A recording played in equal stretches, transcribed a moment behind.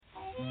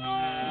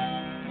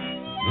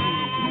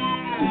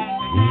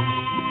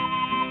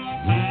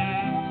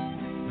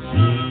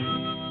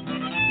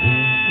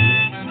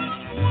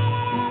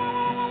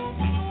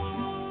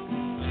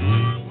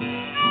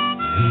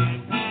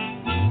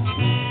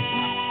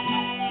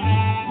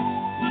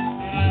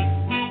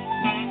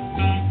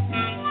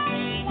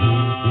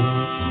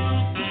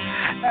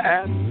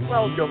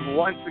welcome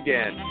once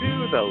again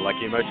to the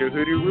Lucky Mojo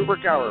Hoodoo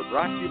Rootwork Hour,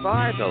 brought to you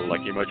by the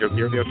Lucky Mojo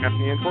Beerville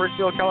Company in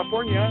Forestville,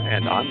 California,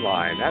 and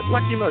online at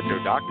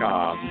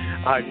luckymojo.com.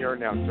 I'm your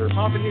announcer,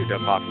 Papa Newt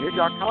of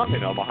papanewt.com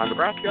in Omaha,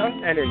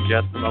 Nebraska, and in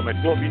just a moment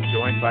we'll be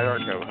joined by our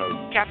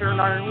co-host, Catherine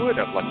Ironwood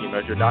of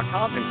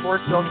luckymojo.com in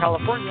Forestville,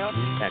 California,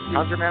 and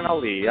ConjureMan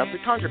Ali of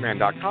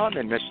theconjureman.com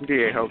in Mission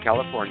Viejo,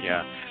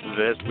 California.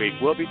 This week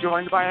we'll be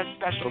joined by a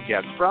special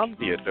guest from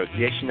the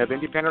Association of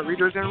Independent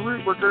Readers and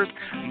Rootworkers,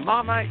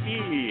 Mama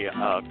E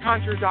of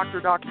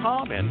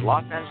ConjureDoctor.com in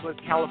Los Angeles,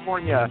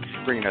 California,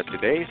 bringing us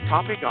today's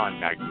topic on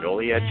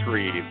Magnolia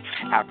Trees.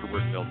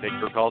 Afterwards, they'll take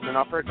your calls and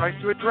offer advice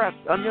to address,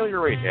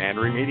 ameliorate, and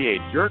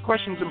remediate your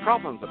questions and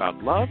problems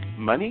about love,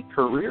 money,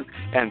 career,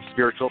 and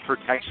spiritual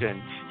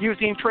protection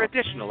using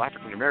traditional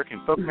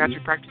African-American folk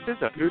magic practices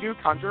of hoodoo,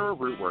 conjure, or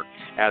rootwork,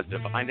 as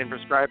defined and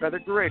prescribed by the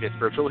greatest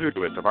spiritual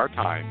hoodooists of our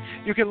time.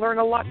 You can learn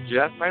a lot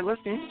just by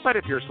listening, but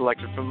if you're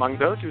selected from among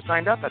those who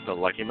signed up at the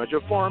Lucky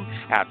Mojo Forum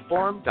at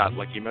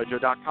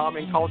forum.luckymojo.com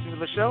and called into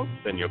the show,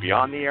 then you'll be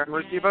on the air and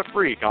receive a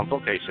free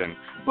consultation.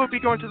 We'll be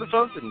going to the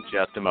phones in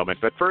just a moment,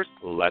 but first,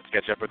 let's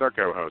catch up with our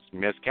co-host,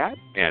 Miss Cat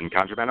and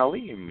ConjureMan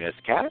Ali. Miss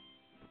Cat?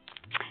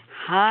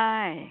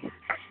 Hi.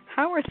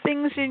 How are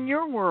things in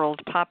your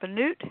world, Papa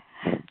Newt?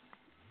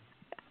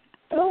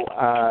 Well,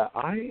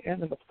 I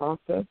am in the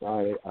process.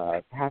 I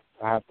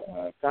have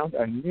found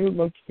a new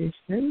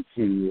location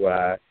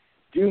to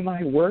do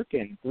my work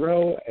and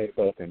grow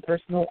both in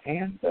personal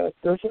and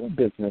spiritual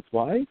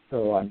business-wise.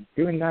 So I'm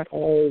doing that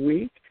all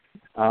week.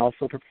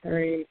 Also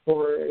preparing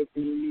for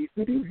the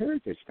Hoodoo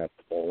Heritage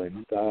Festival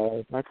and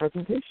my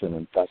presentation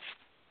and such.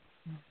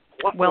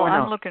 Well,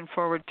 I'm looking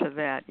forward to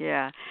that,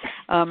 yeah.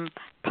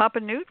 Papa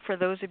Newt, for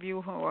those of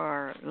you who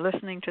are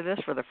listening to this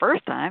for the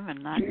first time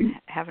and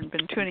haven't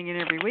been tuning in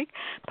every week,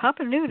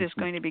 Papa Newt is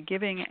going to be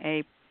giving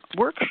a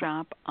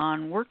workshop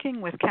on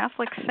working with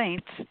Catholic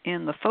saints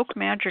in the folk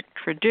magic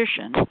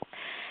tradition,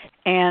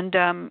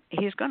 and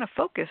he's going to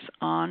focus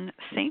on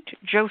St.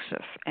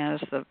 Joseph as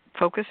the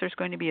focus. There's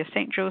going to be a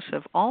St.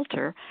 Joseph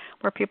altar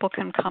where people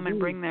can come and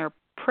bring their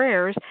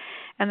prayers.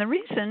 And the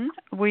reason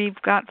we've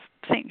got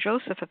St.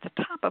 Joseph at the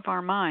top of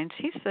our minds,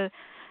 he's the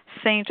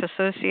saint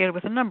associated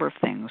with a number of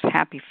things.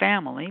 Happy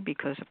family,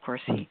 because, of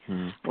course, he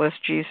was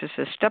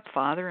Jesus'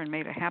 stepfather and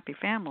made a happy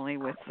family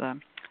with the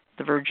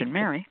Virgin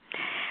Mary.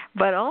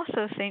 But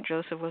also St.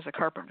 Joseph was a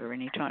carpenter,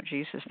 and he taught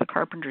Jesus the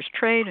carpenter's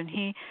trade, and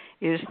he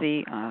is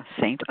the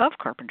saint of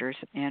carpenters.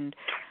 And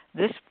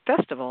this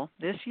festival,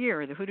 this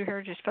year, the Hoodoo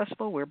Heritage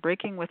Festival, we're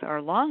breaking with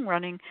our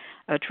long-running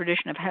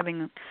tradition of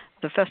having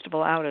the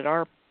festival out at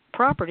our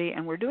property,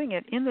 and we're doing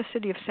it in the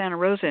city of Santa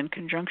Rosa in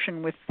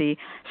conjunction with the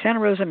Santa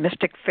Rosa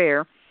Mystic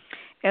Fair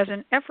as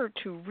an effort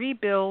to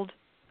rebuild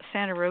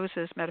Santa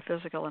Rosa's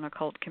metaphysical and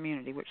occult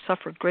community, which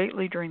suffered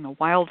greatly during the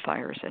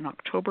wildfires in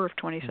October of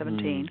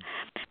 2017.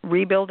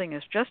 Rebuilding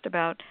is just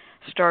about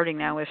starting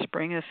now as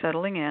spring is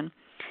settling in,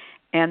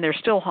 and they're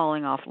still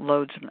hauling off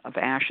loads of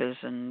ashes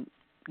and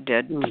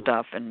dead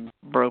stuff and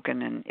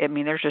broken, and I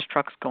mean there's just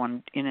trucks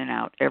going in and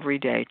out every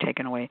day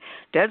taking away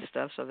dead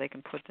stuff so they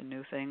can put the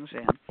new things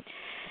in.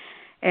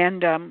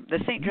 And the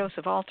St.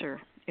 Joseph altar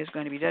is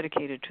going to be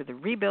dedicated to the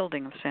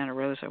rebuilding of Santa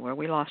Rosa, where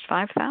we lost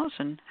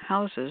 5,000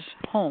 houses,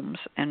 homes,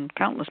 and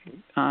countless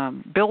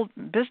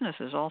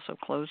businesses also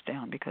closed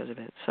down because of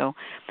it. So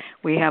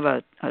we have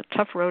a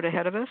tough road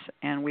ahead of us,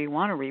 and we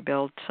want to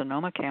rebuild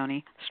Sonoma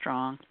County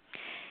strong.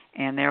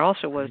 And there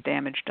also was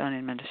damage done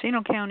in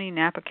Mendocino County,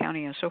 Napa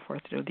County, and so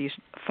forth through these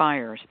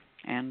fires.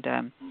 And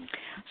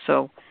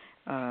so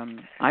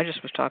I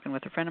just was talking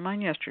with a friend of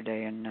mine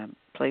yesterday, and the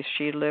place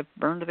she lived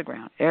burned to the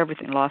ground.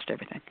 Everything, lost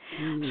everything.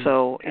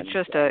 So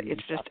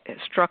it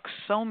struck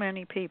so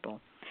many people.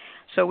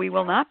 So we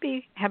will not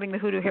be having the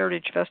Hoodoo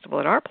Heritage Festival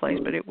at our place,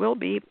 but it will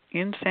be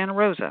in Santa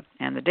Rosa.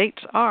 And the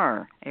dates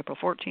are April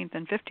 14th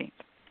and 15th.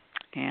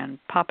 And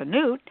Papa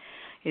Newt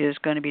is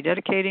going to be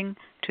dedicating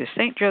to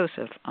St.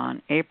 Joseph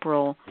on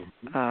April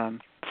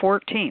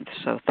 14th.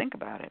 So think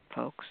about it,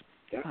 folks.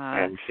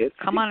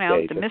 Come on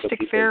out. The Mystic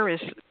Fair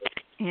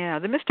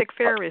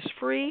is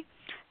free.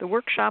 The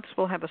workshops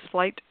will have a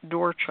slight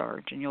door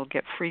charge, and you'll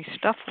get free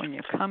stuff when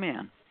you come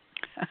in.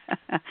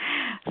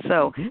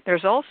 So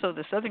there's also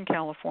the Southern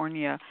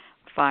California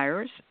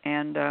fires,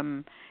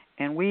 and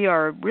we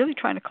are really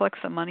trying to collect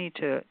some money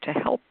to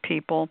help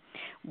people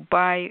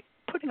by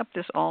putting up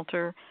this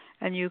altar.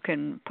 And you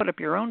can put up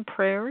your own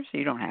prayers.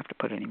 You don't have to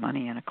put any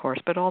money in, of course,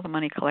 but all the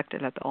money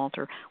collected at the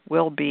altar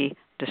will be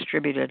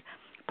distributed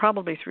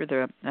probably through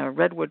the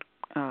Redwood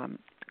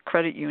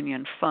Credit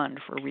Union Fund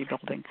for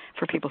rebuilding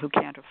for people who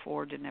can't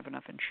afford, didn't have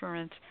enough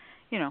insurance.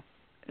 You know,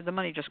 the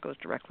money just goes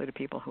directly to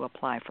people who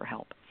apply for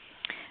help.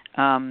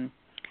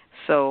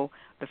 So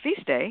the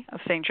feast day of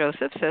St.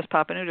 Joseph, says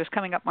Papa Newt, is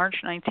coming up March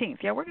 19th.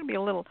 Yeah, we're going to be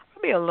a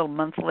little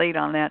month late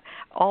on that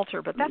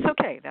altar, but that's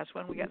okay. That's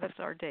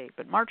our date.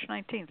 But March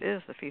 19th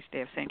is the feast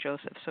day of St.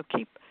 Joseph, so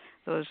keep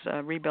those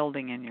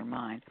rebuilding in your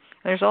mind.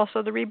 There's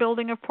also the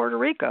rebuilding of Puerto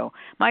Rico.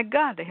 My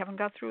God, they haven't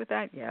got through with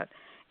that yet.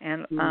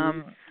 And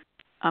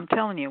I'm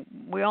telling you,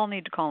 we all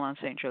need to call on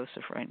St.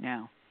 Joseph right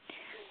now.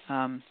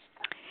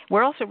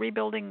 We're also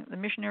rebuilding the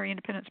Missionary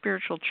Independent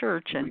Spiritual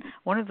Church, and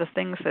one of the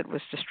things that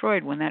was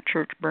destroyed when that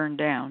church burned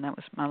down, that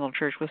was my little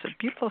church, was a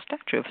beautiful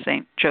statue of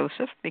St.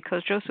 Joseph,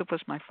 because Joseph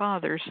was my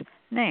father's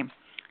name.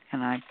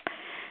 And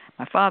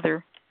my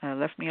father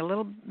left me a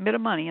little bit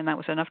of money, and that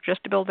was enough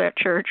just to build that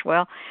church.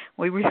 Well,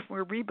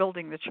 we're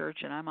rebuilding the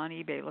church, and I'm on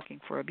eBay looking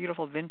for a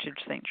beautiful vintage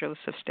St.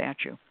 Joseph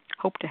statue.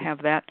 Hope to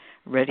have that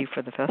ready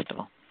for the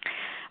festival.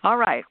 All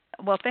right.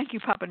 Well, thank you,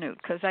 Papa Newt,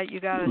 because you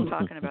got us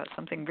talking about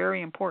something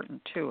very important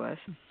to us.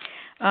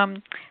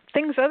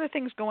 Other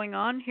things going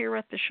on here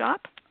at the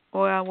shop.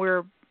 Well,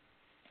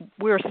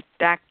 we're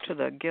stacked to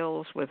the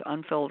gills with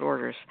unfilled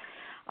orders.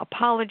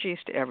 Apologies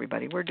to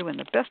everybody. We're doing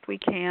the best we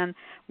can.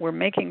 We're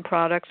making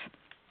products.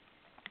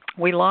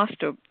 We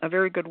lost a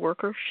very good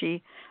worker.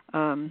 She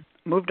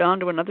moved on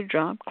to another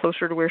job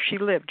closer to where she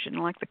lived. She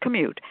didn't like the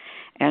commute.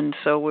 And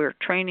so we're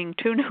training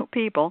 2 new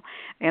people,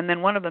 and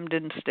then one of them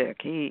didn't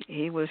stick.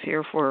 He was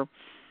here for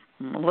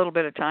a little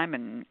bit of time,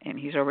 and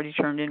he's already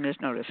turned in his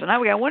notice. So now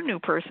we got 1 new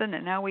person,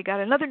 and now we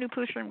got another new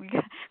person we're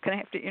going to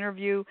have to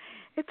interview.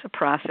 It's a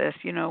process,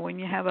 when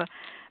you have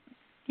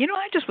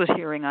I just was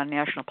hearing on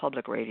National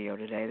Public Radio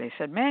today, they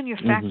said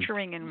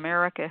manufacturing in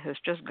America has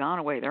just gone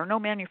away. There are no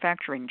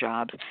manufacturing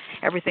jobs.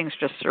 Everything's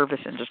just service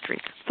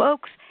industry.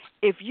 Folks,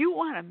 if you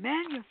want to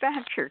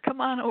manufacture, come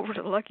on over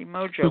to Lucky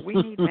Mojo. We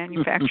need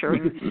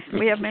manufacturing.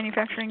 We have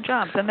manufacturing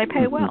jobs, and they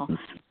pay well.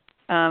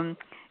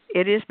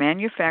 It is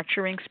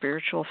manufacturing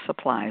spiritual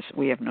supplies.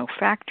 We have no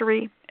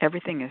factory.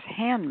 Everything is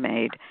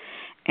handmade,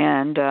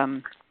 and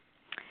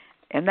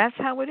that's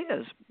how it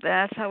is.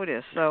 That's how it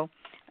is. So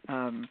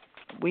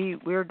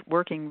we're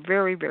working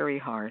very, very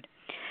hard.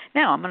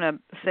 Now I'm going to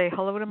say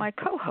hello to my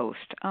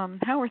co-host.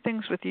 How are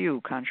things with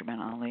you, ConjureMan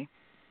Ali?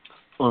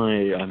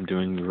 I'm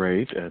doing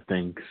great.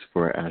 Thanks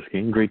for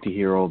asking. Great to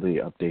hear all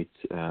the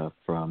updates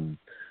from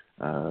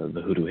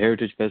the Hoodoo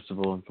Heritage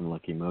Festival and from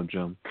Lucky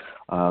Mojo.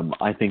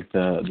 I think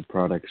the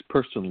products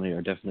personally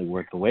are definitely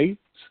worth the wait,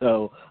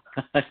 so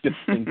I don't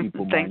think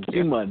people mind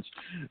too much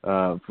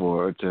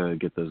to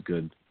get those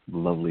good,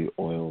 lovely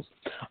oils.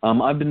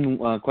 I've been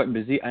quite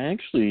busy. I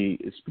actually,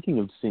 speaking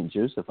of St.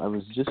 Joseph, I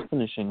was just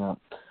finishing up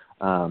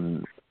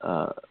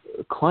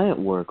client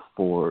work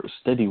for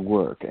Steady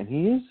Work, and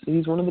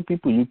he's one of the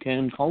people you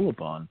can call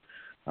upon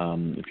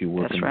if you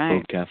work in the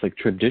folk Catholic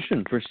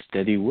tradition for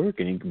steady work,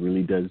 and he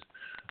really does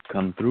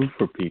come through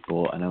for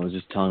people. And I was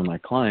just telling my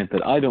client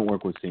that I don't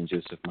work with St.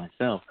 Joseph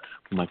myself.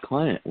 My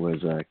client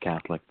was a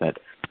Catholic, that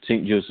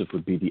St. Joseph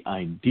would be the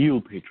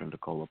ideal patron to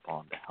call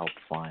upon to help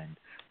find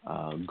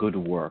good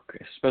work,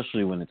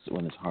 especially when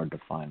it's hard to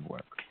find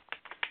work.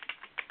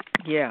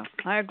 Yeah,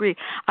 I agree.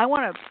 I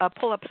want to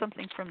pull up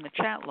something from the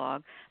chat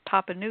log.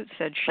 Papa Newt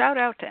said, shout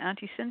out to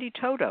Auntie Cindy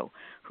Toto,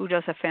 who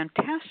does a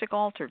fantastic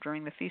altar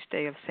during the feast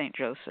day of St.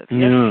 Joseph.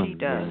 Yes, she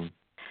does.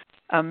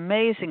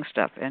 Amazing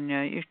stuff. And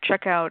you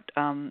check out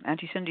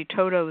Auntie Cindy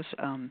Toto's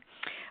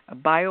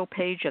bio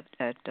page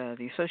at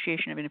the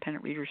Association of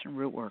Independent Readers and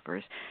Root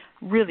Workers.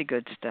 Really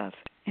good stuff.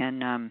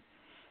 And,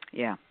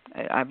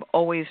 I've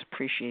always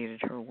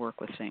appreciated her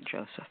work with St.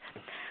 Joseph.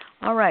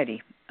 All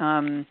righty.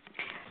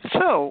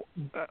 So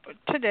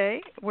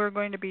today we're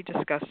going to be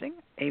discussing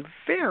a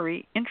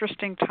very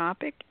interesting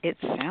topic. It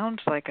sounds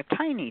like a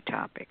tiny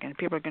topic, and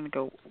people are going to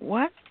go,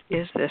 what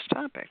is this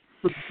topic?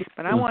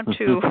 But I want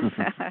to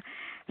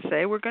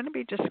say we're going to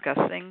be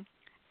discussing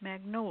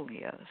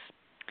magnolias.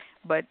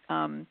 But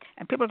and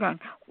people are going,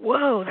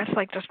 whoa, that's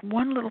like just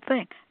one little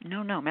thing.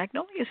 No,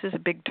 magnolias is a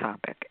big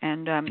topic,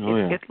 and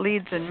it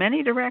leads in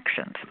many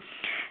directions.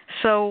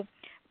 So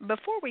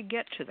before we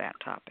get to that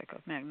topic of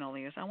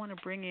magnolias, I want to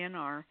bring in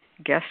our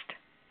guest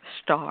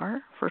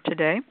star for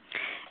today,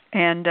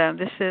 and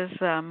this is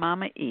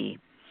Mama E.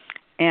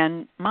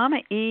 And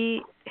Mama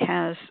E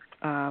has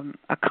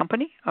a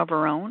company of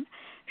her own.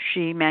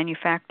 She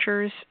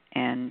manufactures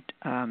and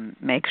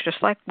makes,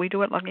 just like we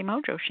do at Lucky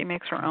Mojo, she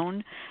makes her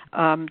own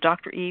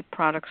Dr. E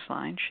products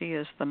line. She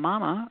is the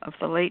mama of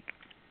the late,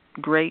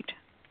 great,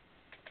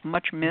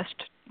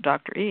 much-missed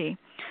Dr. E,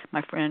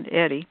 my friend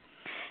Eddie.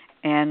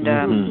 And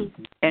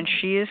and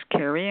she is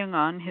carrying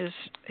on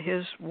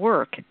his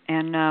work.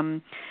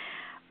 And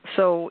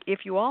so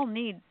if you all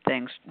need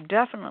things,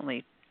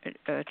 definitely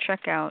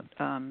check out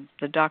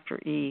the Dr.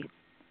 E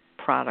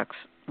products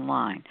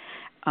line.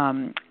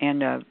 And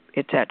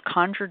it's at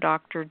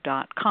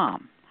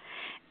conjuredoctor.com.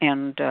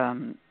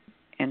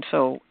 And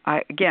so,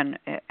 again,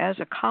 as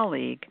a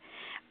colleague,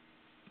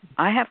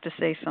 I have to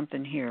say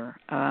something here,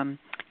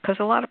 because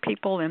a lot of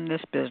people in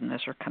this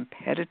business are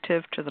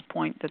competitive to the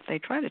point that they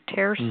try to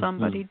tear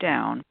somebody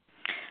down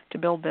to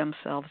build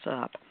themselves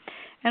up.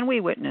 And we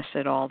witness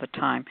it all the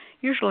time.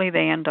 Usually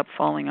they end up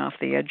falling off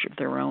the edge of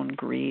their own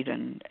greed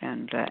and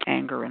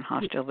anger and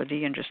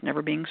hostility and just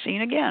never being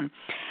seen again.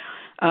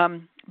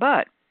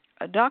 But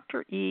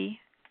Dr. E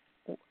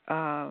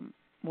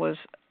was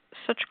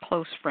such a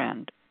close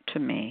friend to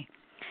me.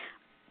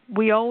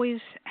 We always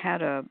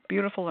had a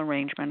beautiful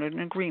arrangement, an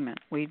agreement.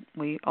 We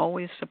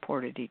always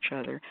supported each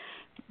other.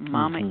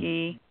 Mama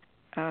E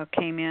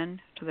came in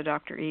to the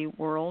Dr. E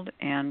world,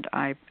 and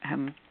I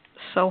am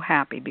so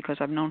happy because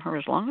I've known her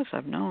as long as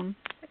I've known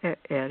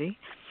Eddie.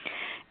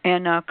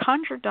 And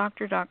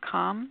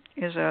ConjureDoctor.com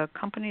is a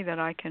company that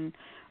I can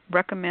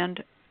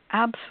recommend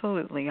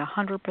absolutely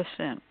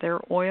 100%. Their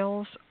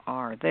oils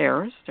are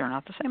theirs. They're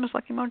not the same as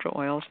Lucky Mojo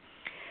oils.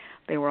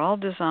 They were all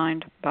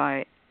designed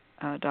by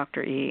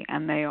Dr. E,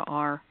 and they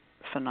are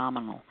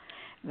phenomenal.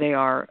 They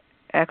are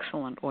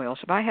excellent oils.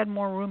 If I had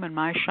more room in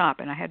my shop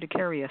and I had to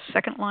carry a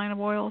second line of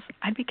oils,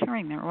 I'd be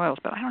carrying their oils,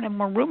 but I don't have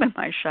more room in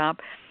my shop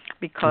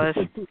because,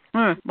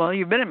 well,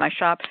 you've been in my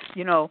shop,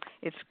 you know,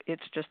 it's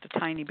just a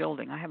tiny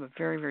building. I have a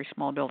very, very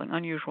small building,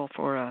 unusual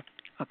for a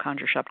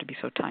conjure shop to be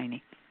so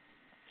tiny.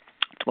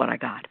 It's what I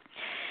got.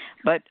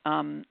 But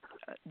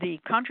the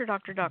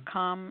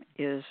ConjureDoctor.com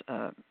is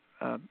a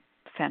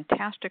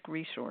fantastic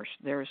resource.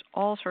 There's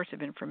all sorts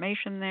of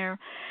information there.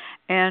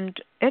 And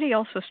Eddie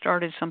also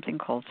started something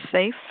called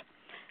SAFE,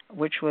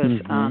 which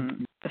was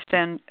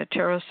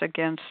Terrorists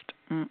Against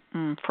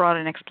Fraud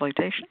and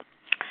Exploitation.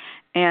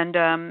 And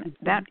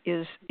that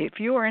is, if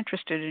you are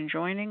interested in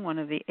joining one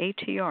of the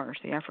ATRs,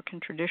 the African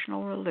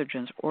Traditional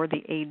Religions, or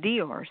the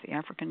ADRs, the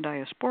African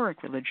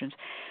Diasporic Religions,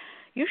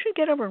 you should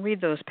get over and read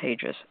those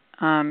pages.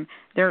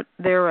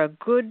 They're a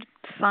good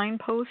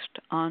signpost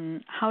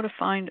on how to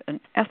find an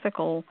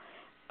ethical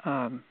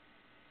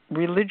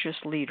religious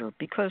leader,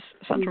 because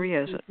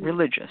Santeria is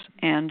religious.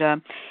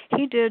 And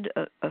he did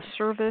a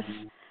service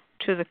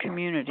to the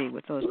community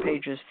with those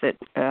pages that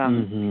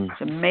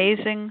it's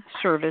amazing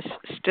service,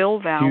 still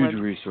valid.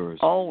 Huge resource.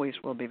 Always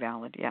will be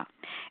valid, yeah.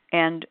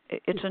 And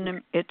it's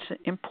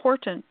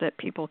important that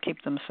people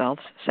keep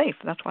themselves safe.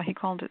 That's why he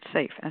called it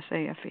SAFE,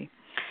 S-A-F-E.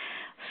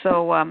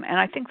 So, and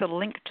I think the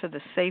link to the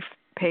SAFE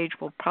page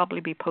will probably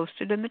be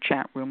posted in the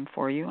chat room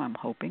for you. I'm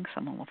hoping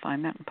someone will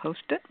find that and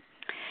post it.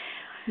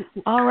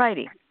 All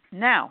righty.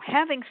 Now,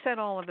 having said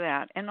all of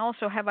that, and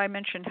also have I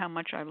mentioned how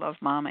much I love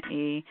Mama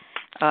E?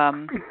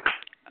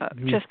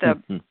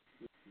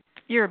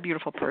 You're a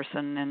beautiful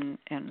person,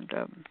 and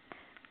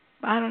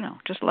I don't know,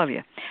 just love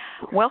you.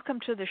 Welcome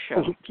to the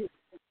show. Thank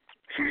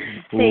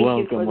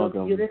you for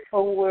those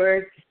beautiful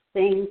words.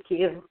 Thank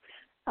you.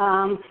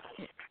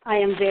 I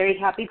am very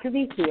happy to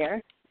be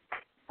here.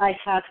 I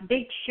have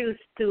big shoes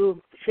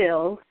to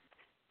fill,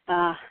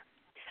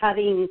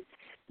 having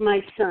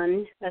my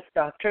son as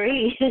Dr.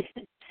 E.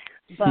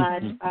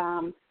 But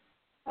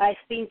I've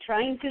been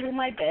trying to do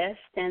my best,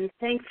 and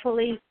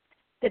thankfully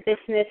the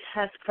business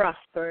has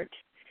prospered.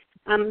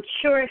 I'm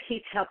sure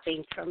he's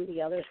helping from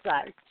the other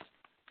side.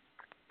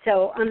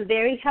 So I'm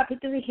very happy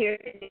to be here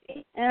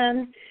today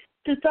and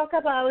to talk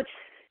about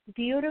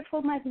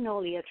beautiful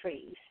magnolia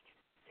trees,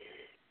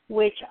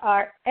 which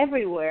are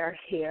everywhere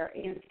here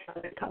in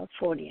Southern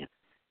California.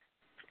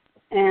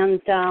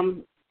 And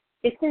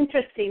it's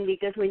interesting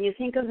because when you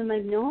think of the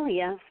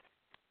magnolia,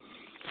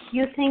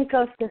 you think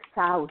of the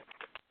South,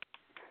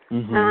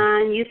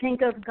 and you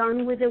think of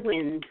Gone with the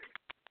Wind,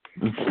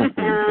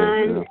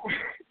 and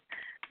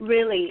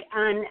really,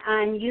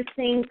 and you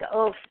think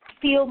of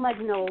steel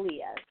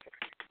magnolias,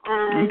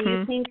 and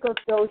you think of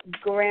those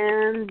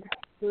grand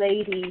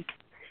ladies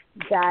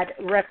that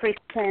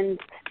represent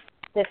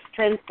the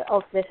strength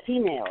of the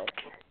females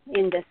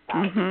in the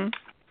South.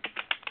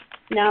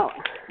 Now,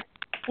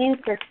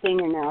 interesting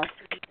enough,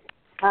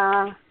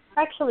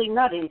 actually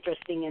not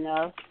interesting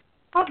enough,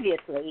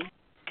 obviously,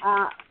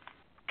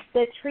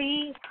 the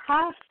tree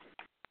has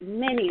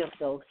many of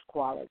those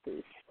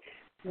qualities,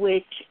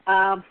 which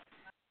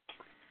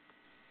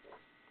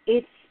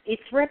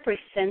it's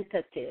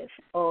representative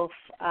of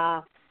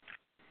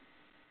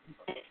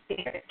the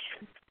spirit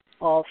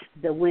of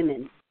the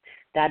women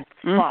that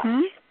fought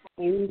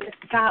in the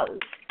South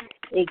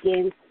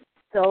against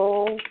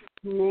so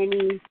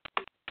many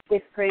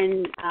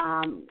different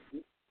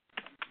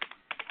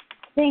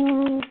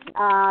things,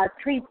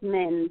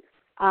 treatments,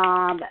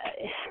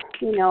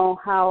 you know,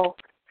 how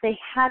they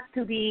had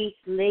to be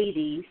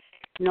ladies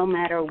no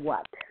matter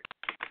what.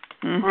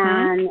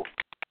 And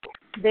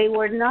they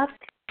were not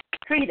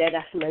treated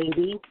as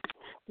ladies.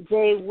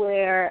 They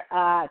were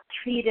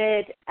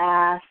treated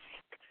as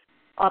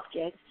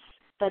objects,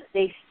 but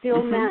they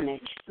still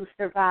managed to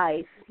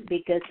survive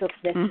because of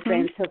the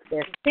strength of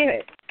their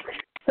spirit.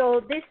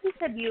 So this is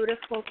a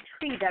beautiful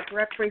tree that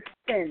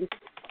represents,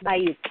 by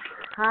its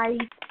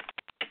height,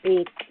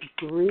 its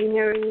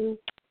greenery,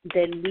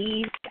 the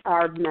leaves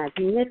are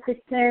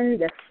magnificent,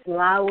 the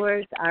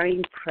flowers are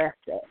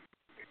impressive.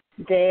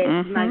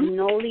 The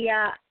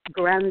Magnolia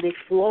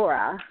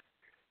grandiflora,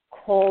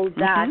 called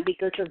that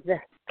because of the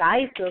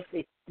size of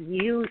its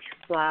huge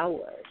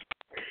flowers,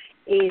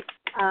 is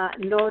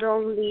not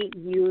only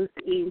used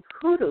in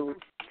hoodoo,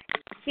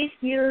 it's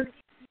used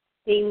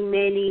in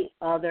many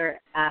other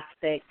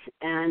aspects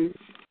and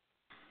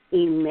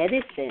in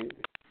medicine,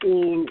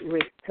 in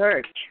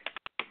research,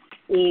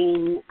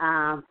 in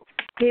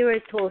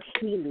spiritual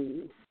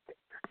healing.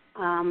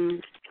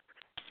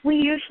 We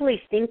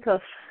usually think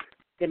of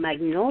the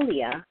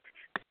magnolia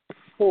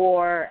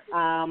for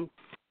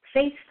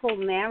faithful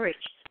marriage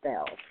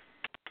spells.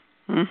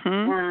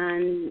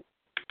 And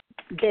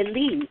the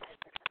leaves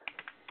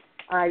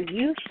are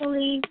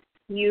usually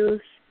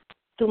used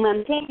to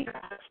maintain your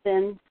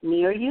husband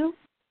near you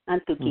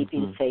and to keep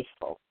him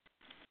faithful.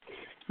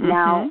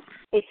 Now,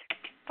 it's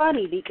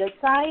funny because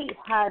I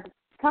had,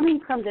 coming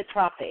from the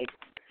tropics,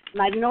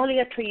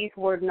 magnolia trees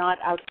were not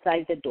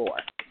outside the door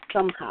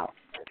somehow.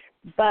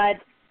 But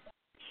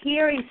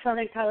here in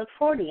Southern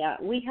California,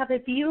 we have a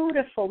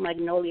beautiful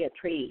magnolia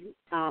tree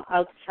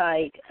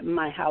outside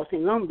my house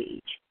in Long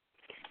Beach.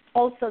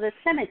 Also, the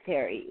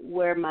cemetery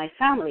where my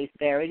family is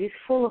buried is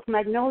full of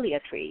magnolia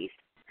trees.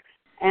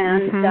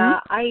 And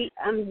I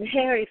am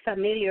very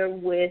familiar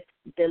with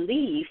the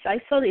leaves.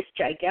 I saw these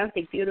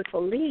gigantic,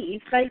 beautiful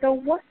leaves. I go,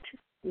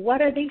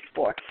 what are these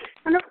for?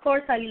 And, of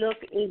course, I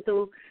looked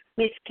into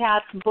Miss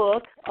Catt's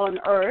book on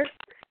Earth,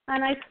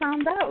 and I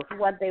found out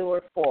what they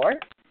were for.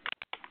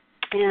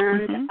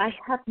 And I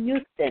have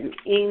used them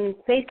in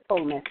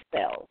faithfulness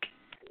spells.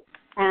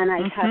 And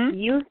I have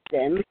used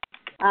them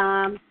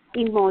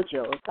in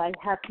mojos. I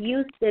have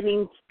used them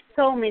in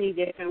so many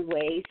different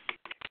ways.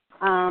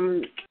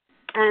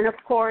 And, of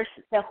course,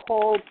 the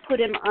whole put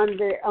them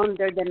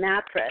under the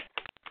mattress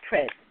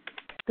trick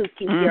to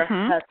keep your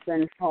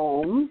husband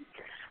home.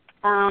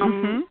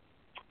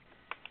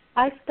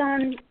 I've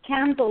done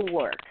candle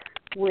work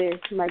with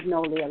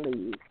magnolia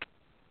leaves.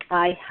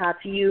 I have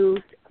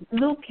used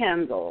blue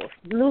candles,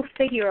 blue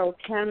figural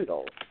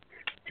candles,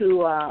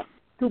 to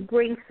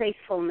bring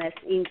faithfulness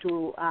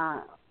into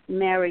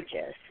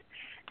marriages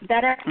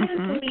that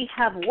actually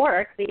have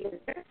worked because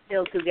they're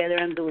still together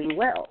and doing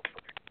well.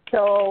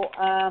 So,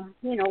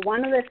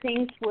 one of the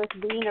things with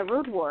being a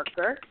root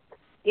worker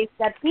is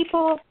that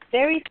people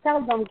very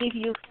seldom give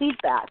you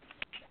feedback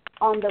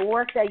on the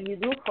work that you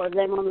do for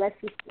them unless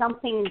it's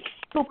something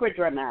super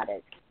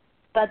dramatic.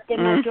 But the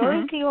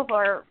majority of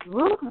our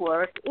root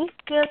work is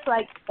just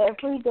like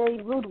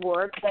everyday root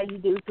work that you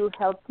do to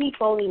help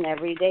people in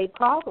everyday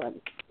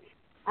problems.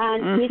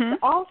 And it's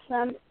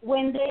awesome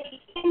when they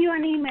send you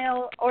an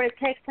email or a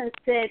text and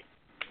said,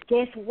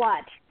 guess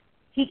what?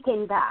 He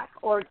came back,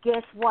 or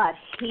guess what?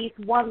 He's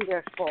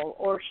wonderful,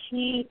 or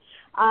she,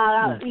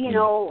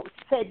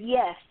 said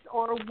yes,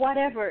 or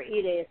whatever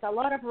it is. A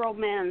lot of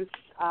romance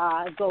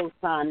goes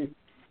on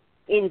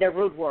in the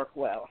root work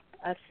well,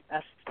 as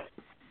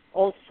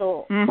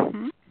also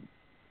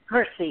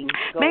cursing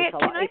goes on.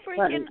 Can I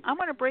break in? I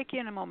want to break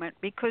in a moment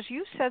because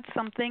you said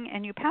something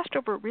and you passed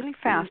over it really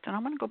fast, and I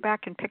want to go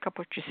back and pick up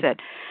what you said.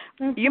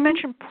 You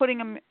mentioned putting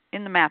them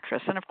in the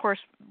mattress, and of course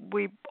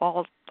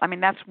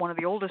that's one of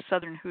the oldest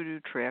Southern hoodoo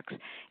tricks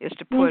is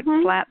to put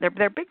flat.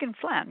 They're big and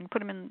flat, and put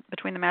them in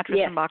between the mattress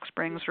and box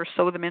springs, or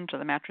sew them into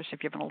the mattress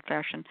if you have an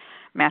old-fashioned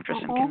mattress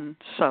and can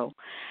sew.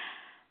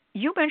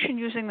 You mentioned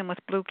using them with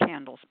blue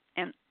candles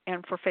and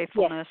for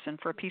faithfulness and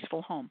for a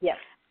peaceful home. Yes.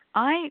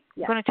 I'm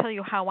going to tell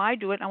you how I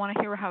do it. I want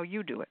to hear how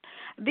you do it.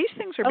 These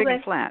things are big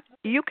and flat.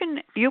 You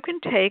can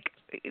take.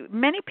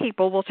 Many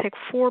people will take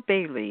 4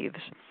 bay leaves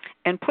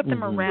and put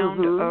them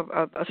around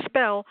a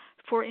spell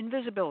for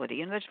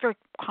invisibility, and that's very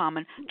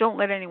common. Don't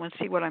let anyone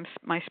see what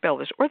my spell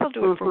is, or they'll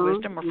do it for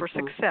wisdom or for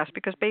success,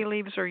 because bay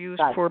leaves are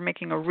used for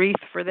making a wreath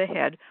for the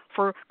head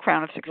for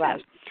crown of success.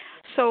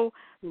 So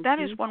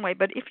that is one way.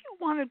 But if you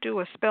want to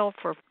do a spell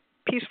for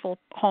peaceful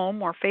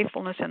home or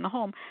faithfulness in the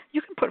home,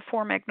 you can put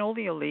 4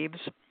 magnolia leaves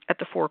at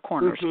the 4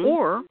 corners,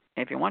 or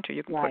if you want to,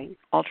 you can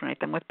alternate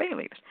them with bay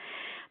leaves.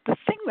 The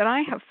thing that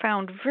I have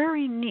found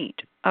very neat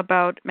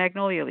about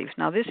magnolia leaves,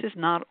 now this is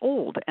not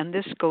old, and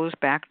this goes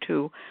back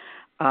to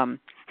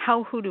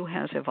how hoodoo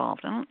has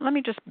evolved. And let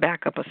me just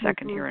back up a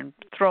second here and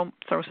throw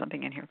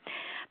something in here.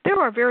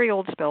 There are very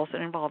old spells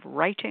that involve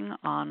writing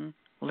on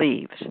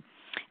leaves.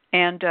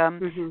 And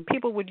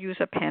people would use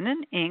a pen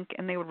and ink,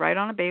 and they would write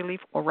on a bay leaf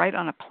or write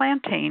on a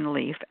plantain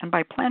leaf. And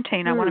by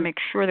plantain, I want to make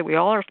sure that we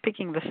all are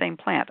speaking the same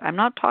plant. I'm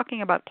not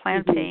talking about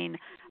plantain,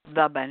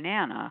 the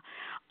banana.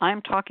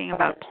 I'm talking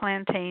about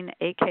plantain,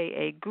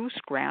 a.k.a.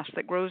 goosegrass,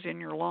 that grows in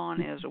your lawn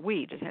as a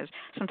weed. It has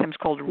sometimes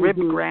called rib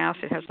grass.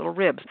 It has little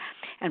ribs.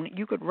 And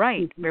you could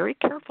write very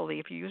carefully,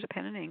 if you use a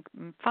pen and ink,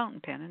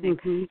 fountain pen and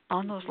ink,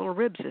 on those little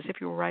ribs as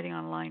if you were writing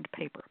on lined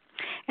paper.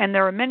 And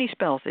there are many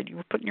spells that you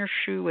would put in your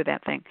shoe with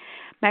that thing.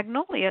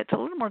 Magnolia, it's a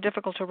little more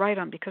difficult to write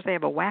on because they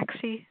have a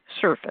waxy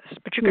surface,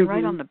 but you can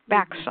write on the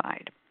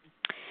backside.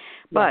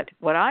 But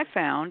what I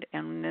found,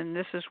 and then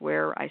this is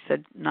where I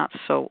said not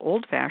so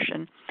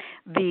old-fashioned,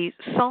 the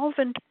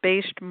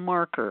solvent-based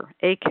marker,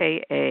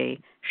 a.k.a.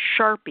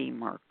 Sharpie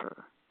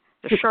marker,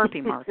 the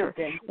Sharpie marker,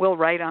 will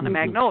write on the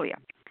magnolia,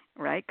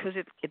 right? Because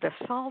the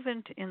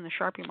solvent in the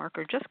Sharpie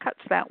marker just cuts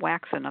that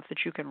wax enough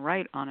that you can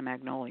write on a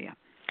magnolia.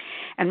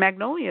 And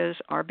magnolias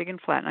are big and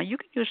flat. Now, you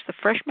can use the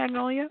fresh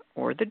magnolia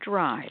or the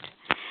dried.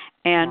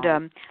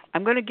 And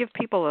I'm going to give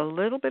people a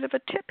little bit of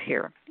a tip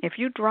here. If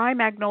you dry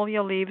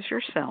magnolia leaves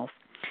yourself,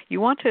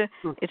 you want to,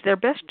 they're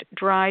best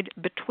dried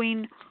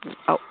between,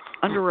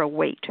 under a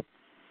weight.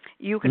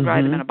 You can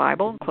dry them in a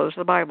Bible and close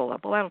the Bible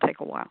up. Well, that'll take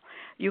a while.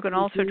 You can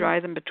also dry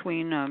them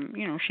between,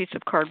 sheets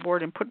of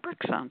cardboard and put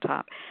bricks on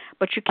top.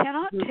 But you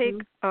cannot take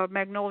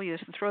magnolias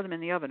and throw them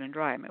in the oven and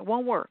dry them. It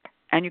won't work.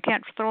 And you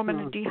can't throw them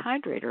in a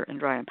dehydrator and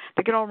dry them.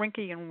 They get all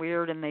wrinkly and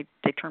weird, and they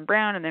turn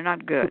brown, and they're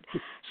not good.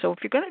 So if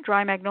you're going to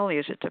dry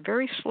magnolias, it's a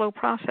very slow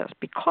process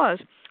because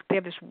they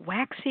have this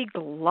waxy,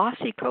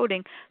 glossy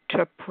coating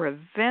to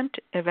prevent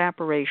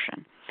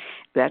evaporation.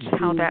 That's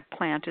how that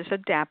plant is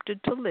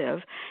adapted to live,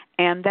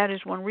 and that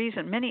is one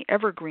reason many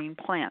evergreen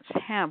plants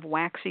have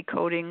waxy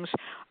coatings,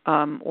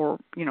 or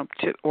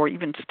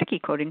even sticky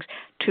coatings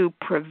to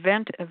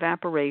prevent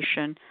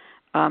evaporation,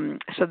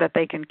 so that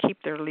they can keep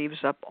their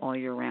leaves up all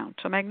year round.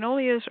 So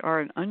magnolias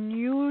are an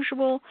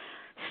unusual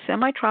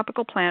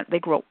semi-tropical plant. They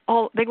grow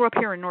up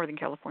here in Northern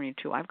California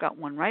too. I've got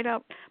one right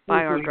out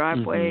by our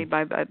driveway,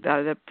 by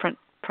the front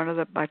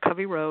of by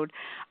Covey Road.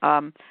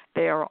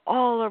 They are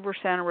all over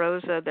Santa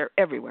Rosa. They're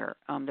everywhere.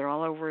 They're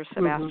all over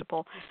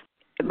Sebastopol.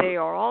 They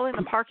are all in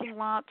the parking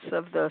lots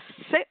of the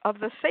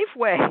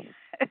Safeway.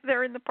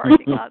 They're in the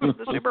parking lots of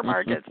the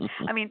supermarkets.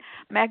 I mean,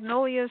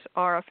 magnolias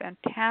are a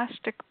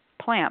fantastic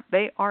plant.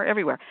 They are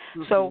everywhere.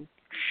 So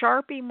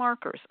Sharpie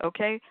markers,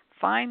 okay?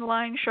 Fine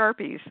line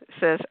Sharpies,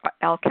 says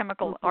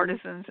Alchemical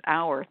Artisans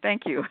Hour.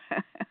 Thank you.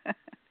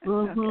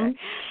 Okay.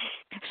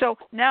 So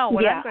now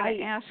what I'm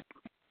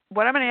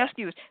going to ask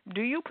you is,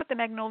 do you put the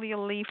magnolia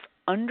leaf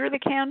under the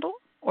candle,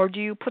 or do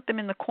you put them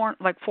in the corner,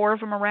 like 4 of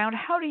them around?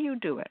 How do you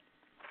do it?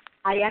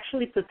 I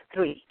actually put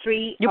 3.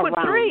 3 you around.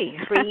 Put 3?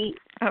 3.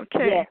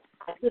 Okay. Yes,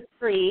 I put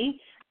 3,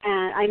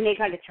 and I make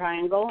like a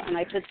triangle, and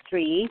I put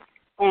 3.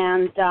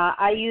 And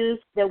I use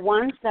the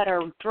ones that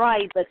are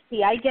dry, but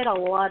see, I get a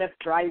lot of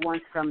dry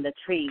ones from the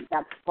tree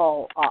that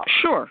fall off.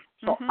 Sure.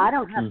 So I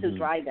don't have to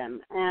dry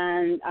them,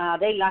 and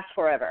they last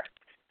forever.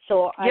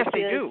 So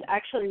they do.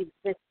 Actually,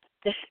 the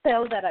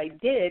spell that I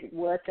did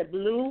was a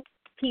blue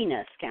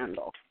penis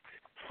candle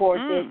for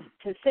this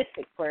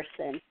specific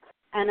person.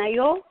 And I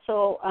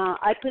also,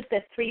 I put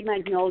the 3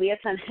 magnolias,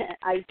 and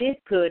I did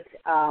put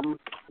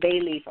bay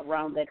leaf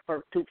around it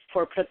for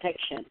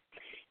protection.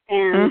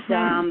 And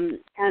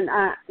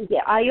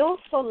I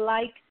also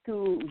like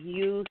to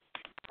use.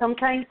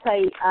 Sometimes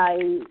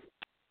I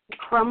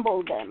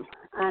crumble them,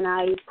 and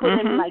I put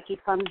them like if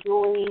I'm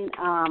doing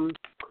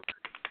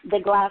the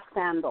glass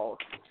candles.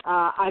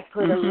 I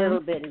put a little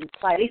bit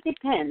inside. It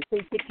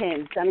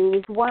depends. I mean,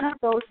 it's one of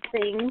those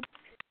things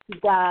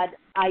that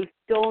I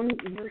don't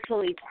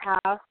usually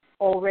have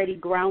already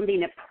ground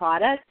in a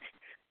product.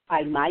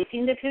 I might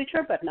in the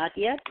future, but not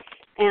yet.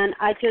 And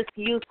I just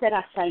use it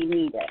as I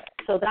need it.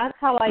 So that's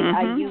how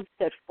I used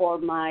it for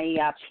my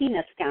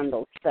penis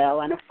candle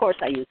spell. And, of course,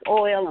 I use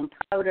oil and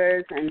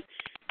powders and,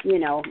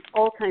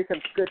 all kinds of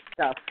good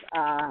stuff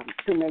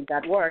to make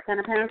that work. And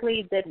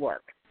apparently it did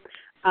work.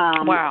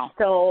 Wow.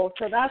 So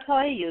that's how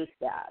I use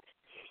that.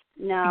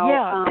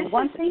 Now,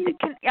 one thing.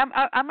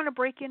 I'm going to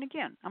break in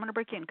again.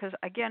 Because,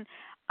 again,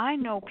 I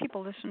know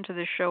people listen to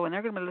this show, and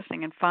they're going to be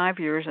listening in 5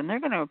 years, and they're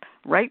going to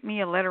write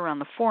me a letter on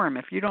the forum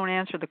if you don't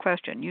answer the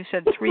question. You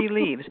said 3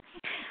 leaves.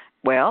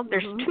 Well,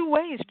 there's 2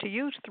 ways to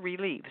use 3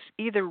 leaves,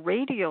 either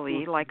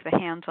radially, like the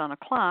hands on a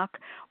clock,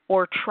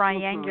 or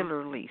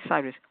triangularly,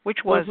 sideways. Which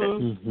was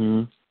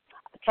it?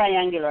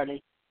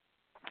 Triangularly.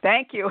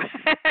 Thank you.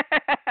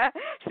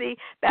 See,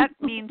 that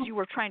means you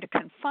were trying to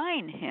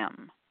confine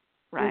him,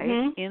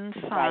 right?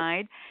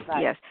 Inside.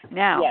 Right. Yes.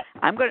 Now,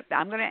 I'm going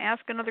to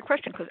ask another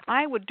question, because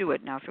I would do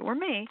it now if it were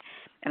me,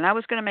 and I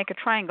was going to make a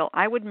triangle.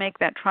 I would make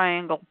that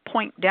triangle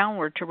point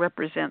downward to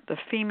represent the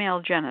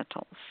female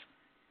genitals,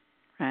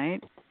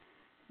 right?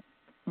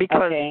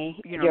 Because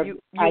you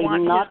want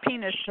I'm not his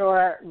penis.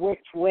 Sure which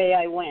way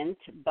I went,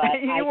 but I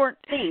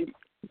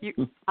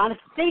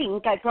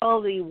think I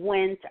probably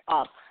went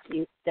up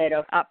instead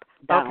of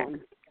down.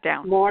 Okay.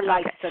 Down. More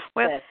like success.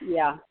 Well,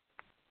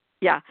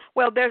 yeah.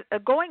 Well,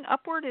 going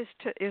upward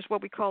is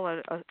what we call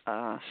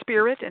a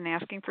spirit, and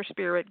asking for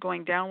spirit.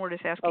 Going downward is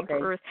asking for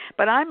earth.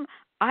 But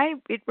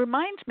it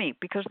reminds me,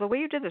 because the way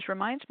you did this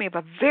reminds me of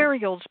a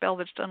very old spell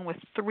that's done with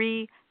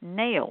 3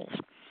 nails.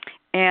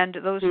 And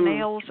those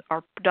nails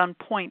are done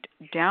point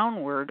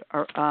downward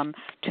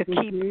to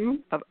keep,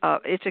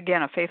 it's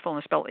again a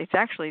faithfulness spell. It's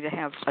actually to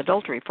have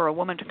adultery, for a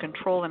woman to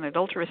control an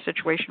adulterous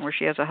situation where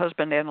she has a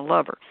husband and a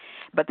lover.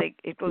 But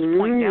it goes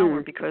point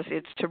downward because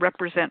it's to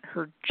represent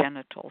her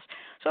genitals.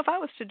 So if I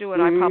was to do it,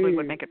 I probably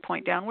would make it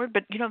point downward.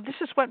 But, this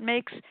is what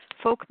makes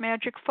folk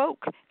magic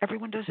folk.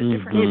 Everyone does it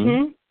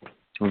differently.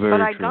 But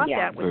I got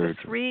that with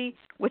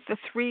the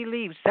 3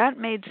 leaves. That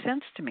made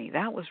sense to me.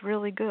 That was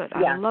really good.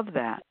 I love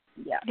that.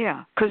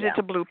 Yeah, because it's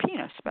a blue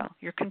penis spell.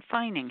 You're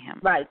confining him.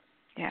 Right.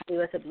 Yeah. It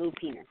was a blue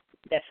penis,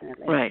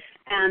 definitely. Right.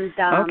 And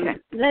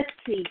let's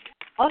see.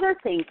 Other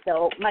things,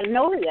 though,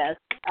 magnolias,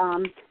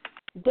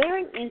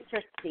 very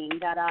interesting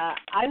that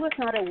I was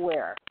not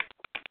aware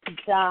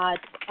that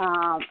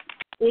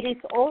it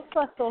is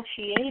also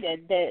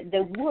associated,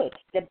 the wood,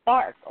 the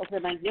bark of the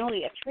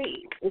magnolia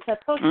tree is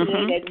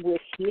associated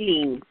with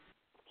healing,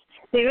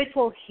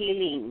 spiritual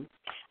healing.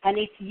 And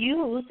it's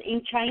used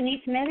in Chinese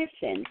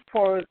medicine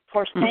for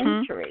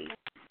centuries.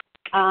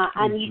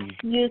 And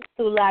it's used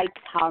to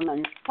calm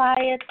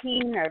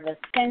anxiety, nervous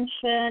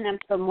tension, and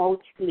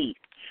promote sleep.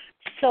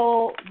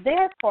 So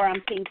therefore,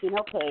 I'm thinking,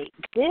 okay,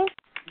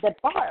 the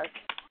bark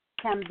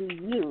can be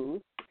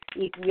used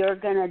if you're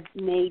going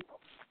to make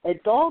a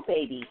doll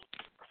baby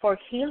for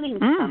healing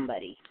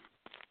somebody.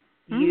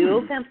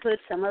 You can put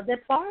some of the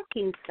bark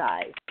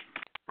inside.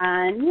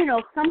 And, you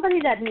know,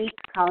 somebody that needs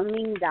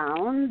calming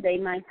down, they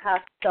might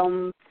have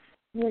some,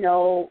 you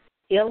know,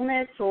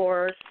 illness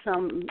or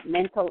some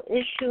mental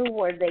issue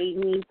where they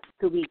need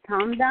to be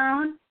calmed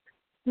down,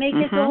 make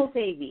a doll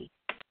baby.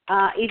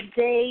 If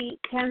they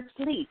can't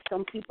sleep,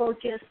 some people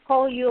just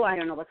call you, I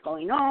don't know what's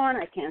going on,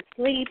 I can't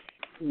sleep,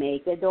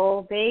 make a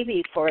doll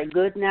baby for a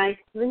good night's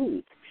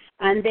sleep.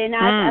 And then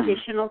add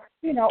additional,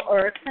 you know,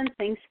 herbs and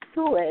things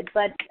to it.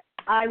 But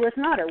I was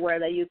not aware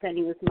that you can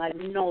use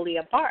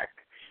magnolia bark.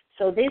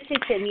 So this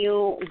is a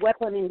new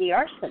weapon in the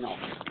arsenal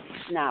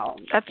now.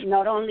 That's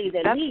not only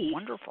the leaves. That's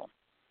wonderful.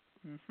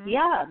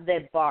 Yeah,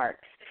 the bark.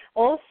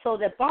 Also,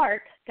 the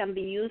bark can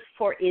be used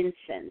for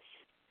incense.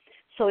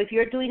 So if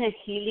you're doing a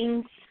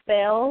healing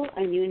spell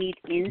and you need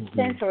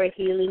incense or a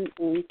healing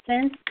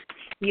incense,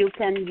 you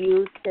can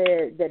use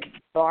the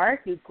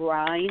bark, you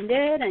grind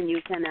it, and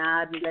you can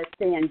add, let's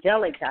say,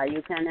 angelica,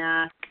 you can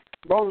add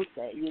bronze,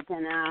 you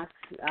can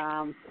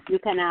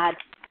add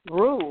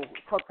rue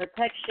for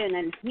protection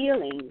and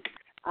healing,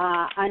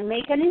 and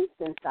make an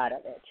incense out of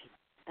it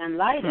and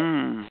light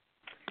it.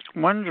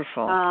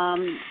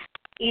 Wonderful.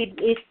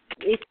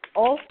 It's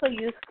also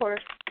used for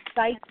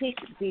psychic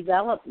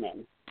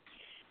development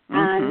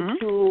and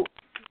to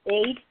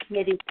aid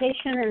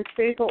meditation and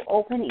spiritual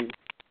opening,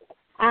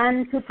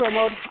 and to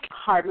promote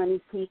harmony,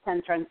 peace,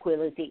 and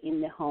tranquility in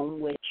the home,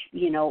 which,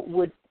 you know,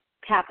 would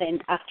happen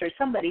after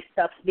somebody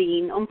stops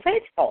being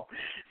unfaithful.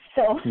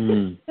 So,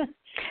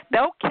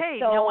 okay,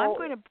 now I'm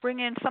going to bring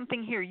in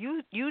something here.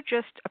 You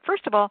just,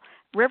 first of all,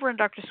 Reverend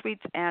Dr.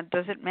 Sweet's ad,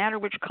 does it matter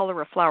which color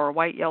a flower,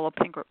 white, yellow,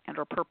 pink,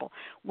 or purple?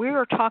 We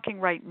are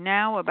talking right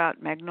now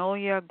about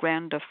Magnolia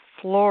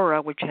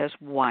grandiflora, which has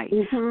white.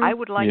 I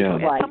would like to,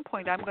 at some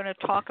point, I'm going to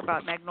talk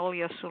about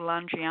Magnolia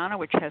soulangeana,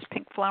 which has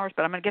pink flowers,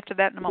 but I'm going to get to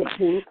that in a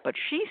moment. But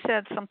she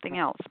said something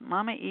else.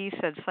 Mama E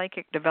said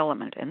psychic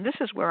development, and this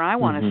is where I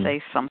want to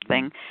say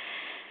something.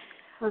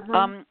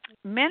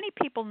 Many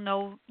people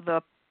know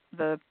the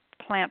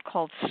plant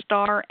called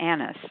star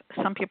anise.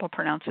 Some people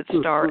pronounce it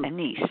star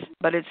anise,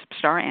 but it's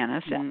star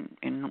anise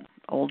in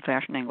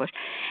old-fashioned English.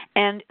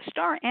 And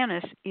star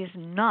anise is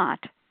not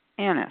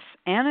anise.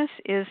 Anise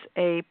is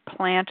a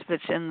plant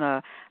that's in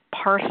the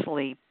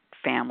parsley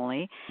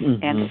family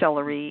and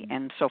celery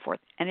and so forth.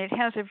 And it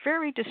has a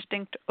very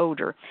distinct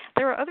odor.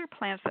 There are other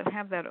plants that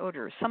have that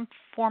odor. Some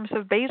forms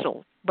of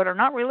basil, but are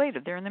not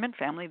related. They're in the mint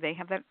family. They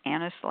have that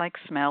anise-like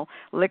smell.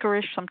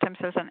 Licorice sometimes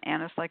has an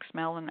anise-like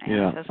smell, and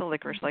anise has a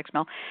licorice-like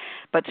smell.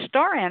 But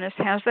star anise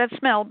has that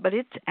smell, but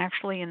it's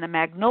actually in the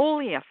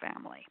magnolia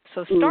family.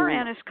 So star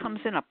anise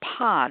comes in a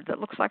pod that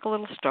looks like a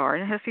little star,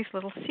 and it has these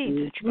little seeds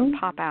that you can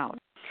pop out.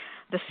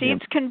 The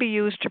seeds can be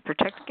used to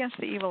protect against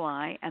the evil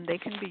eye, and they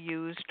can be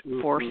used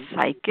for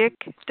psychic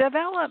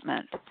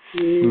development.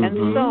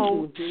 And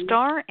so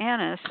star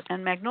anise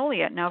and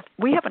magnolia, now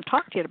we haven't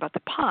talked yet about the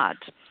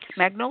pods.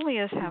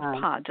 Magnolias have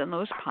pods, and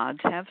those pods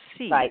have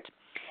seeds.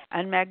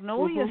 And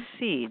magnolia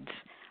seeds,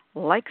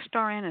 like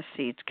star anise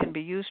seeds, can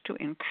be used to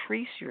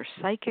increase your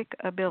psychic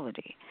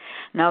ability.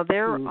 Now,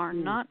 there are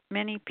not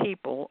many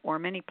people or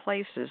many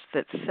places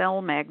that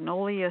sell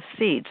magnolia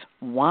seeds.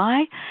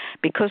 Why?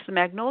 Because the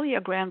Magnolia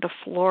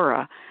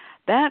grandiflora,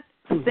 that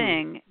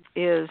thing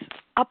is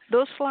up,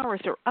 those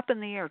flowers are up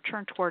in the air,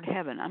 turned toward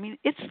heaven. I mean,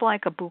 it's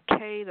like a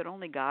bouquet that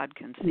only God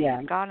can see.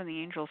 God and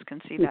the angels can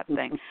see that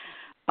thing.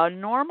 A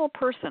normal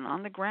person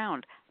on the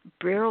ground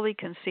barely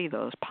can see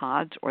those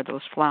pods or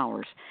those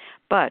flowers.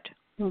 But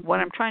what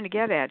I'm trying to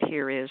get at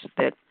here is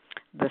that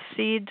the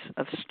seeds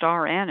of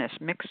star anise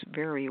mix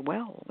very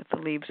well with the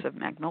leaves of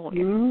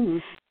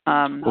magnolia.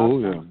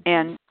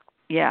 And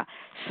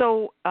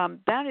so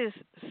that is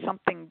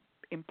something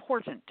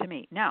important to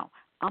me. Now,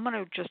 I'm going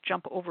to just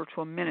jump over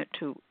to a minute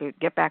to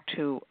get back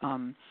to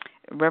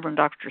Reverend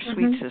Dr.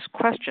 Sweets'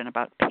 question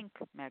about pink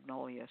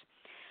magnolias.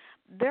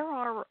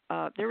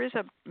 There is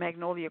a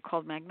magnolia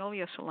called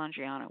Magnolia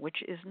soulangeana,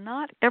 which is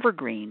not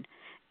evergreen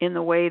in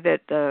the way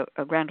that the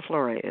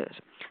grandiflora is.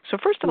 So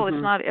first of all,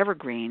 it's not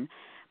evergreen,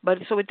 but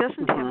so it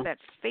doesn't have that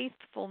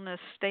faithfulness,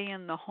 stay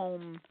in the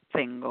home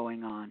thing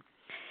going on.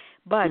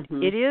 But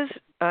it is,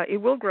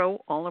 it will grow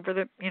all over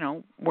the,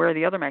 where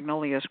the other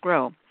magnolias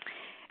grow.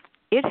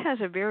 It has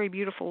a very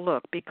beautiful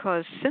look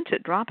because since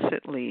it drops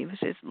its leaves,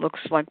 it looks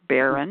like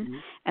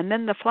barren, and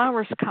then the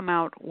flowers come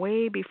out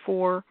way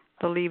before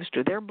the leaves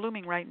do. They're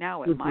blooming right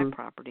now at my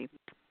property.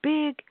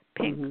 Big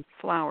pink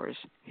flowers,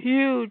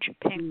 huge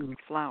pink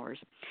flowers.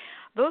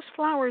 Those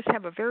flowers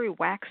have a very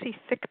waxy,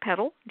 thick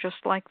petal, just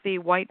like the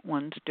white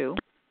ones do.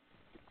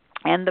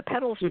 And the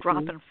petals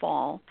drop and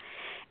fall,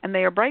 and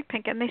they are bright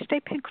pink, and they stay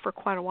pink for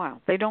quite a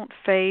while. They don't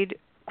fade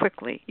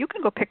quickly. You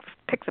can go pick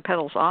the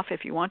petals off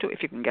if you want to,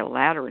 if you can get a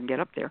ladder and get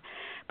up there.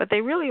 But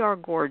they really are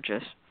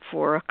gorgeous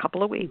for a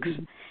couple of weeks,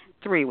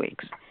 3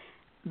 weeks.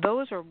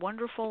 those are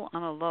wonderful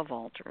on a love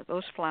altar.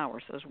 Those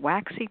flowers, those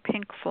waxy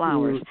pink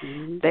flowers,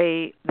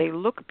 they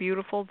look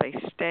beautiful. They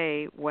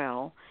stay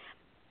well.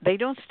 They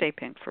don't stay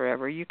pink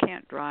forever. You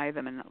can't dry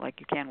them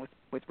like you can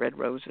with red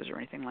roses or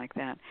anything like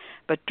that.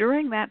 But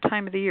during that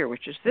time of the year,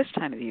 which is this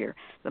time of the year,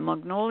 the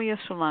Magnolia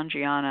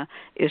soulangeana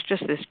is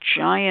just this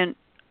giant,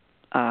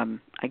 I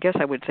guess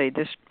I would say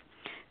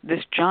this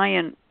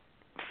giant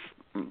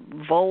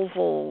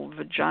vulval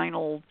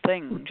vaginal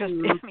thing. Just,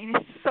 I mean,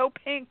 it's so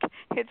pink,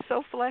 it's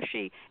so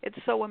fleshy, it's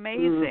so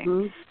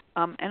amazing.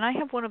 And I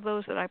have one of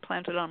those that I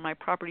planted on my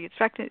property. In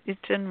fact, it's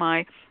in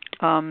my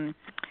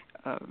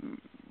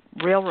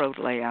railroad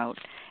layout,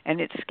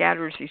 and it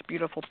scatters these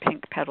beautiful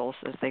pink petals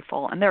as they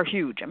fall, and they're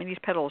huge. I mean, these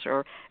petals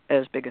are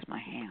as big as my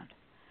hand.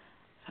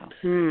 So,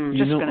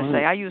 just going to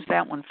say, I use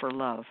that one for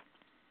love.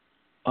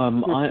 I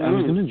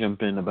was going to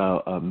jump in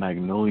about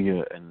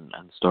magnolia and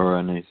star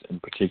anise in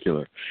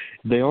particular.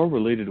 They are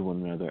related to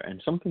one another,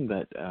 and something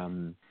that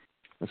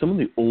some of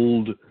the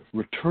old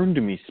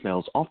return-to-me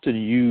smells often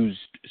used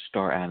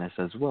star anise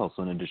as well.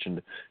 So in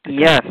addition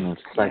to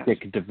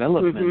psychic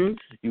development,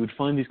 you would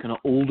find these kind of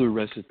older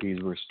recipes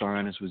where star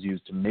anise was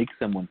used to make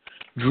someone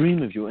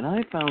dream of you. And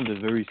I found a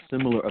very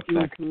similar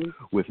effect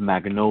with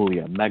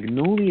magnolia.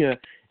 Magnolia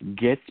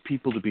gets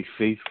people to be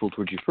faithful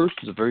towards you. First,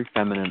 it's a very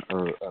feminine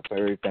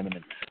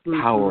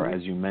power,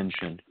 as you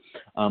mentioned.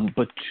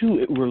 But two,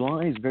 it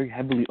relies very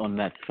heavily on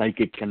that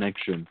psychic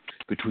connection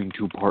between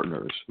two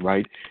partners,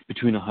 right?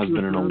 Between a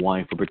husband and a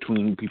wife, or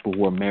between people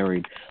who are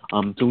married.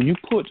 So when you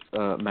put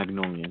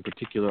magnolia, in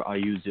particular, I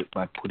use it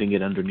by putting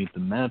it underneath the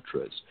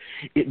mattress.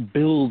 It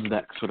builds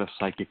that sort of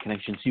psychic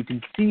connection. So you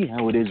can see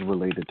how it is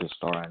related to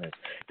star anise.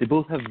 They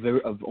both have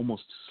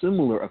almost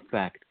similar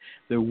effect.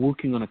 They're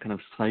working on a kind of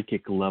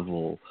psychic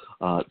level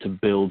to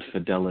build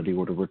fidelity,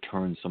 or to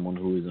return someone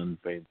who is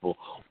unfaithful,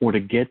 or to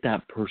get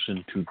that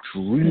person to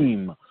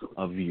dream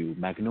of you.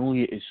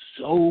 Magnolia is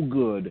so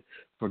good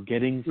for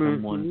getting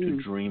someone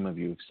to dream of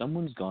you. If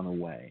someone's gone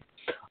away,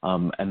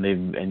 and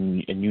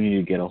you need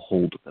to get a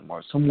hold of them,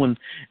 or someone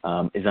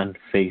is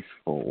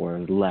unfaithful or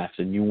has left,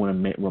 and you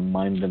want to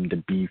remind them to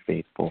be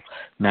faithful,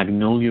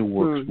 magnolia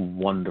works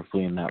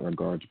wonderfully in that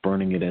regard.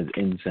 Burning it as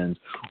incense,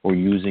 or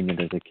using it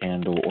as a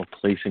candle, or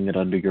placing it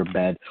under your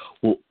bed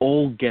will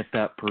all get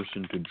that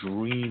person to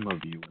dream of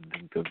you and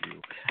think of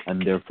you,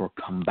 and therefore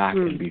come back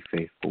and be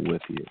faithful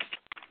with you.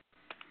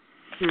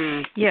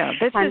 Yeah,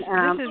 this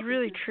is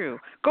really true.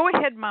 Go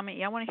ahead,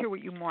 Mommy. I want to hear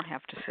what you more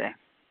have to say.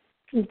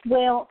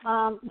 Well,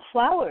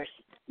 flowers.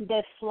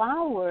 The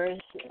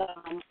flowers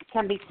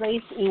can be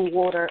placed in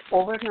water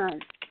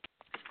overnight,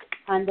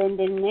 and then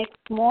the next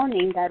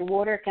morning that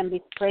water can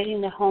be sprayed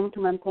in the home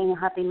to maintain a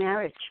happy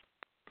marriage.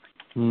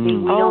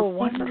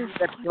 Wonderful.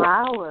 The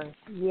flowers,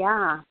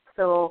 yeah.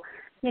 So,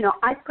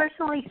 I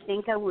personally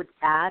think I would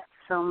add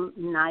some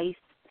nice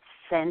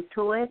scent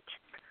to it.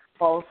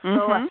 Also,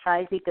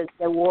 aside, because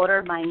the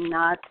water might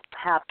not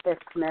have the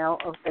smell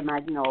of the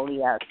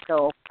magnolia.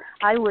 So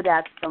I would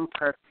add some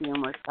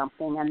perfume or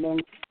something, and then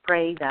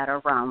spray that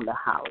around the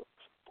house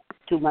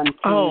to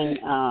maintain,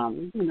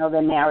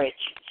 the marriage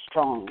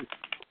strong.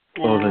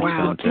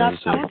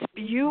 That's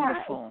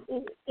beautiful.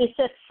 It's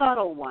a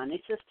subtle one.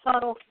 It's a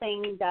subtle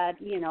thing that,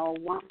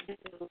 one to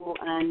do,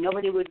 and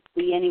nobody would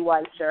be any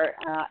wiser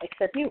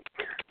except you.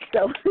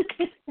 So.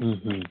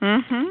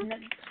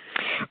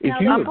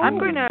 I'm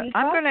going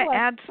to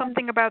add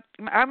something about.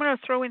 I'm going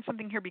to throw in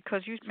something here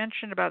because you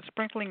mentioned about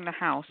sprinkling the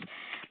house,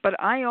 but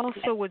I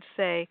also would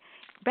say,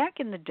 back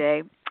in the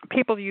day,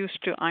 people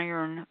used to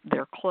iron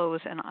their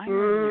clothes and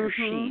iron their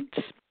sheets.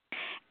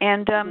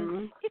 And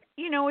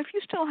if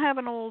you still have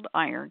an old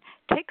iron,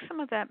 take some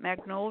of that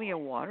magnolia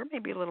water,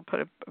 maybe put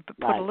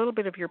a little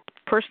bit of your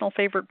personal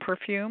favorite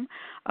perfume.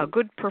 A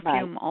good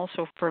perfume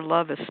also for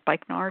love is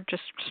spikenard,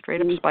 just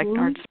straight up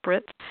spikenard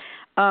spritz.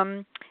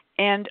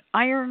 And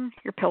iron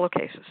your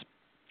pillowcases.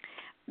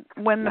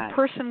 When the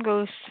person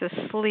goes to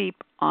sleep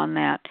on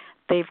that,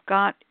 they've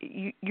got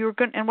you're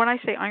going. And when I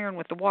say iron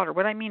with the water,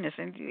 what I mean is,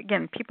 and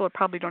again, people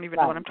probably don't even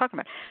know what I'm talking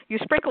about. You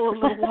sprinkle a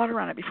little water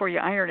on it before you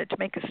iron it to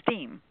make a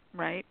steam,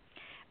 right?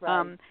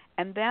 And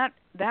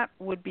that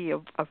would be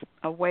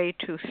a way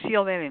to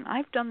seal that in.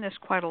 I've done this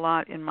quite a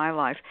lot in my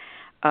life.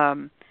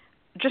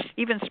 Just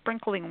even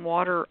sprinkling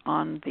water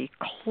on the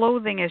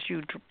clothing as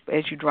you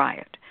dry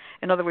it.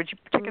 In other words, you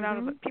take it out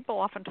of it. People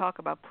often talk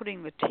about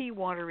putting the tea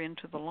water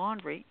into the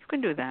laundry. You can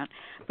do that.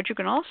 But you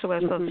can also,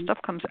 as the stuff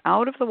comes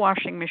out of the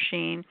washing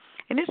machine,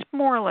 and it's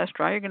more or less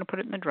dry, you're going to put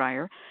it in the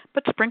dryer,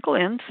 but sprinkle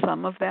in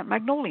some of that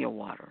magnolia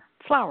water,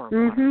 flower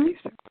water,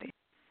 basically.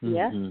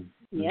 And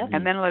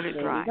then let it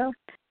dry.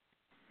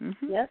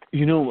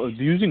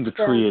 Using the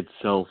tree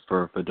itself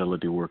for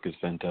fidelity work is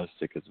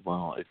fantastic as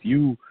well. If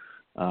you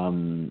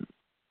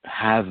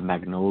have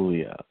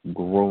magnolia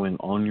growing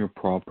on your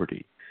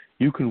property,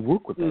 you can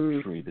work with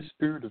that tree. The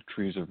spirit of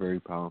trees are very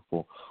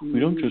powerful.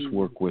 We don't just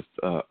work with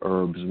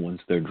herbs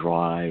once they're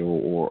dry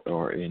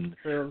or in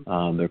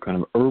their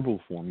kind of herbal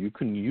form. You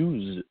can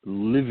use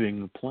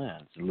living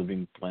plants.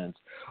 Living plants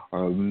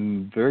are a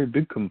very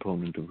big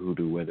component of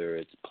hoodoo, whether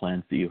it's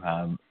plants that you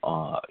have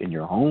in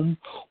your home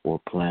or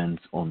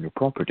plants on your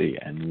property.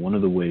 And one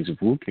of the ways of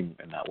working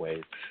in that way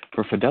is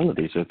for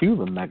fidelity. So if you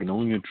have a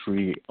magnolia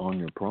tree on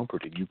your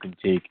property, you can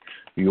take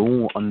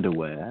your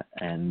underwear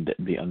and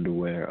the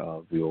underwear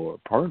of your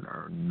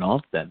partner,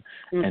 knot them,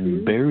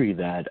 and bury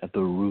that at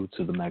the roots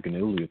of the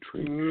magnolia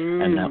tree.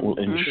 And that will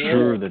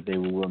ensure that they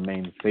will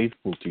remain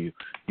faithful to you.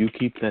 You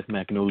keep that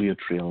magnolia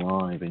tree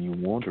alive and you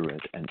water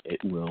it, and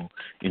it will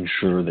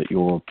ensure that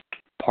your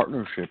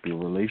partnership, your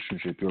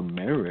relationship, your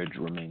marriage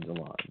remains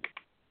alive.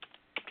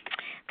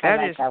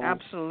 That is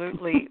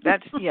absolutely,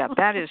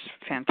 that is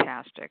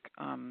fantastic.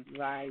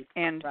 Right.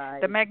 And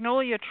the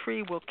magnolia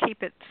tree will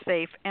keep it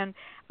safe. And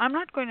I'm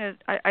not going to,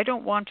 I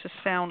don't want to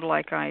sound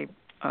like I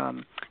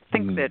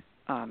think that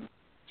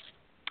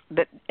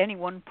that any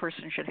one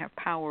person should have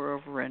power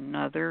over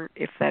another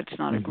if that's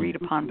not agreed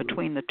upon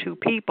between the two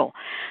people.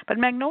 But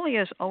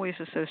magnolia is always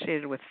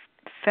associated with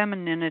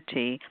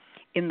femininity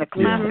in the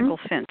classical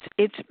sense.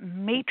 It's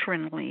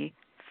matronly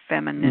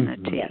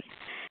femininity. Yes.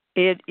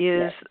 It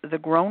is the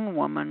grown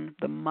woman,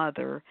 the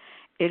mother.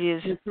 It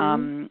is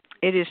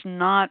it is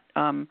not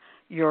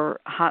your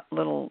hot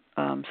little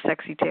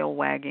sexy tail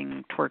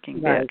wagging twerking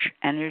bitch,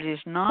 and it is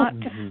not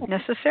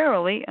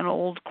necessarily an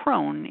old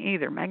crone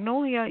either.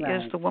 Magnolia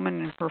is the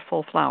woman in her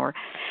full flower.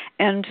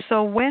 And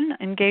so when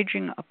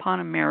engaging upon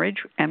a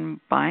marriage and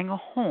buying a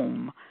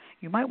home,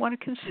 you might want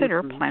to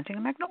consider planting a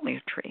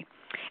magnolia tree.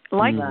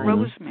 Like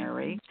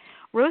rosemary,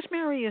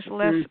 rosemary is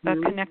less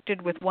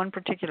connected with one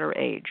particular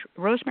age.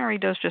 Rosemary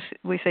does just,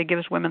 we say,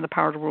 gives women the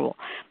power to rule.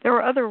 There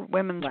are other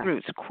women's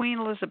roots. Queen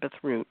Elizabeth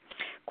root.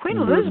 Queen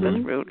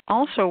Elizabeth root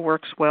also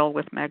works well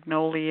with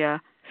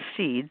magnolia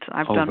seeds.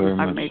 I've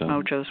made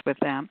mojos with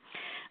them.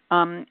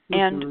 And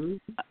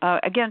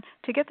again,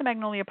 to get the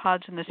magnolia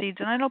pods and the seeds,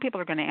 and I know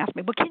people are going to ask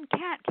me, but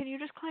can you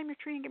just climb your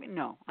tree and give me?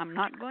 No, I'm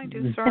not going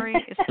to. Sorry,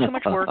 it's too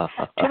much work.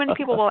 Too many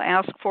people will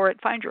ask for it.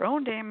 Find your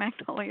own damn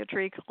magnolia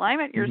tree, climb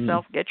it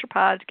yourself, get your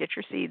pods, get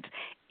your seeds.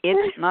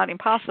 It's not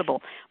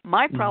impossible.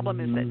 My problem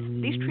is that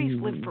these trees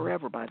live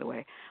forever, by the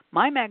way.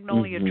 My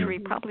magnolia tree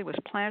probably was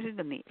planted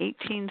in the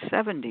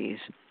 1870s.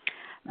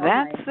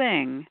 That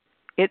thing,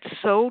 it's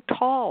so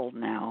tall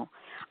now.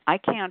 I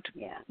can't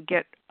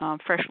get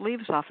fresh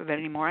leaves off of it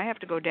anymore. I have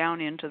to go down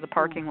into the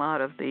parking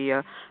lot of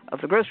the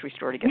grocery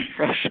store to get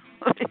fresh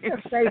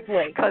leaves.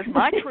 Because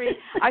my tree,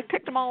 I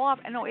picked them all off.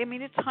 And no, I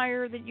mean, it's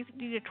higher than you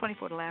need a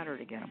 20-foot ladder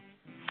to get them.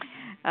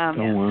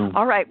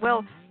 All right.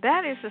 Well,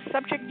 that is a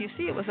subject. You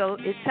see,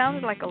 it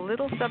sounded like a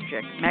little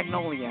subject,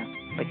 magnolia,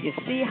 but you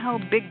see how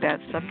big that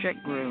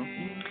subject grew.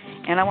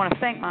 And I want to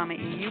thank Mama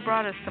E. You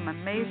brought us some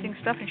amazing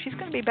stuff, and she's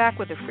going to be back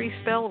with a free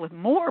spell with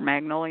more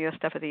magnolia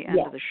stuff at the end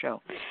of the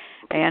show.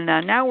 And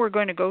now we're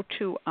going to go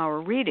to our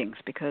readings,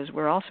 because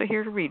we're also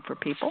here to read for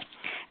people.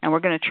 And we're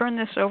going to turn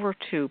this over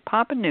to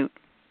Papa Newt.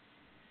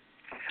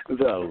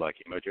 The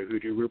Lucky Mojo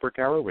Hoodoo Rootwork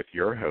Hour with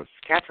your hosts,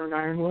 Catherine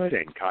Ironwood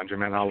and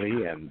ConjureMan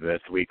Ali, and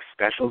this week's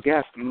special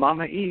guest,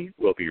 Mama E.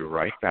 We'll be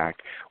right back.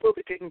 We'll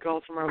be taking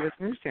calls from our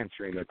listeners,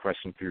 answering their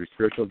questions through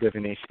spiritual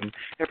divination,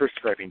 and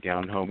prescribing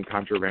down-home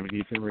conjure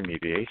remedies and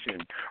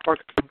remediation. Our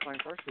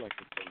clients are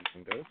selected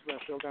from those who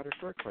have filled out a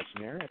short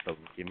questionnaire at the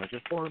Lucky Mojo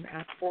Forum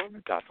at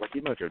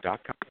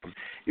forum.luckymojo.com.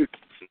 You can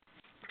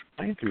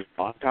through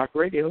Blog Talk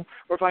Radio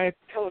or via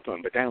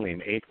telephone by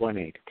dialing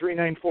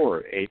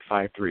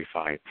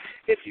 818-394-8535.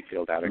 If you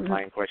filled out a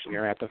client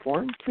questionnaire at the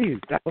forum, please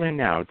dial in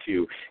now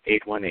to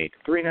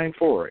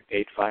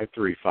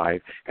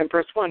 818-394-8535 and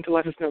press 1 to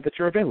let us know that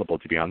you're available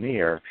to be on the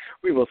air.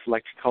 We will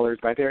select callers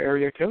by their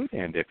area code,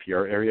 and if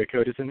your area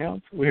code is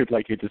announced, we would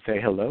like you to say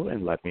hello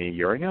and let me,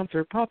 your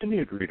announcer, Papa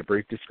Newt, read a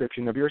brief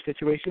description of your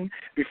situation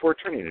before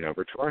turning it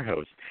over to our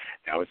host.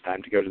 Now it's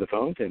time to go to the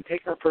phones and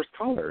take our first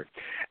caller.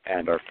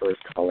 And our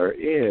first caller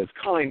is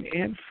calling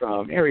in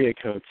from area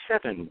code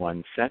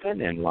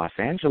 717 in Los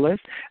Angeles.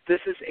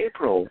 This is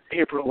April.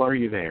 April, are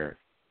you there?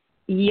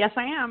 Yes,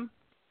 I am.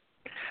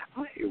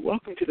 Hi,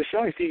 welcome to the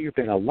show. I see you've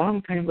been a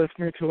long-time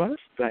listener to us,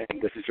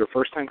 and this is your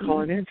first time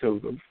calling in, so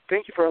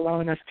thank you for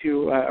allowing us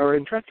to, or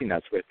entrusting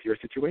us with your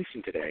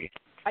situation today.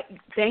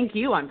 Thank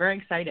you. I'm very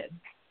excited.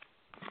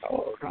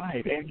 All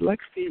right, and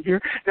let's see here.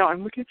 Now,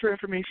 I'm looking for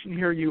information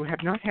here. You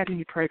have not had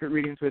any private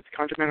readings with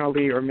ConjureMan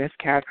Ali or Miss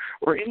Cat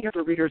or any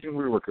other readers and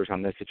rootworkers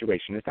on this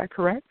situation. Is that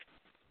correct?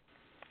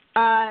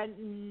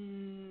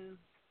 None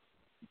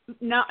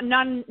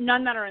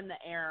that are in the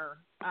AIRR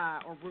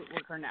or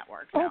Rootworker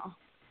network, no.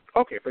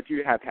 Okay, but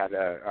you have had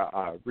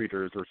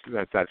readers or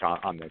that's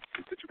on this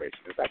situation.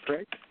 Is that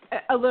correct?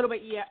 A little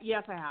bit, yeah.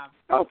 Yes, I have.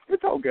 Oh,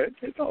 it's all good.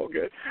 It's all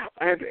good.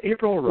 And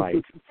April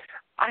writes,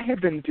 I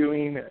have been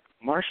doing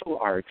martial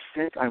arts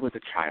since I was a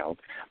child.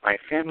 My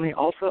family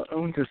also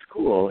owns a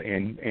school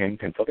in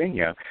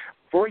Pennsylvania.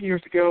 4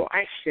 years ago,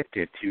 I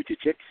shifted to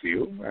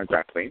jiu-jitsu,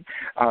 grappling,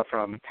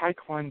 from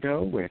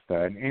taekwondo with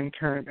an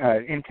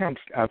intent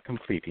of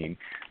completing.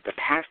 The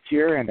past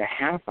year and a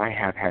half, I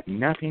have had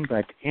nothing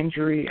but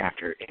injury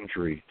after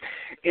injury.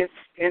 It's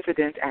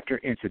incident after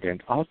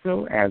incident,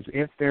 also as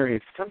if there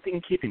is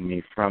something keeping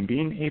me from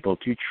being able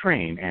to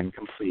train and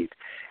complete.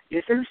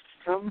 Is there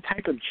some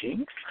type of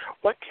jinx?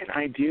 What can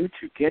I do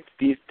to get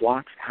these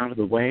blocks out of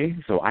the way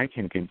so I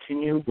can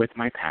continue with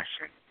my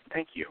passion?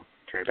 Thank you.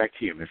 Turn it back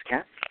to you, Ms.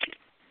 Kat.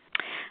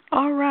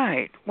 All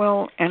right.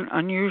 Well, an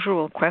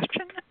unusual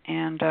question,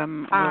 and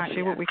we'll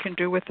see what we can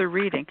do with the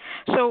reading.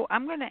 So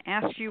I'm going to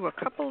ask you a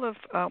couple of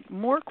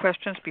more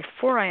questions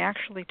before I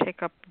actually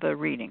take up the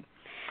reading.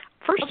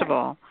 First of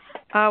all,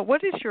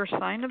 what is your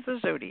sign of the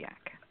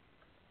zodiac?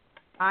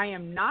 I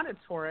am not a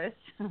Taurus.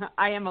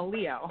 I am a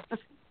Leo.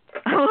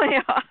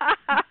 Leo.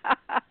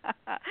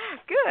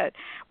 Good.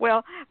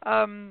 Well,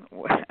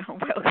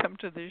 welcome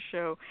to the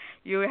show.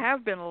 You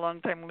have been a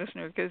long-time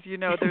listener because, you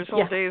know, there's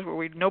whole days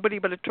where nobody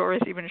but a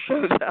Taurus even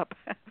shows up.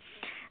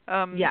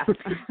 Yes.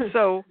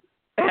 So,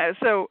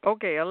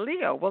 okay, a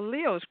Leo. Well,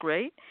 Leo's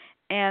great.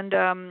 And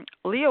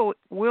Leo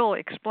will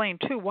explain,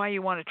 too, why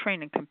you want to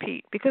train and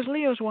compete. Because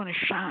Leos want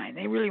to shine.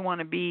 They really want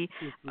to be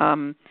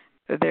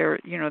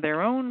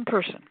their own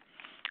person.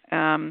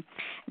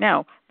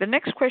 Now, the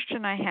next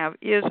question I have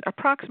is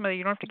approximately,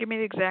 you don't have to give me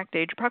the exact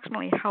age,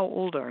 approximately how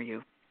old are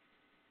you?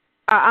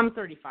 I'm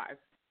 35.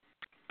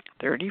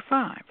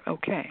 35,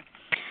 okay.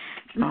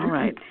 All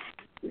right.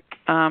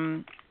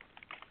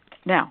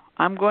 Now,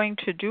 I'm going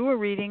to do a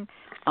reading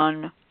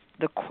on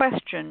the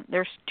question.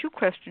 There's two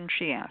questions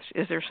she asked.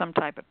 Is there some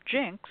type of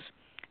jinx?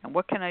 And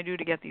what can I do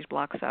to get these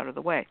blocks out of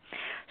the way?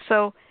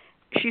 So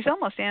she's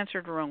almost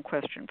answered her own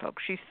question,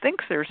 folks. She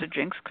thinks there's a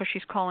jinx because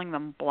she's calling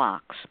them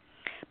blocks.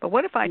 But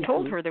what if I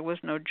told her there was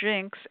no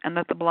jinx and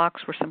that the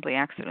blocks were simply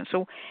accidents?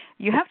 So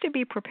you have to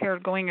be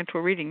prepared going into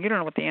a reading. You don't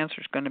know what the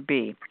answer is going to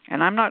be.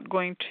 And I'm not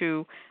going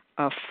to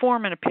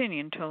form an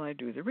opinion until I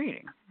do the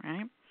reading,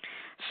 right?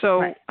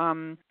 So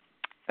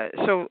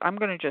so I'm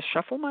going to just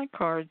shuffle my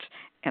cards,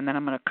 and then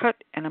I'm going to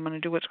cut, and I'm going to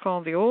do what's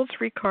called the old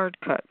 3-card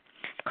cut.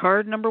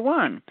 Card number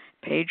 1,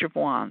 Page of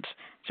Wands.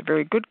 It's a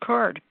very good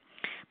card.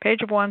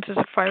 Page of Wands is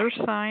a fire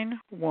sign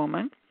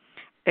woman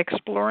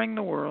exploring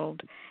the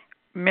world,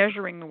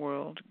 measuring the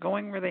world,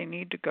 going where they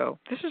need to go.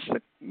 This is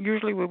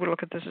usually we would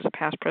look at this as a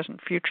past, present,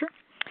 future.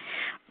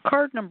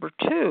 Card number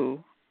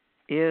 2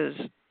 is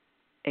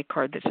a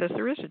card that says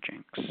there is a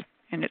jinx,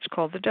 and it's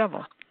called the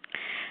Devil.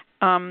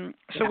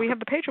 So we have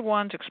the Page of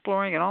Wands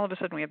exploring, and all of a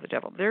sudden we have the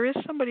Devil. There is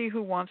somebody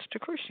who wants to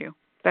curse you.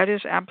 That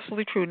is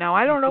absolutely true. Now,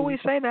 I don't always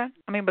say that.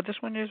 I mean, but this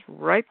one is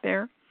right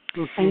there.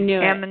 I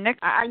knew and it. The next,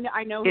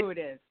 I know who it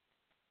is.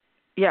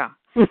 Yeah.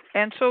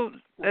 And so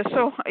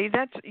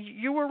that's,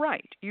 you were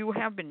right. You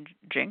have been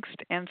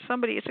jinxed, and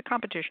it's a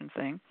competition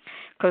thing,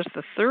 because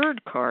the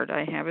third card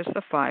I have is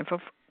the 5 of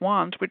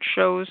Wands, which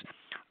shows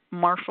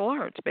martial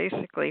arts,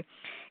 basically.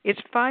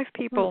 It's 5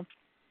 people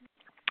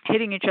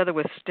hitting each other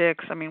with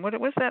sticks. I mean, what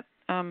was that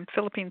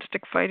Philippine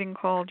stick fighting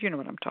called? You know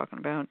what I'm talking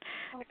about.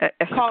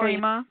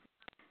 Eskrima?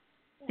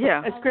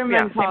 Yeah. Eskrima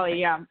and Kali,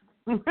 yeah.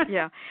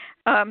 Yeah,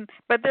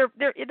 but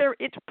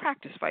it's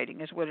practice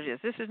fighting is what it is.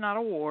 This is not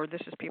a war.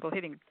 This is people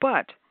hitting.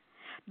 But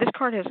this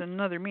card has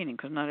another meaning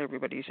because not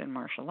everybody's in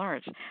martial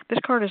arts. This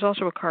card is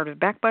also a card of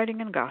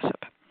backbiting and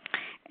gossip,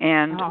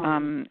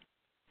 and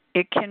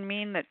it can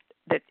mean that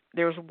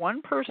there's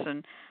one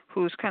person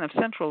who's kind of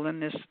central in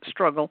this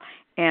struggle,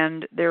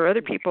 and there are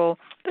other people.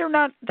 They're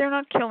not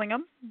killing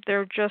them.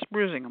 They're just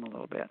bruising them a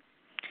little bit.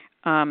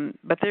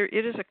 But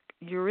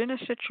you're in a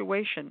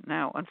situation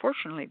now.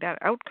 Unfortunately, that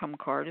outcome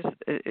card is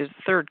the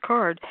third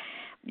card.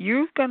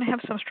 You're going to have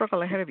some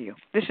struggle ahead of you.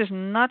 This is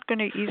not going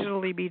to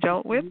easily be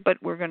dealt with, but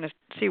we're going to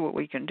see what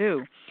we can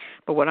do.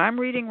 But what I'm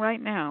reading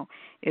right now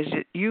is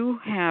that you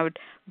have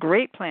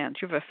great plans.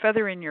 You have a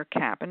feather in your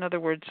cap. In other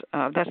words,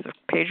 that's the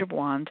Page of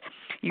Wands.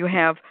 You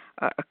have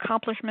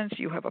accomplishments.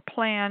 You have a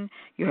plan.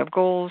 You have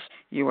goals.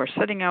 You are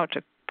setting out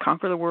to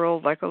conquer the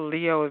world like a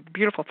Leo, a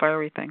beautiful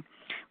fiery thing.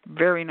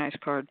 Very nice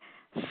card.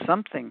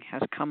 Something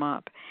has come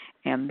up,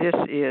 and this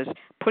is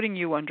putting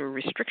you under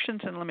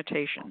restrictions and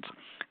limitations.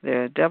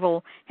 The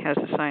Devil has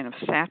the sign of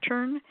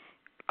Saturn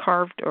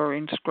carved or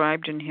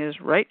inscribed in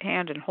his right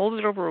hand and holds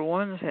it over a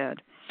woman's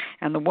head,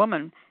 and the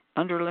woman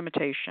under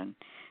limitation.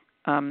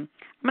 I'm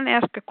going to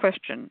ask a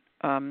question.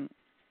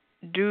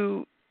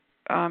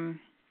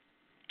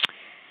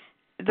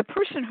 The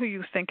person who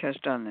you think has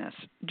done this,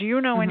 do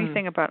you know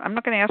anything about, I'm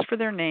not going to ask for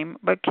their name,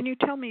 but can you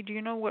tell me, do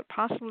you know what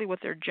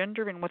their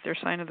gender and what their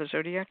sign of the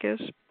zodiac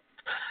is?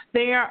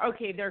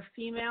 They're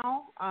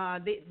female.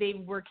 They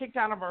were kicked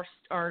out of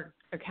our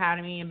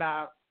academy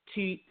about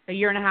a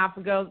year and a half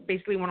ago,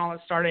 basically when all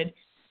this started.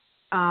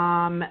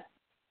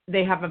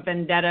 They have a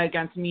vendetta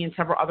against me and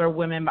several other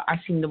women, but I've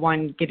seen the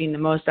one getting the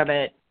most of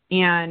it.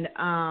 And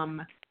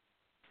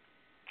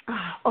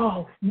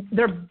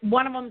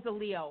one of them's a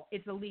Leo.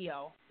 It's a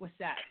Leo. What's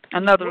that?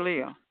 Another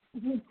Leo.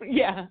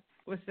 Yeah.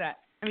 What's that?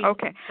 I mean,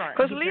 okay.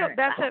 Because Leo,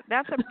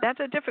 that's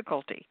a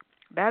difficulty.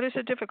 That is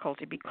a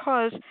difficulty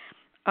because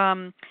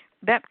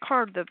that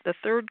card, the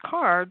third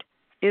card,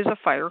 is a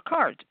fire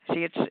card.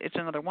 See, it's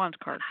another wands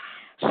card.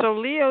 So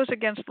Leos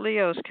against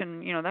Leos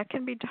can, that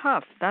can be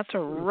tough. That's a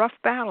rough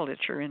battle that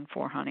you're in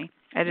for, honey.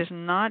 It is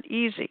not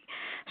easy.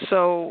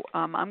 So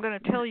I'm going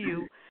to tell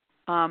you,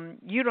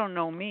 you don't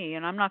know me,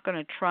 and I'm not going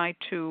to try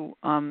to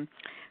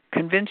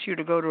convince you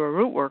to go to a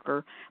root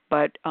worker,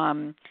 but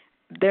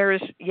there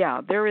is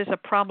a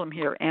problem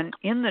here. And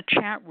in the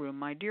chat room,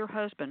 my dear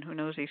husband, who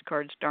knows these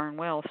cards darn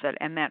well, said,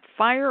 and that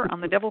fire on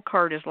the devil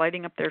card is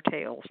lighting up their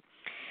tails.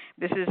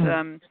 This is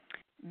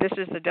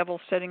the devil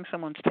setting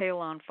someone's tail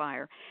on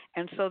fire.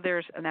 And so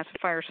and that's a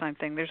fire sign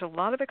thing. There's a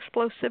lot of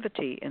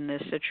explosivity in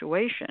this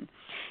situation.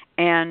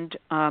 And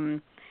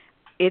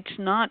it's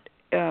not,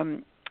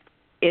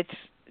 it's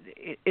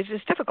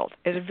difficult.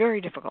 It's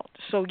very difficult.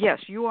 So yes,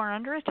 you are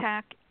under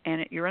attack,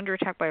 and you're under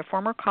attack by a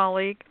former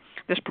colleague.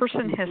 This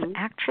person has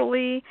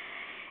actually,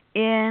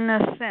 in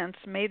a sense,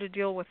 made a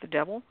deal with the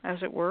devil,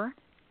 as it were.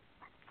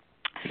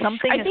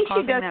 Something I think is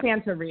causing she does that.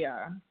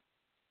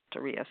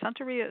 Santeria.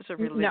 Santeria is a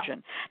religion.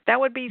 No. That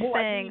would be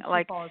saying, she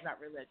follows that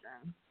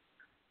religion.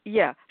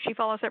 Yeah, she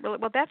follows that religion.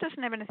 Well, that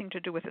doesn't have anything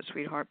to do with it,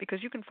 sweetheart,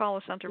 because you can follow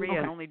Santeria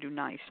and only do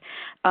nice.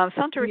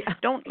 Santeria.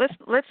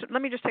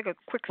 Let me just take a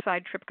quick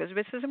side trip because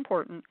this is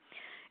important.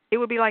 It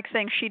would be like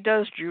saying she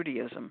does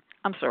Judaism.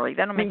 I'm sorry,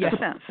 that don't make any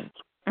sense,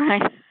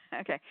 right?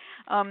 Okay.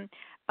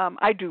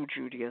 I do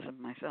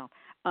Judaism myself.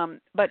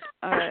 But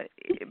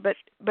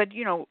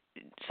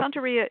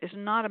Santeria is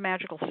not a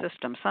magical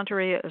system.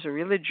 Santeria is a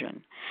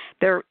religion.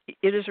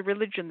 It is a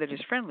religion that is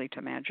friendly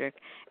to magic,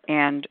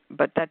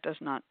 but that does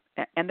not.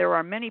 And there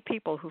are many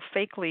people who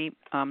fakely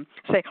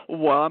say,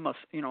 "Well, I'm a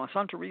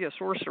Santeria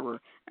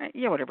sorcerer."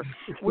 Yeah, whatever.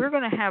 We're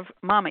going to have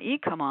Mama E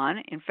come on.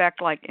 In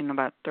fact, like in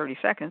about 30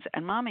 seconds,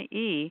 and Mama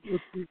E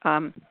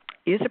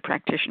is a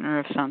practitioner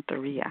of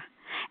Santeria.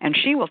 And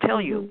she will tell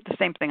you the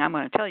same thing I'm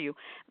going to tell you.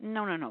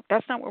 No,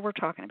 that's not what we're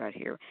talking about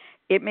here.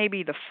 It may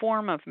be the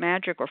form of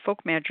magic or folk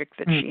magic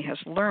that she has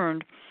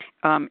learned.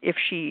 If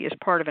she is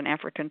part of an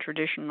African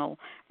traditional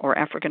or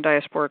African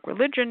diasporic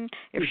religion,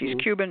 if she's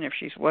Cuban, if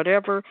she's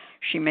whatever,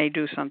 she may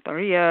do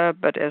Santeria,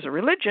 but as a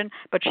religion,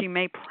 but she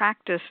may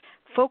practice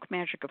folk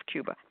magic of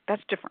Cuba.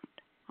 That's different.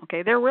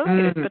 Okay, they're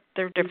related, but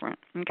they're different.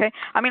 Okay,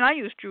 I mean, I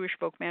use Jewish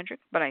folk magic,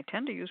 but I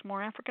tend to use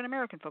more African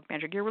American folk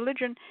magic. Your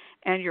religion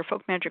and your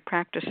folk magic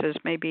practices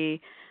may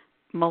be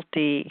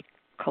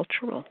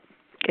multicultural.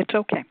 It's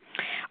okay.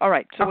 All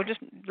right, so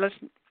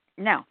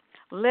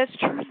let's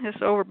turn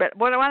this over. But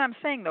what I'm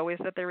saying though is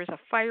that there is a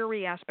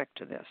fiery aspect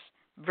to this.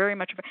 Very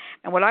much.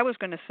 And what I was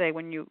going to say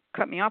when you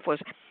cut me off was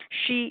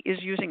she is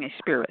using a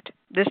spirit.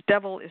 This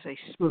devil is a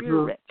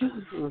spirit.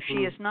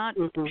 She is not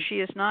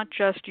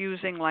just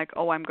using like,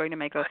 I'm going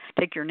to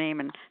take your name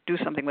and do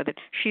something with it.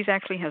 She's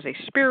actually has a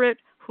spirit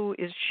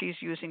she's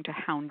using to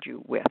hound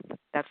you with.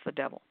 That's the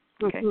devil.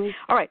 Okay.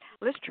 All right.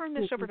 Let's turn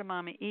this over to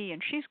Mama E,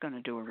 and she's going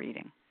to do a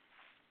reading.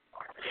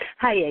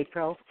 Hi,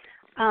 April.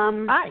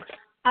 Hi.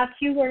 I'm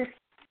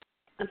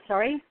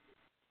sorry?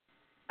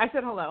 I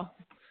said hello.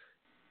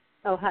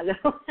 Oh,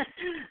 hello.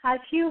 As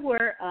you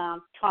were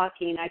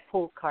talking, I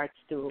pulled cards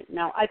too.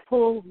 Now, I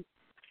pull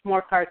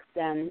more cards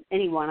than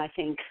anyone, I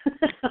think,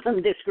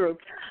 on this group.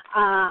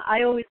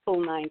 I always pull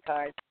 9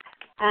 cards.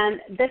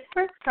 And the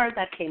first card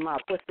that came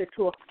up was the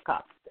Two of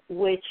Cups,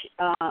 which,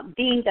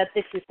 being that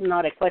this is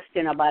not a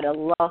question about a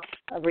love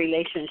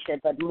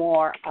relationship, but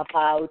more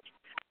about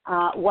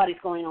what is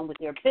going on with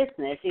your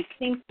business, it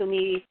seems to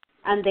me,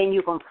 and then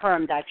you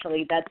confirmed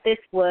actually that this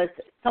was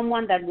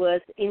someone that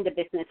was in the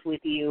business with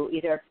you,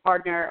 either a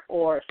partner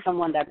or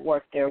someone that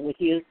worked there with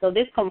you. So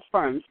this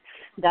confirms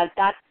that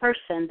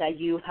person that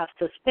you have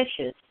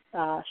suspicious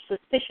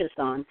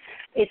on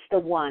is the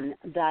one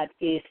that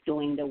is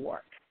doing the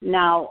work.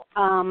 Now,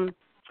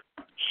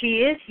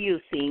 she is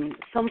using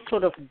some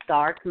sort of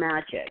dark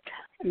magic.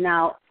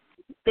 Now,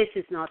 this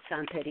is not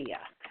Santeria.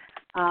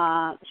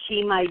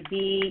 She might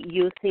be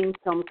using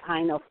some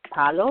kind of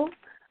palo,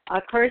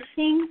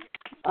 cursing,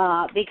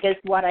 because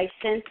what I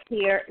sense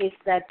here is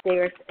that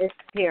there's a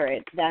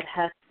spirit that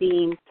has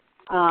been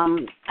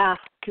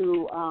asked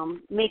to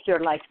make your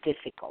life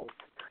difficult.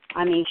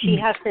 I mean, she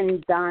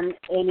hasn't done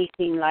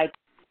anything like,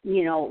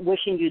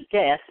 wishing you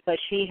death, but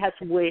she has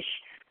wished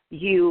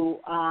you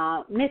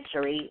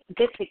misery,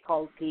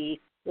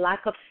 difficulty,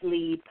 lack of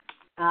sleep,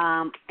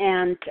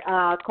 and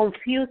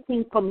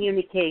confusing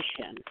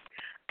communication.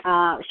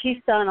 She's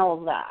done all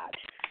that.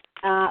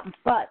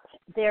 But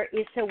there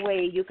is a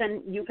way you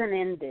can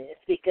end this,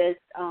 because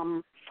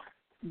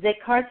the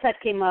cards that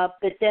came up,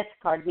 the death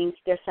card means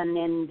there's an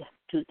end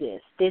to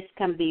this. This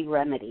can be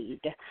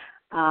remedied.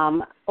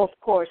 Of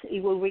course,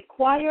 it will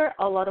require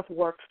a lot of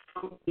work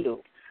from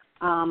you.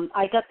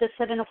 I got the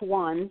 7 of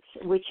Wands,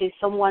 which is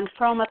someone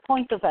from a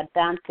point of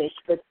advantage,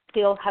 but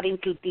still having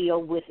to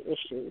deal with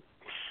issues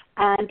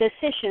and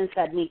decisions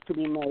that need to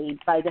be made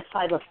by the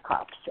 5 of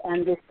Cups.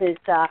 And this is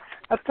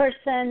a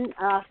person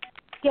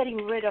getting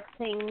rid of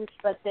things,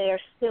 but there are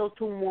still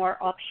 2 more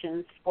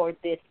options for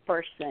this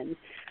person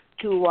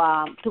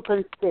to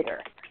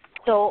consider.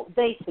 So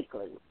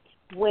basically,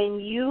 when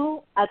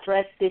you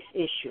address this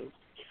issue,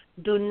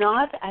 do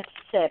not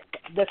accept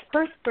the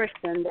first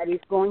person that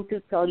is going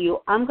to tell you,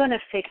 I'm going to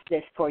fix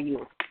this for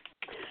you.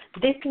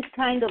 This is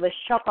kind of a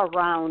shop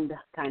around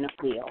kind of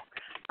deal.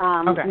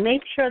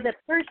 Make sure the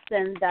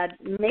person that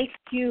makes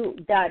you,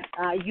 that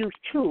you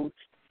choose,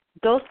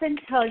 doesn't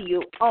tell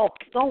you, oh,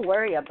 don't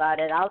worry about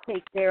it, I'll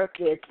take care of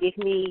this, give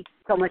me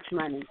so much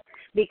money.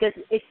 Because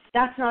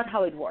that's not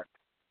how it works.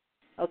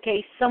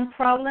 Okay, some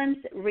problems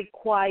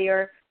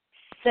require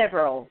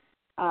several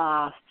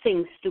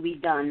things to be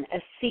done, a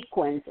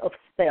sequence of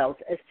spells,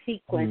 a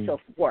sequence of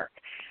work.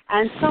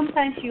 And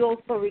sometimes you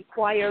also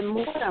require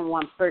more than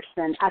one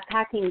person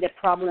attacking the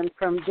problem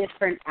from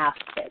different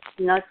aspects,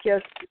 not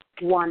just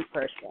one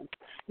person.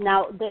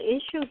 Now, the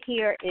issue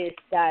here is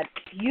that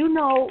you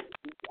know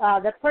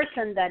the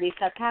person that is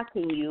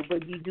attacking you,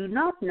 but you do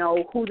not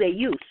know who they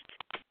used.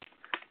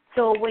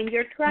 So when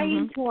you're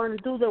trying to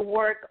undo the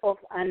work of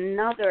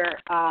another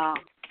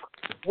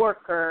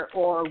worker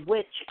or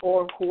witch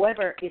or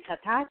whoever is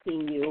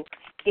attacking you,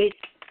 it's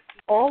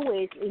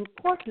always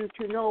important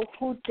to know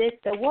who did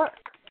the work.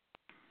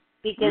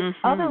 Because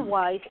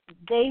otherwise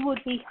they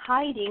would be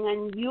hiding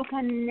and you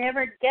can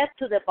never get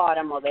to the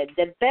bottom of it.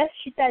 The best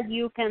that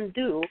you can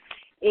do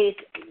is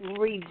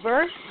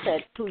reverse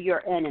it to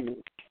your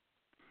enemy.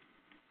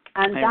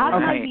 And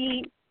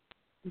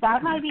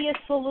that might be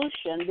a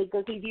solution,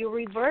 because if you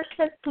reverse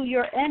it to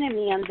your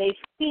enemy and they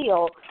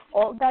feel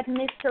all that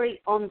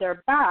mystery on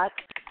their back,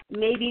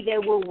 maybe they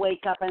will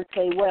wake up and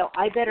say, well,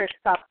 I better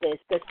stop this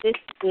because this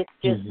is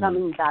just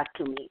coming back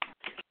to me.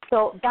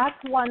 So that's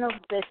one of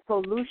the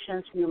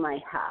solutions you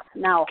might have.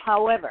 Now,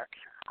 however,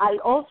 I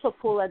also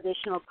pull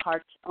additional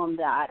cards on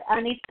that,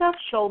 and it does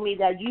show me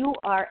that you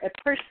are a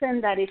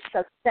person that is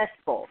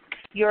successful.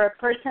 You're a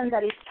person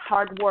that is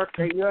hard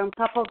worker. You're on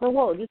top of the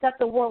world. You got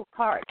the world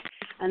card,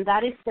 and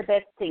that is the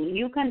best thing.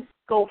 You can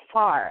go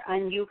far,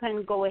 and you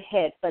can go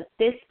ahead, but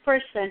this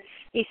person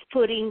is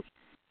putting,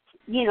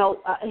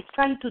 is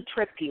trying to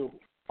trip you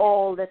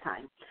all the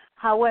time.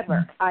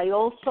 However, I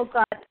also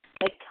got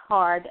a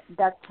card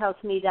that tells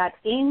me that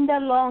in the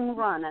long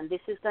run, and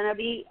this is going to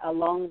be a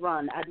long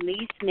run, at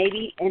least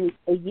maybe in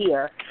a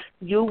year,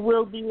 you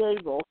will be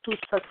able to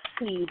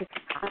succeed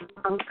and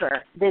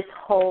conquer this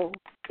whole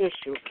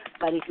issue.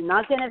 But it's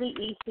not going to be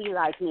easy.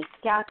 Like Ms.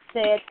 Kat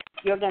said,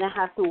 you're going to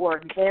have to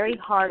work very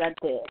hard at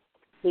this,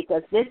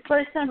 because this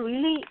person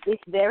really is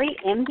very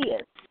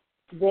envious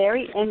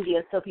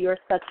of your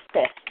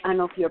success and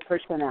of your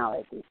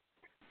personality.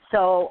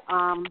 So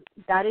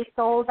that is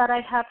all that I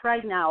have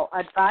right now,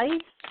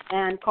 advice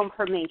and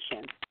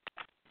confirmation.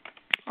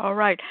 All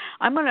right.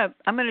 I'm gonna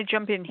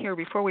jump in here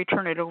before we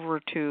turn it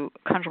over to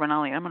ConjureMan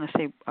Ali. I'm going to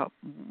say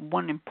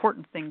one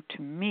important thing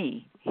to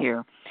me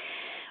here.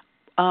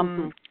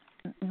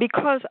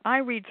 Because I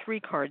read 3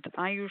 cards,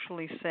 I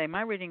usually say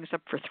my reading is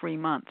up for 3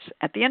 months.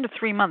 At the end of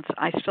 3 months,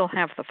 I still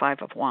have the 5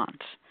 of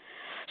Wands.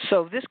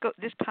 So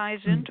this ties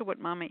into what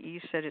Mama E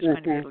said is going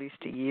to be at least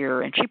a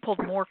year, and she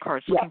pulled more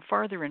cards looking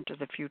farther into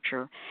the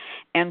future.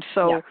 And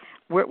so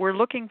what we're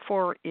looking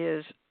for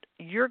is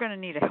you're going to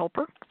need a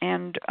helper,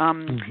 and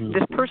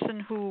this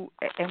person who,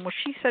 and what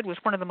she said was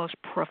one of the most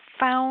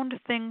profound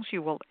things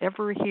you will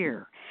ever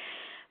hear.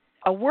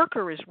 A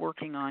worker is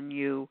working on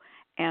you,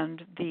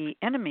 and the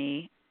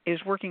enemy is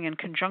working in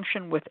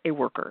conjunction with a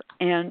worker.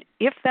 And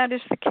if that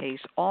is the case,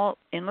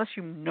 unless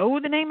you know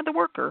the name of the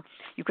worker,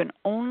 you can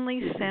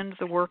only send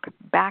the work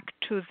back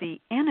to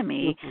the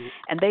enemy,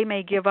 and they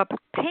may give up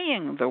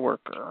paying the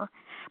worker.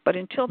 But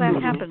until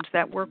that happens,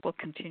 that work will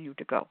continue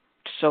to go.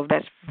 So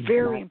that's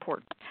very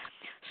important.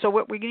 So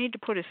what we need to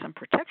put is some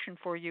protection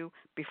for you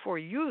before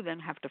you then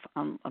have to,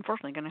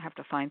 unfortunately, going to have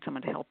to find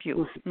someone to help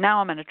you. Now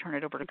I'm going to turn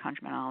it over to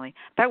ConjureMan Ali.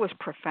 That was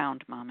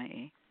profound, Mama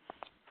E.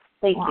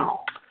 Thank you.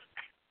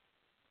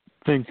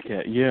 Thanks,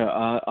 Kat. Yeah,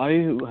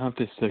 I have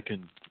to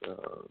second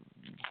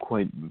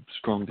quite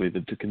strongly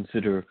that to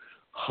consider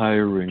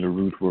hiring a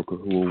root worker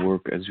who will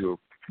work as your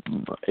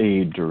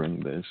aid during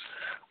this.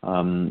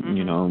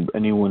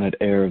 Anyone at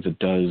AIRR that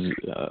does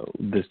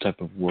this type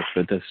of work,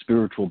 that does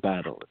spiritual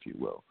battle, if you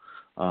will,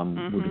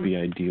 would be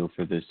ideal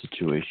for this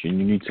situation.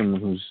 You need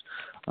someone who's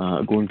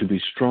going to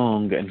be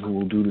strong and who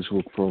will do this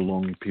work for a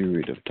long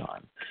period of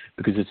time,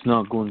 because it's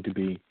not going to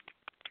be,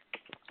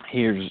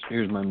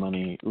 here's my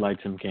money, light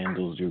some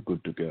candles, you're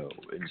good to go.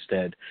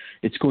 Instead,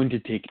 it's going to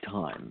take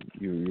time.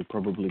 You're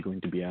probably going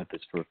to be at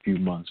this for a few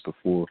months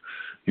before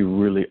you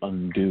really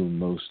undo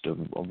most of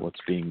what's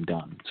being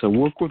done. So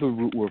work with a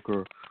root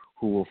worker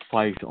who will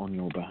fight on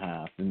your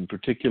behalf, in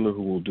particular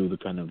who will do the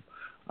kind of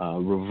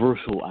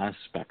reversal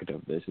aspect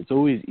of this. It's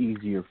always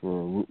easier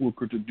for a root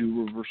worker to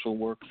do reversal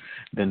work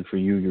than for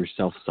you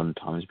yourself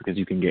sometimes, because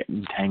you can get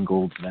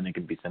entangled and then it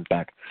can be sent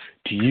back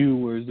to you,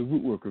 whereas the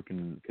root worker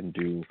can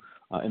do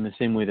in the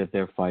same way that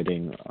they're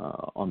fighting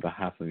on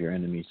behalf of your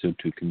enemy, so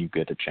too can you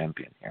get a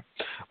champion here.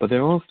 But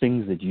there are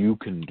things that you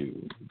can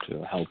do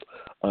to help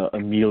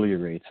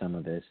ameliorate some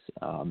of this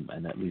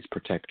and at least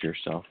protect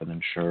yourself and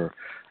ensure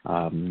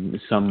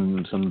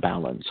some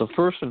balance. So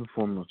first and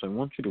foremost, I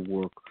want you to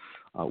work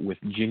with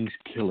Jinx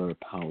Killer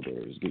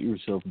powders. Get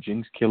yourself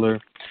Jinx Killer,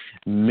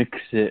 mix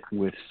it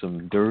with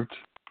some dirt,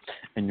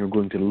 and you're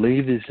going to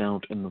lay this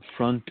out in the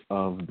front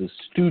of the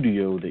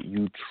studio that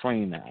you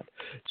train at,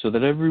 so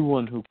that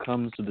everyone who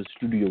comes to the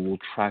studio will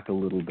track a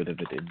little bit of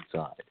it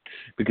inside.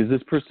 Because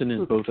this person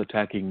is both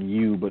attacking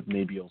you, but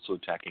maybe also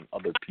attacking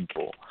other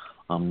people.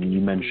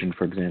 You mentioned,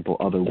 for example,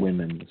 other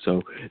women.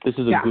 So this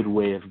is a good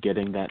way of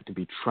getting that to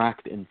be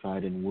tracked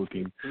inside and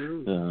working,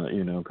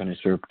 kind of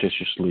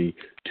surreptitiously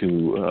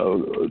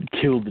to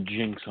kill the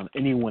jinx on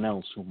anyone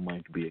else who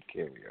might be a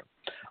carrier,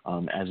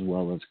 as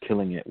well as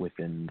killing it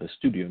within the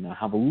studio. Now,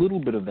 have a little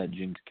bit of that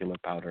jinx killer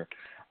powder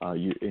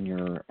in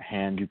your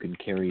hand. You can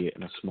carry it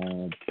in a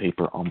small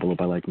paper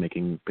envelope. I like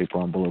making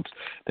paper envelopes.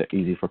 They're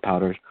easy for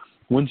powders.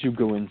 Once you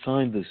go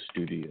inside the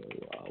studio,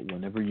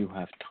 whenever you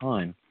have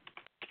time,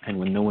 and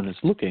when no one is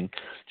looking,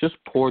 just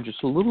pour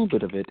just a little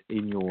bit of it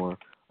in your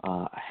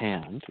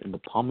hand, in the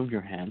palm of your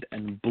hand,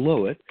 and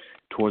blow it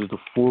towards the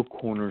four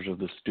corners of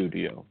the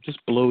studio. Just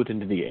blow it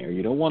into the air.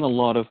 You don't want a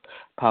lot of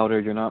powder.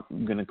 You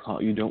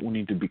don't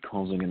need to be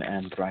causing an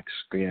anthrax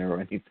scare or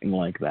anything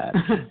like that.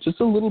 Just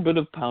a little bit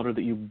of powder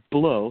that you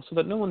blow so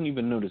that no one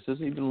even notices.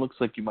 It even looks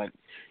like you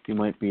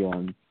might be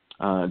on.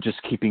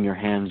 Just keeping your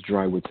hands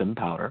dry with some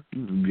powder,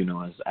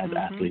 as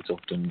athletes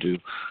often do.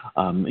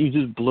 You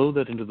just blow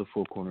that into the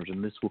four corners,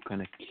 and this will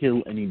kind of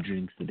kill any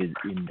jinx that is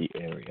in the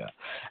area.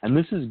 And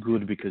this is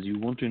good because you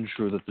want to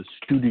ensure that the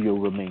studio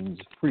remains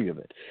free of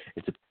it.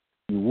 It's a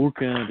you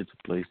work at, it's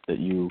a place that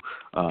you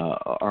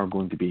are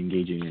going to be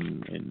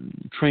engaging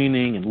in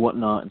training and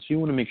whatnot, and so you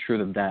want to make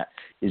sure that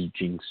is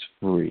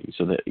jinx-free,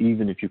 so that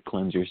even if you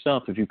cleanse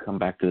yourself, if you come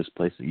back to this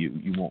place,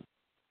 you won't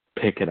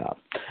pick it up.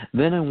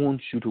 Then I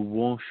want you to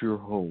wash your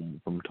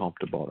home from top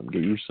to bottom.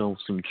 Get yourself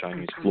some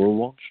Chinese floor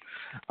wash.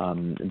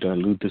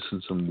 Dilute this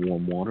in some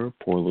warm water.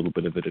 Pour a little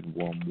bit of it in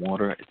warm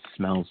water. It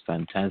smells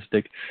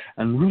fantastic.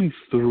 And really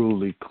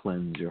thoroughly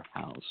cleanse your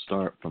house.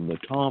 Start from the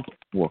top,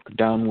 work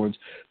downwards.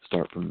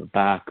 Start from the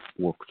back,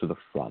 work to the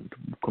front.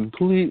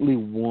 Completely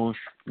wash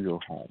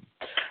your home.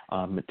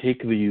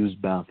 Take the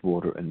used bath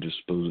water and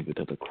dispose of it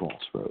at the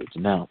crossroads.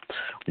 Now,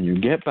 when you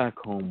get back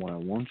home, what I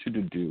want you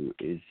to do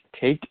is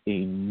take a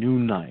new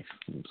knife,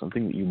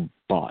 something that you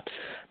bought.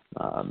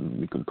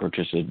 You can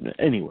purchase it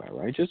anywhere,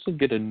 right? Just to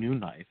get a new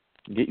knife.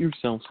 Get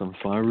yourself some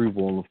fiery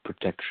wall of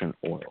protection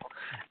oil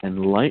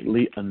and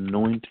lightly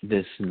anoint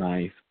this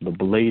knife, the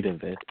blade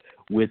of it,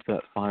 with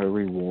that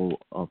fiery wall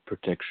of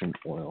protection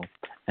oil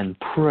and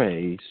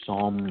pray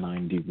Psalm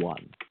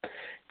 91.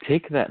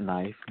 Take that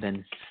knife,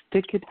 then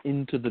stick it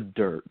into the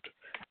dirt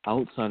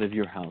outside of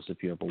your house.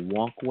 If you have a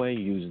walkway,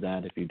 use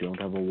that. If you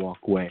don't have a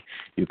walkway,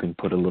 you can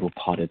put a little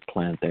potted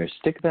plant there.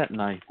 Stick that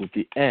knife with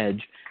the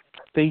edge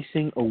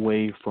facing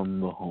away from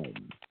the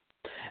home.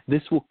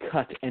 This will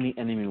cut any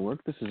enemy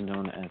work. This is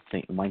known as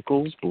St.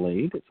 Michael's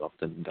blade. It's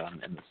often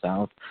done in the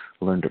South.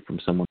 Learned it from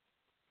someone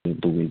in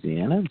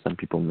Louisiana, and some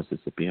people in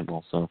Mississippi have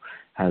also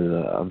had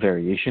a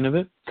variation of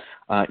it.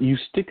 You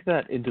stick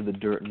that into the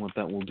dirt, and what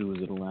that will do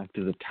is it'll act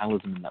as a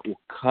talisman that will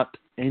cut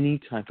any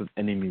type of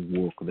enemy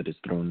work that is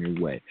thrown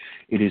your way.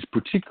 It is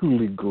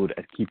particularly good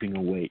at keeping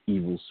away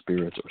evil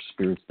spirits or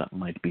spirits that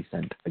might be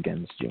sent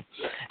against you.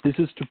 This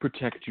is to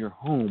protect your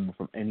home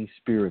from any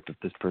spirit that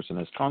this person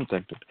has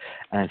contacted,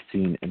 as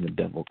seen in the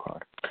devil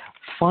card.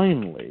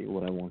 Finally,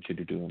 what I want you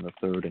to do in the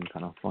third and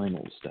kind of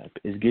final step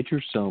is get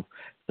yourself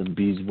some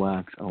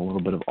beeswax and a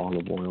little bit of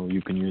olive oil.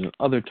 You can use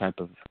other type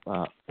of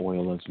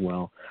oil as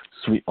well.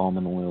 Sweet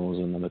almond oil is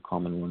another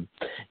common one.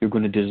 You're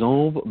going to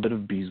dissolve a bit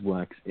of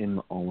beeswax in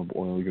the olive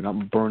oil. You're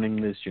not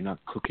burning this. You're not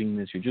cooking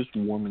this. You're just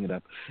warming it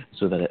up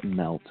so that it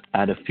melts.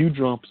 Add a few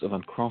drops of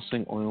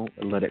uncrossing oil.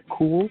 Let it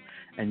cool,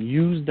 and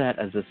use that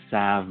as a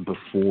salve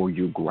before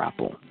you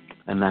grapple.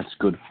 And that's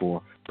good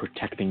for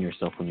protecting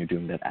yourself when you're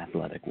doing that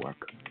athletic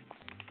work.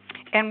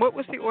 And what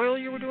was the oil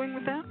you were doing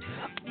with that?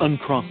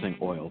 Uncrossing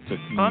oil.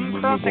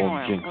 Uncrossing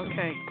oil. Jinxing.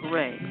 Okay,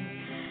 great.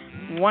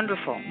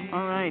 Wonderful.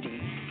 All righty.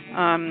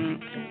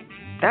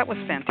 That was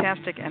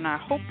fantastic, and I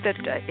hope that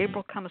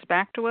April comes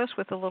back to us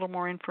with a little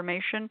more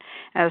information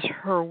as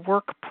her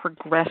work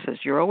progresses.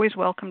 You're always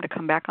welcome to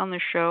come back on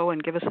the show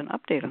and give us an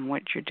update on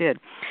what you did.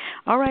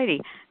 All righty.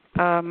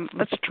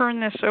 Let's turn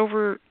this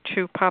over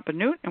to Papa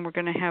Newt, and we're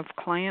going to have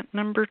client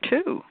number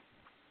 2.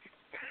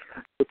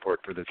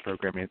 Support for this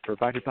program is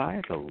provided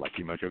by the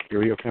Lucky Mojo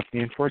Curio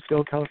Company in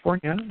Forestville,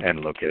 California, and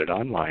located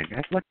online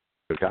at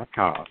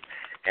luckymojo.com,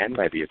 and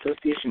by the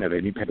Association of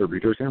Independent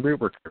Readers and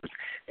Rootworkers,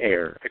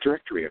 AIRR, a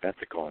directory of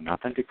ethical and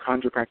authentic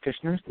conjure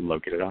practitioners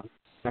located on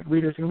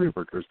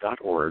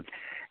readersandrootworkers.org,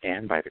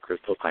 and by the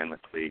Crystal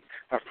Silence League,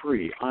 a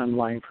free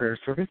online prayer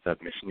service of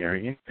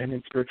missionary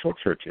independent spiritual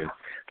churches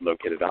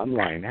located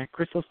online at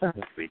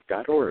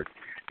crystalsilenceleague.org.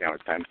 Now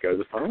it's time to go to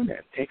the phone and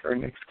take our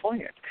next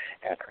client.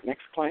 At our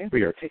next client,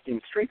 we are taking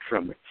straight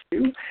from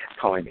Stu,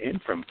 calling in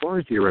from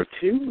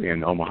 402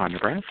 in Omaha,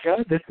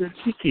 Nebraska. This is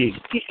Kiki.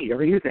 Kiki,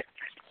 are you there?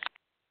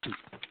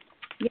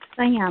 Yes,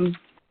 I am.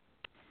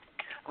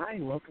 Hi,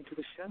 welcome to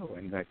the show.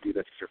 And I see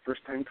that's your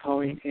first time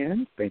calling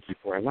in. Thank you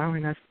for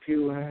allowing us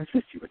to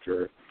assist you with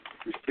your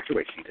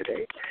situation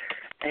today.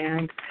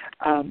 And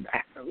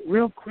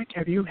real quick,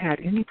 have you had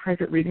any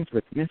private readings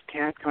with Miss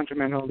Cat,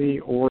 ConjureMan Ali,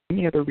 or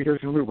any other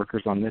readers or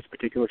rootworkers on this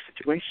particular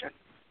situation?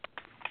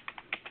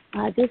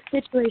 This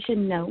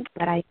situation, no,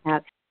 but I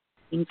have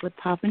things with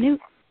Papa Newt.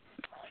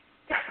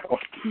 Oh,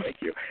 thank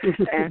you.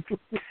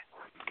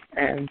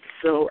 And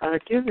so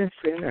give us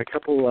in a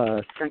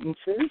couple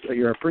sentences,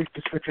 your brief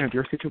description of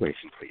your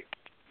situation, please.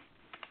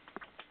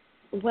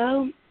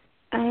 Well,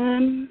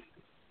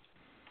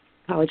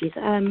 apologies.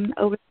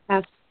 Over the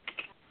past,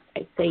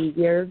 I'd say,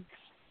 year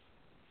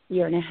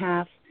and a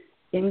half,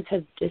 things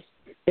have just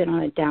been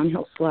on a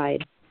downhill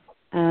slide.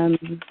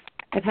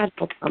 I've had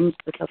problems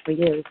for several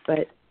years,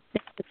 but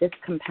things have just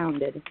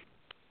compounded.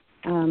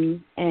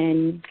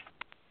 And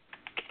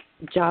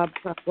job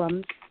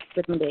problems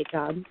with my day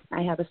job.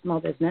 I have a small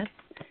business.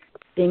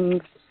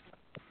 Things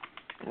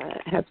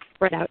have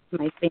spread out to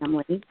my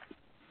family,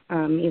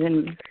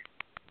 even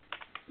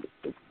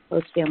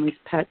close family's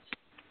pets.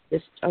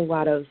 Just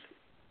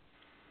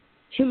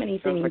too many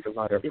things. Sounds like a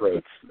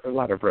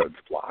lot of roads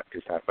blocked.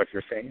 Is that what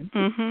you're saying?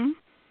 Mm-hmm.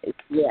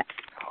 Yeah.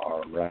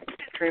 All right.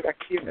 Turn it back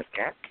to you, Miss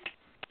Cat.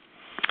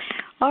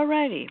 All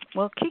righty.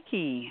 Well,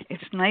 Kiki,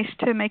 it's nice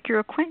to make your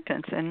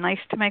acquaintance and nice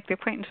to make the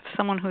acquaintance of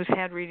someone who's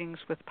had readings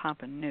with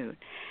Papa Newt.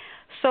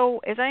 So,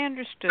 as I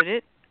understood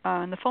it,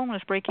 and the phone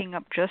was breaking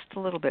up just a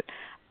little bit,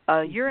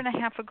 a year and a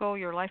half ago,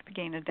 your life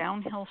began a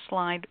downhill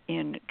slide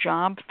in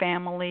job,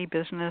 family,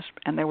 business,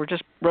 and there were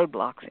just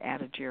roadblocks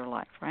added to your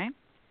life, right?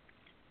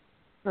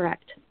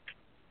 Correct.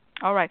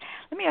 All right.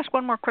 Let me ask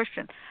one more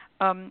question.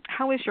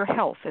 How is your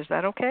health? Is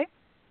that okay?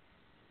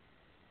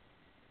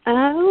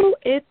 Oh,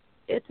 it's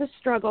a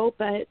struggle,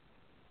 but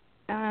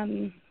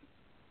that's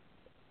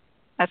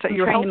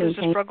your health is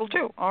a struggle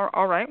too.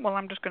 All right. Well,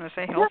 I'm just going to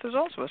say health is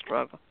also a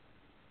struggle.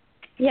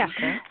 Yeah.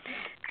 Okay.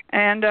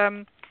 And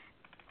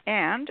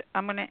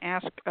I'm going to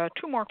ask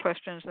two more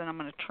questions, then I'm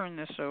going to turn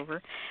this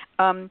over.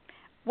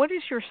 What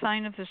is your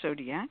sign of the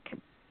zodiac?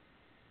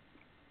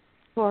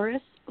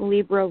 Taurus,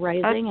 Libra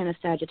rising, and a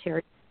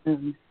Sagittarius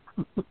moon.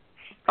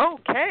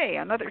 Okay,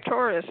 another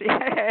Taurus.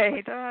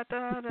 Yay. Da,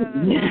 da, da,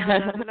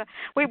 da, da, da.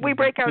 We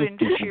break out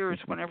into cheers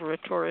whenever a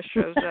Taurus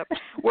shows up.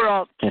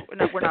 We're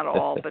not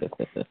all, but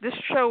this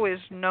show is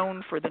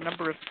known for the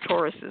number of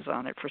Tauruses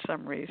on it for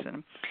some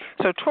reason.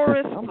 So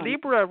Taurus,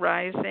 Libra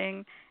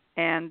rising,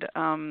 and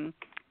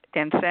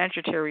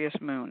Sagittarius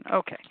moon.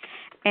 Okay.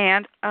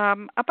 And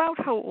about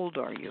how old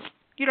are you?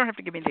 You don't have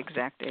to give me the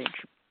exact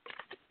age.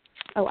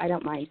 Oh, I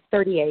don't mind.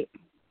 38.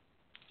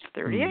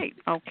 38.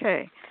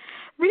 Okay.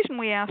 The reason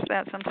we ask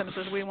that sometimes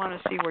is we want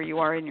to see where you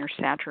are in your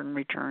Saturn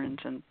returns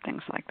and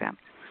things like that.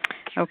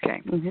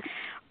 Okay. Mm-hmm.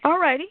 All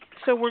righty.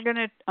 So we're going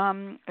to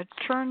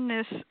turn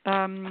this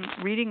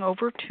reading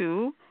over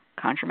to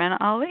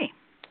ConjureMan Ali.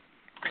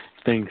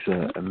 Thanks,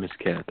 Miss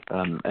Cat.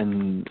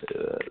 And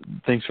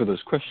thanks for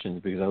those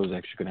questions, because I was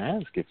actually going to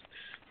ask if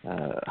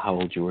how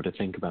old you were to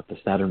think about the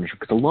Saturn return,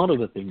 because a lot of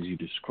the things you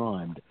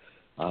described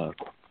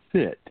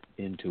fit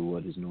into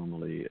what is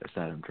normally a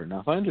Saturn return. Now,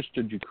 if I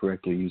understood you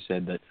correctly, you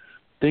said that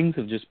things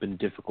have just been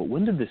difficult.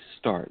 When did this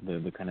start,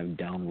 the kind of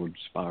downward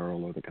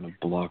spiral or the kind of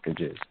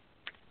blockages?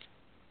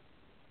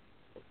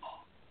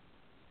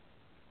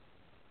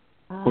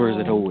 Or has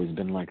it always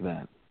been like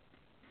that?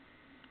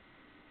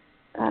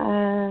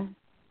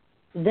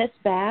 This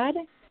bad?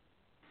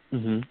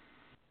 Mm-hmm.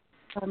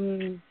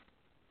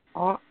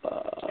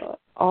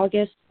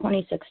 August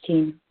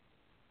 2016.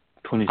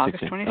 2016.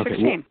 August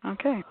 2016.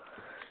 Okay.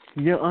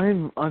 Yeah,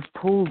 I've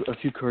pulled a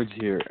few cards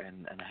here,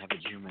 and I have a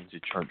geomancy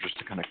chart just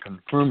to kind of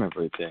confirm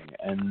everything,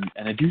 and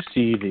I do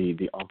see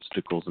the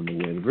obstacles in the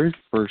way. The very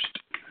first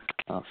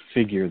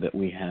figure that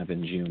we have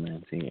in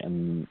geomancy,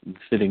 and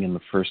sitting in the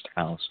first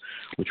house,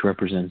 which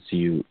represents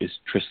you, is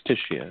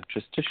Tristitia.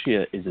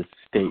 Tristitia is a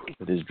stake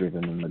that is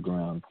driven in the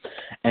ground,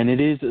 and it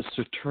is a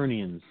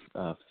Saturnian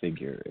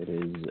figure. It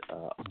is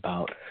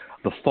about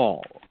the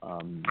fall.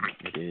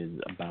 It is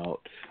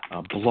about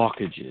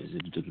blockages.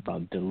 It is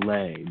about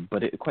delay,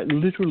 but it quite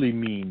literally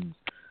means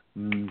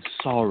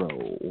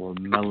sorrow or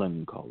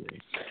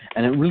melancholy,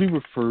 and it really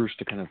refers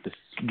to kind of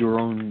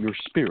your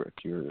spirit,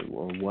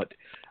 what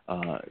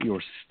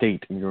your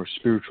state and your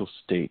spiritual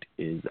state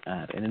is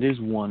at, and it is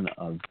one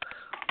of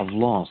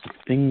loss, of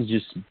things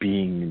just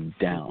being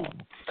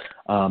down,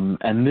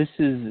 and this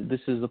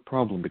is a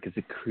problem because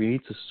it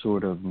creates a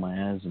sort of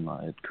miasma.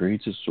 It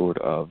creates a sort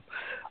of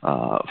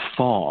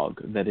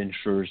fog that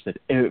ensures that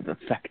it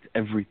affects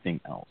everything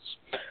else.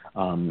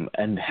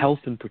 And health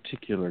in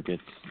particular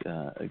gets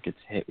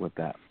hit with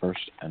that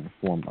first and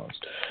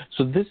foremost.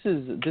 So this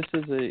is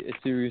a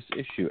serious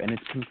issue, and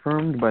it's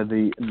confirmed by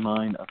the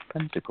Nine of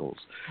Pentacles.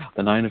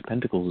 The Nine of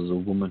Pentacles is a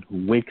woman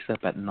who wakes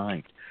up at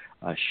night,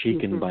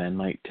 shaken by a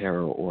night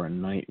terror or a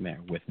nightmare,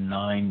 with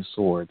 9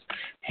 swords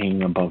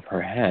hanging above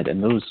her head,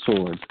 and those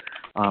swords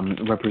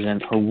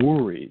represent her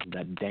worries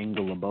that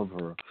dangle above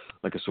her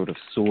like a sort of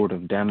sword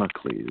of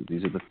Damocles.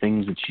 These are the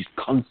things that she's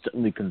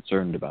constantly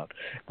concerned about,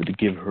 that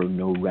give her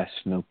no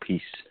rest, no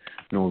peace,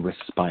 no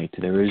respite.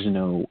 There is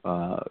no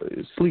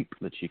sleep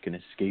that she can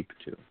escape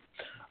to.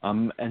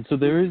 And so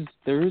there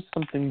is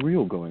something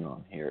real going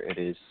on here. It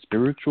is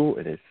spiritual,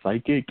 it is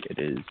psychic, it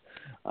is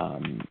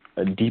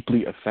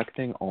deeply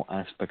affecting all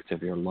aspects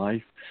of your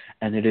life,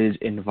 and it is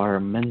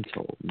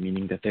environmental,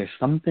 meaning that there's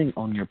something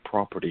on your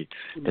property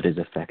that is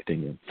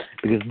affecting you.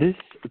 Because this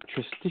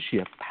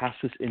Tristitia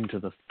passes into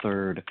the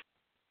third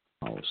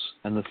house,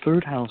 and the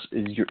third house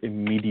is your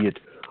immediate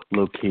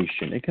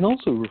location. It can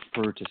also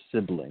refer to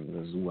siblings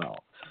as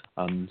well.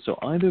 So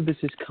either this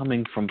is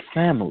coming from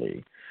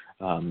family,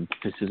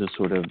 this is a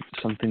sort of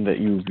something that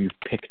you've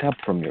picked up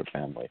from your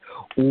family,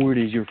 or it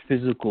is your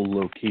physical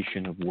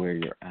location of where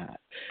you're at.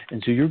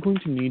 And so you're going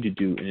to need to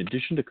do, in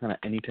addition to kind of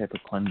any type of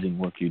cleansing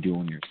work you do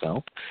on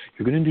yourself,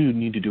 you're going to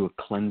need to do a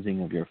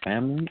cleansing of your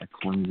family, a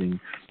cleansing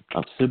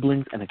of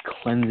siblings, and a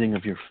cleansing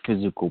of your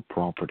physical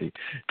property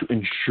to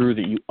ensure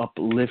that you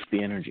uplift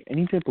the energy.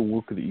 Any type of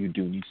work that you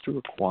do needs to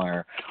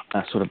require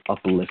a sort of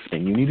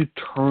uplifting. You need to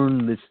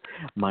turn this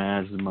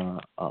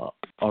miasma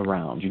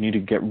around. You need to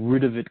get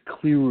rid of it,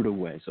 clear it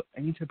away. So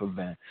any type of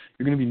van,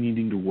 you're going to be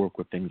needing to work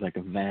with things like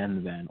a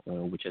van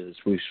oil, which has this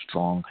really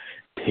strong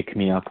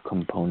pick-me-up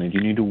component.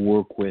 You need to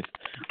work with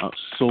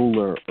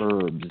solar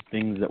herbs,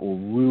 things that will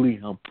really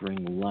help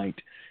bring light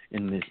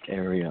in this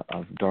area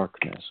of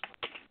darkness.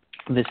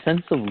 The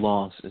sense of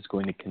loss is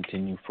going to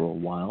continue for a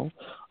while.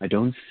 I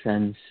don't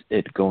sense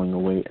it going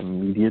away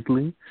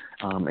immediately.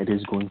 It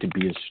is going to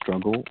be a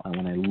struggle.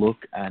 When I look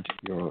at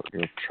your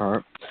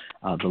chart,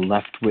 the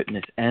left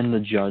witness and the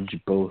judge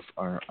both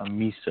are a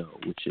miso,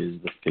 which is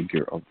the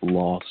figure of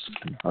loss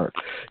and hurt.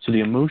 So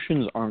the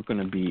emotions aren't going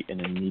to be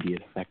an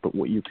immediate effect, but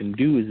what you can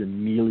do is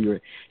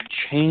ameliorate,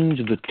 change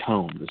the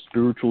tone, the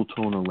spiritual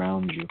tone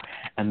around you,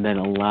 and then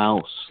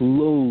allow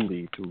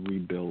slowly to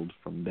rebuild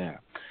from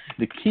there.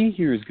 The key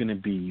here is going to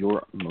be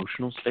your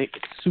emotional state.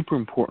 It's super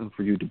important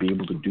for you to be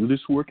able to do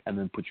this work and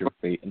then put your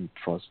faith and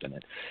trust in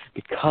it,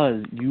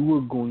 because you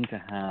are going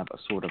to have a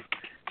sort of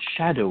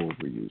shadow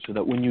over you, so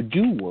that when you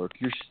do work,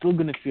 you're still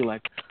going to feel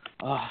like,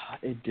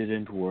 it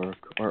didn't work,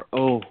 or,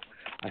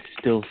 I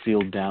still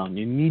feel down.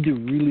 You need to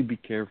really be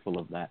careful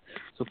of that.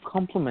 So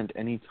complement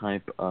any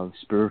type of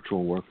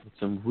spiritual work with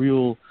some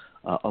real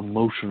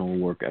emotional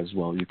work as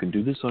well. You can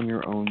do this on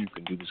your own. You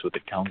can do this with a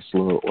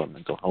counselor or a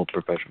mental health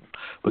professional,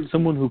 but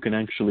someone who can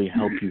actually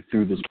help you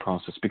through this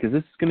process, because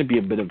this is going to be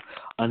a bit of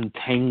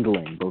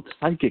untangling, both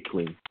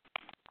psychically,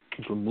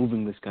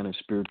 removing this kind of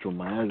spiritual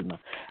miasma,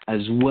 as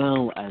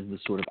well as the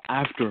sort of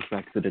after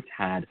effects that it's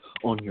had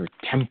on your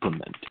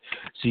temperament.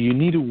 So you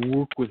need to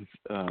work with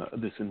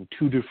this in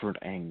two different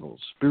angles,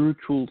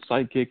 spiritual,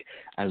 psychic,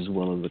 as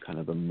well as the kind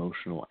of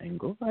emotional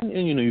angle.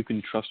 And you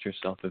can trust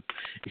yourself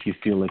if you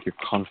feel like you're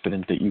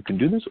confident that you can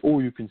do this,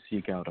 or you can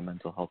seek out a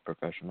mental health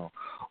professional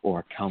or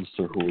a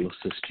counselor who will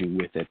assist you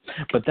with it.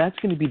 But that's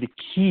going to be the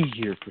key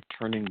here for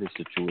turning this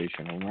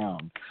situation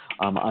around.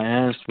 I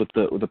asked with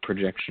the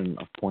projection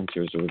of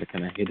pointers or the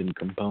kind of hidden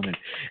component,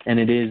 and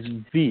it is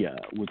via,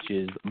 which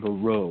is the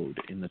road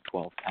in the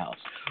 12th house.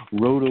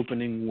 Road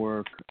opening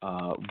work,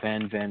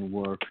 van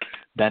work,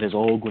 that is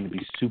all going to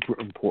be super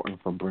important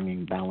for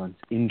bringing balance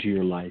into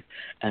your life,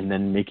 and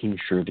then making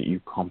sure that you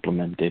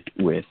complement it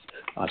with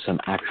some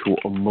actual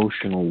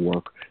emotional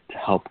work to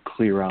help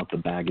clear out the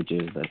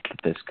baggages that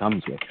this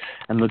comes with.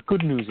 And the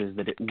good news is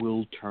that it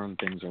will turn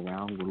things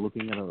around. We're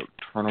looking at a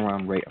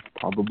turnaround rate of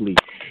probably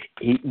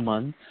 8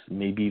 months,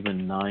 maybe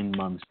even 9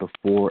 months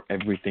before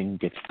everything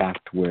gets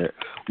back to where it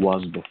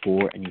was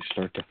before, and you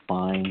start to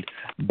find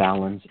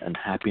balance and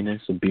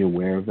happiness. So be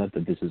aware of that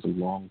this is a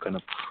long, kind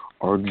of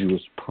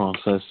arduous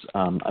process.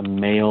 A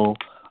male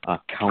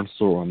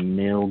counselor or a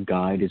male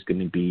guide is going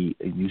to be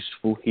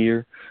useful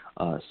here.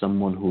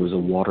 Someone who is a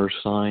water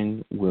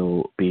sign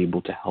will be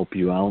able to help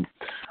you out.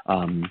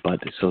 But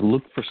so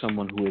look for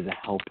someone who is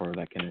a helper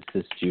that can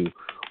assist you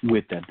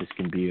with that. This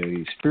can be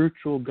a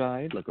spiritual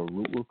guide, like a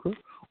root worker,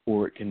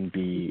 or it can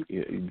be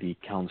the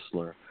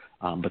counselor.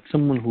 But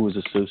someone who is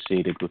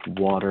associated with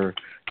water,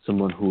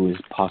 someone who is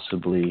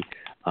possibly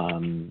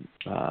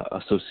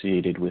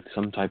associated with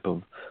some type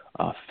of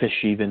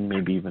fish, even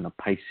maybe even a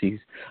Pisces,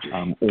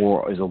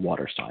 or is a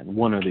water sign,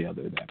 one or the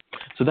other there.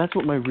 So that's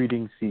what my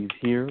reading sees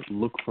here.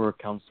 Look for a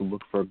counselor,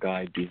 look for a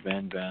guide, do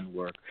van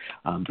work.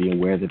 Be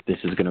aware that this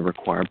is going to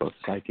require both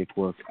psychic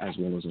work as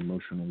well as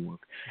emotional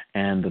work,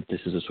 and that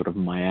this is a sort of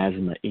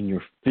miasma in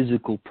your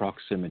physical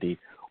proximity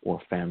or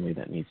family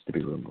that needs to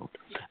be removed.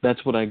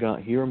 That's what I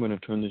got here. I'm going to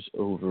turn this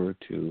over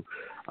to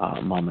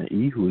Mama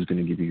E, who is going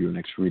to give you your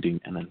next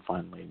reading, and then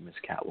finally Miss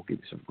Kat will give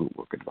you some root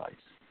work advice.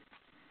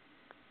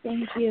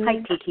 Thank you.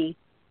 Hi, Kiki.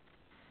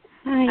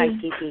 Hi,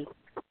 Kiki.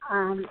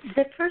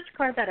 The first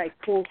card that I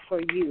pulled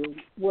for you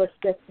was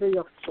the Three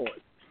of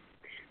Swords.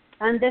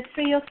 And the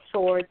Three of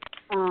Swords,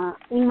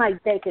 in my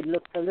deck, it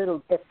looks a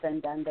little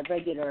different than the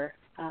regular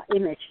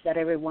image that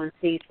everyone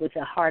sees with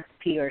a heart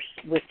pierced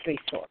with 3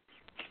 swords.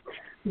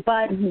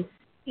 But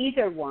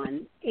either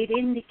one, it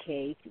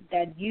indicates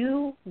that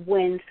you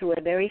went through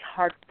a very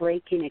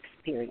heartbreaking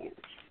experience.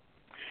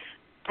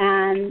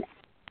 And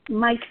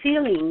my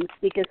feelings,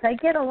 because I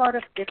get a lot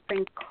of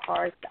different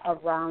cards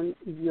around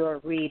your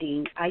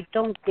reading, I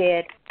don't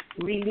get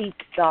really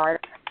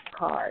dark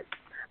cards.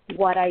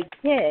 What I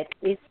get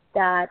is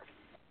that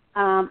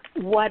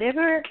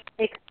whatever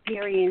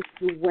experience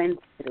you went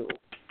through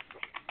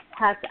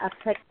has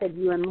affected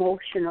you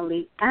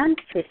emotionally and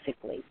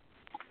physically.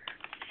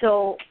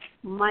 So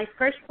my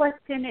first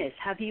question is,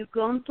 have you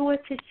gone to a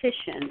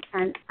physician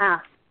and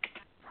asked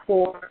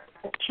for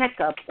a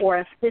checkup or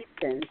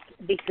assistance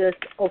because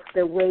of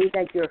the way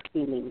that you're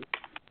feeling?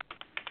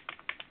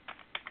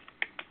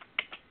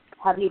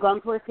 Have you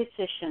gone to a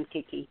physician,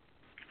 Kiki?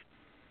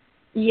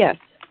 Yes.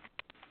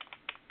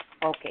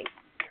 Okay.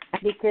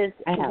 Because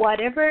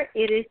whatever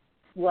it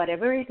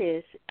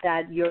is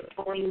that you're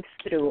going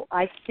through,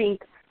 I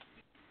think,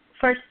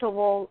 first of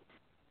all,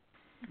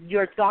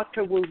 your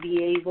doctor will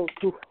be able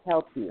to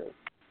help you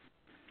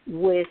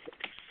with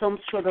some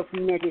sort of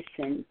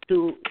medicine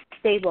to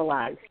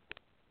stabilize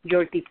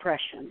your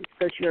depression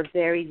because you're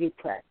very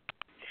depressed.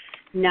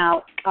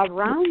 Now,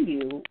 around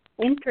you,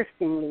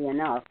 interestingly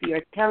enough,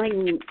 you're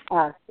telling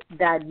us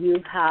that you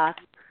have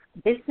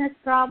business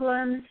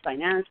problems,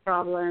 finance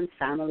problems,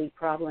 family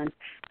problems.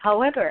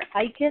 However,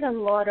 I get a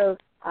lot of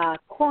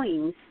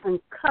coins and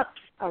cups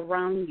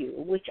around you,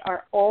 which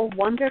are all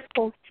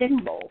wonderful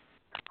symbols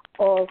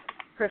of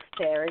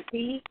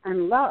prosperity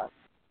and love.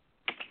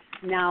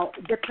 Now,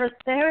 the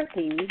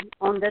prosperity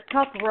on the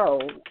top row,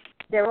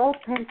 they're all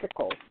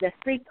pentacles. The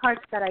 3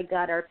 cards that I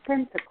got are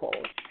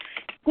pentacles,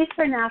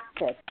 different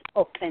aspects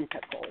of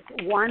pentacles.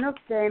 One of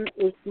them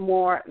is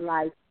more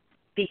like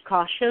be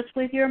cautious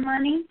with your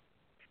money.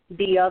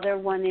 The other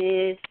one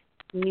is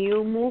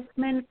new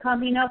movement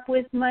coming up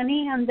with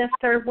money. And the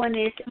third one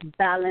is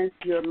balance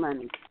your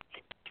money.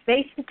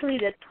 Basically,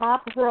 the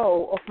top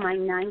row of my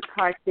 9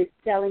 cards is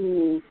telling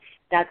me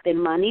that the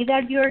money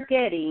that you're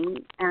getting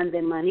and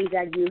the money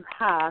that you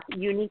have,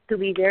 you need to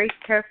be very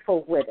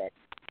careful with it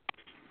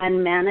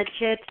and manage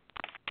it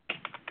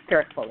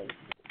carefully.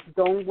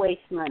 Don't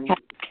waste money.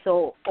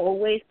 So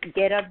always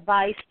get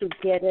advice to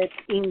get it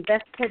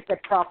invested the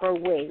proper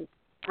way,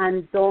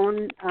 and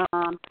don't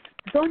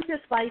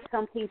just buy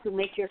something to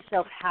make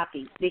yourself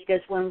happy, because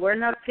when we're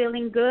not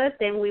feeling good,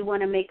 then we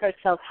want to make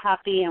ourselves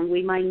happy and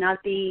we might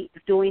not be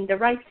doing the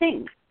right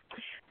thing.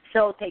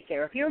 So take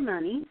care of your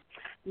money.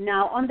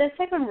 Now, on the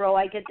second row,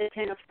 I get the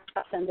 10 of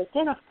Cups, and the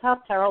 10 of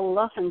Cups are all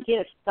love and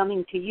gifts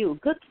coming to you,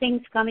 good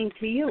things coming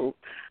to you.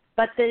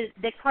 But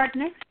the card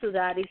next to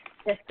that is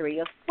the 3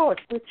 of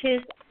Swords, which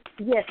is,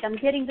 yes, I'm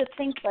getting the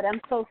things, but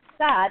I'm so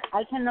sad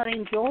I cannot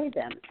enjoy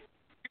them.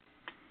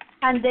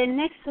 And then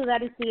next to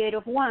that is the 8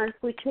 of Wands,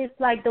 which is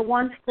like the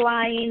wands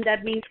flying.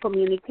 That means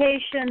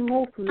communication,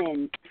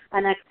 movement,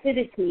 and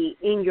activity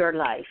in your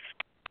life.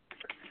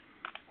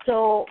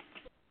 So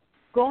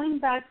going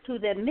back to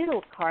the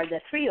middle card, the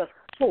 3 of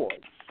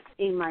Swords,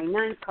 in my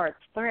 9-card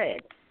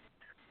spread,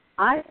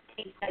 I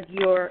think that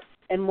your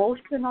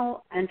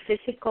emotional and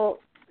physical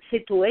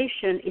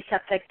situation is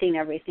affecting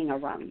everything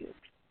around you.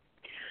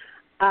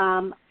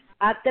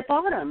 At the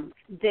bottom,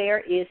 there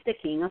is the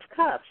King of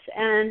Cups,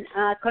 and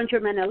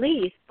ConjureMan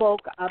Ali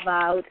spoke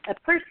about a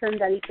person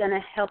that is going to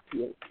help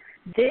you.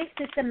 This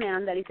is a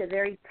man that is a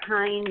very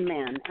kind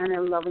man and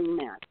a loving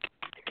man,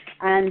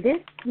 and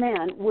this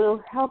man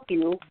will help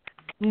you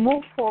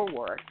move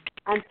forward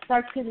and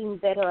start feeling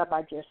better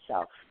about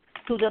yourself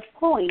to the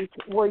point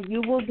where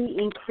you will be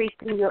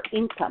increasing your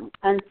income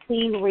and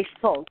seeing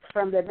results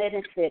from the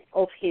benefit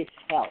of his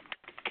help.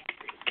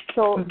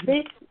 So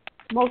this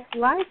most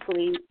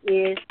likely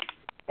is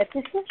a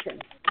physician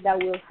that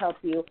will help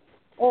you,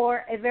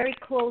 or a very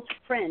close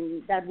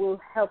friend that will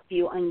help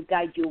you and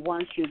guide you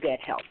once you get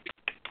help.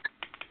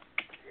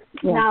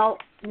 Yeah. Now,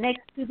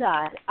 next to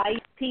that, I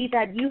see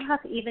that you have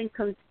even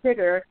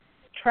considered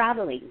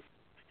traveling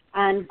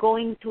and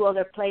going to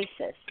other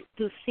places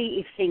to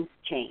see if things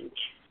change.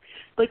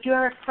 But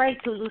you're afraid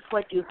to lose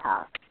what you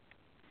have.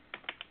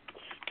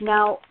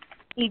 Now,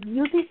 if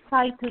you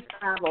decide to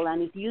travel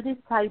and if you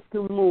decide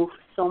to move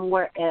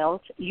somewhere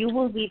else, you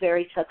will be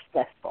very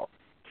successful.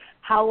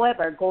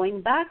 However,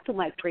 going back to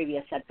my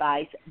previous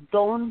advice,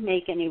 don't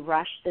make any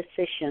rash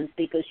decisions,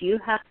 because you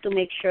have to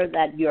make sure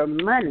that your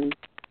money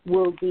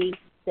will be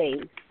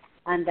safe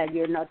and that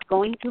you're not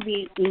going to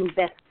be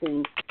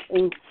investing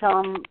in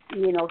some,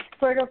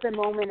 spur of the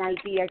moment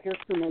idea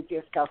just to make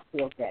yourself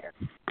feel better.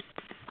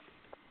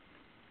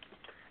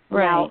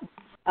 Right.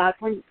 Now,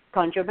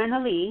 ConjureMan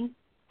Ali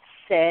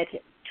said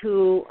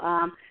to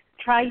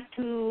try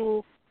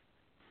to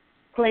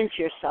cleanse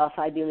yourself,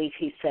 I believe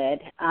he said.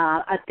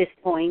 At this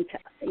point,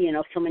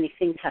 so many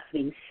things have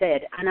been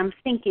said. And I'm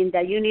thinking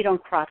that you need on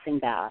crossing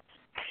baths,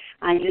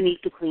 and you need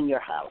to clean your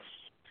house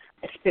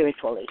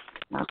spiritually.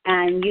 Okay.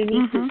 And you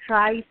need to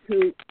try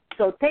to,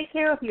 so take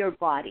care of your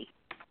body,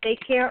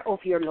 take care of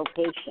your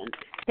location,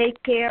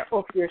 take care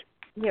of your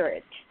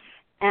spirit.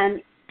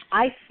 And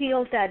I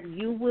feel that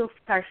you will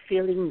start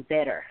feeling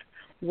better.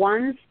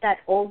 Once that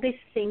all these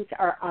things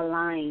are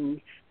aligned,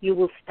 you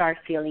will start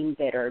feeling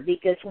better,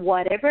 because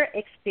whatever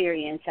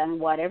experience and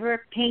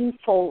whatever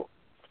painful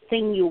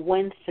thing you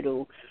went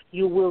through,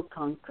 you will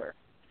conquer.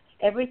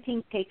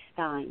 Everything takes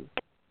time.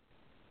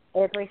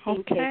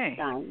 Everything takes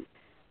time.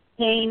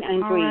 pain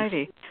and Alrighty.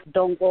 grief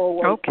don't go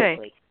away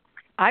quickly.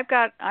 I've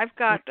got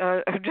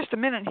just a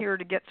minute here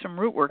to get some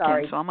root work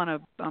in, so I'm gonna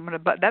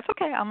but that's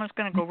okay. I'm just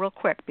gonna go real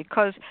quick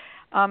because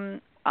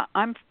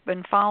I've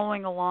been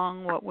following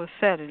along what was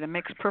said, and it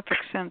makes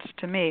perfect sense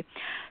to me.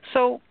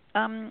 So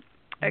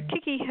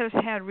Kiki has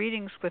had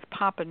readings with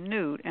Papa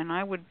Newt, and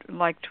I would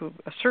like to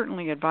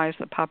certainly advise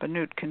that Papa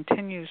Newt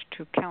continues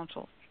to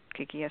counsel.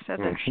 Kiki has said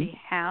that she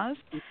has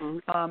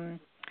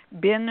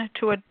been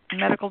to a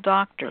medical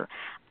doctor.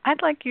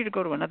 I'd like you to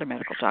go to another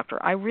medical doctor.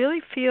 I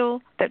really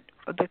feel that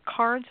the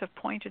cards have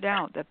pointed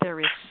out that there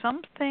is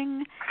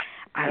something,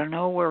 I don't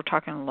know, we're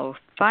talking low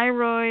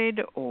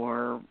thyroid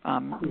or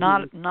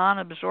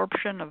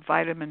non-absorption of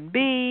vitamin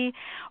B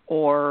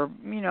or,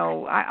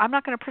 I'm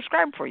not going to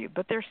prescribe for you,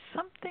 but there's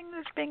something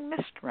that's being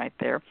missed right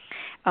there.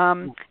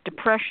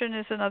 Depression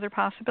is another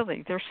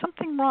possibility. There's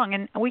something wrong,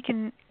 and we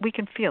can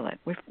feel it.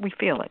 We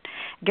feel it.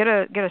 Get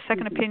a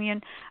second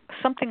opinion.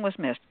 Something was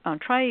missed.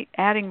 Try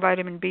adding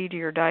vitamin B to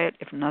your diet,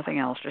 if nothing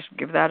else. Just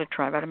give that a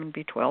try, vitamin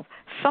B12.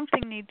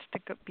 Something needs to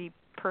be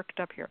perked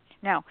up here.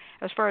 Now,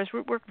 as far as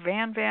root work,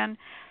 Van,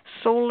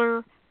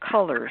 solar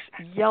colors,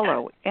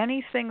 yellow,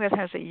 anything that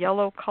has a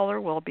yellow color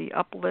will be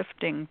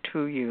uplifting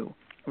to you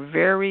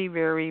very,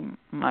 very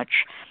much.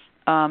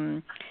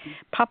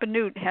 Papa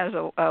Newt has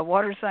a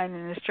water sign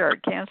in his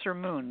chart, Cancer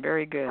Moon,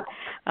 very good.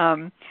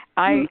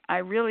 I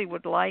really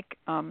would like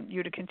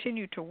you to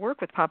continue to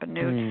work with Papa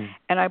Newt,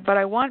 but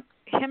I want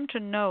him to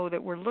know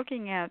that we're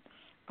looking at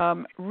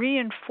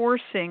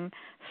reinforcing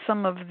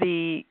some of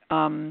the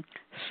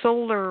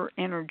solar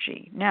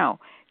energy. Now,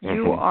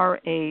 you are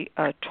a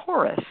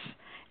Taurus,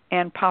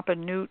 and Papa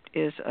Newt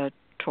is a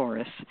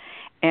Taurus,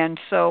 and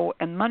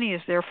money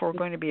is therefore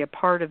going to be a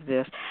part of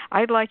this.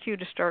 I'd like you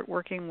to start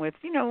working with,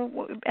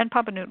 and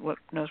Papa Newt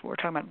knows what we're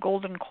talking about,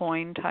 golden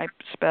coin type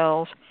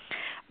spells.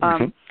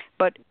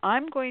 But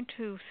I'm going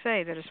to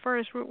say that as far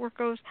as root work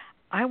goes,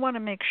 I want to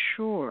make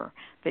sure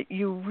that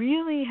you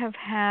really have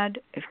had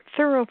a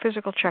thorough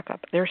physical checkup.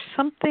 There's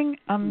something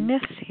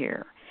amiss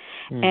here,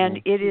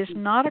 and it is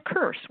not a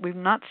curse. We've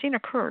not seen a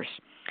curse.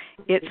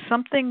 It's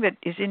something that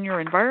is in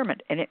your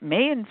environment, and it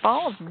may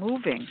involve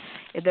moving.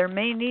 There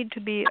may need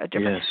to be a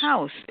different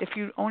house. If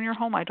you own your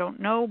home, I don't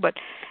know, but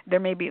there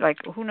may be,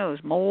 who knows,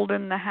 mold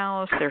in the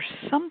house. There's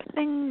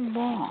something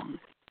wrong.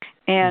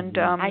 And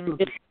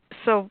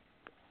so,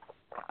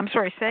 I'm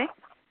sorry, say?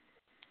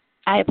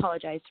 I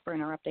apologize for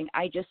interrupting.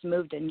 I just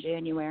moved in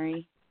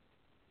January.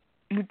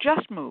 You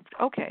just moved.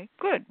 Okay,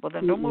 good. Well,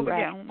 then don't move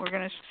again. We're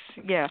going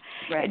to,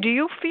 Right. Do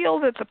you feel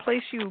that the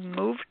place you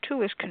moved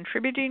to is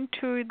contributing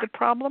to the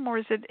problem, or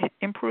is it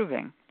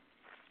improving?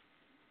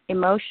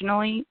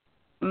 Emotionally,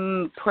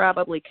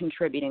 probably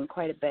contributing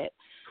quite a bit.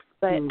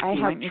 But I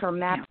have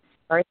traumatic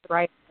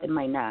arthritis in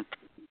my neck.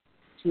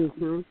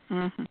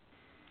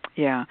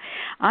 Yeah,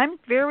 I'm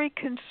very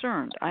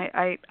concerned.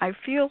 I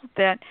feel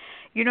that,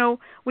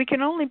 we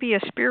can only be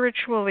as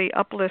spiritually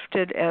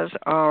uplifted as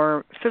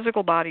our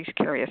physical bodies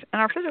carry us. And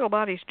our physical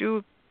bodies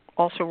do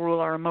also rule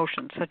our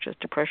emotions, such as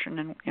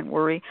depression and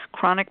worry.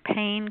 Chronic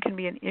pain can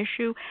be an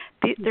issue.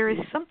 There is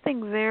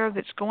something there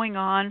that's going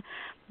on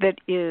that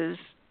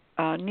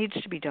needs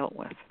to be dealt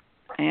with.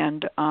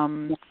 And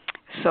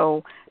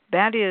so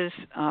that is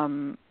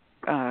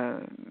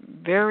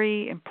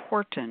very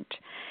important.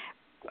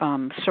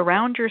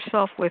 Surround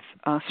yourself with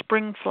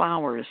spring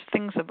flowers,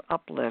 things of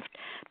uplift.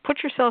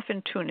 Put yourself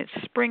in tune. It's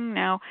spring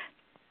now,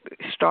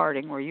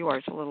 starting where you are.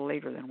 It's a little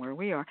later than where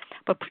we are.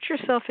 But put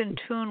yourself in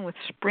tune with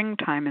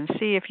springtime and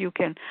see if you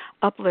can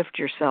uplift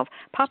yourself.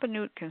 Papa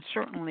Newt can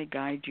certainly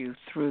guide you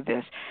through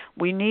this.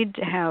 We need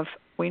to have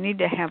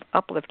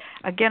uplift.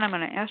 Again, I'm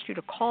going to ask you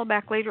to call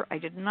back later. I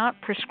did not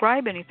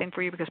prescribe anything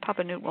for you because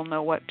Papa Newt will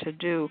know what to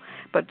do.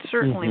 But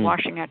certainly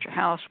washing out your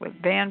house with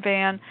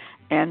Van,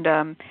 and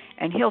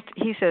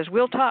he says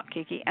we'll talk,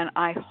 Kiki. And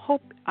I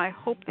hope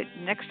that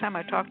next time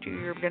I talk to you,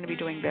 you're going to be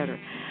doing better.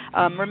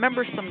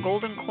 Remember some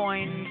golden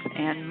coins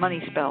and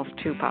money spells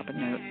too, Papa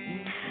Newt.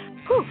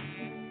 Whew.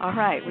 All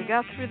right, we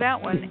got through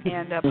that one.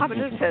 And Papa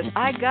Newt says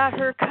I got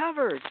her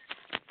covered.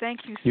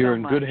 Thank you so much. You're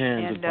in good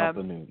hands with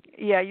Papa Newt.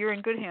 Yeah, you're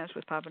in good hands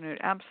with Papa Newt,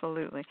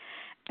 absolutely.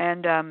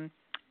 And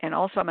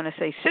also I'm going to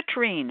say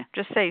citrine.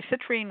 Just say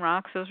citrine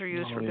rocks. Those are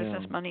used for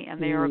business money, and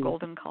they are a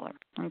golden color.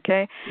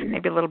 Okay?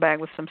 Maybe a little bag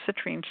with some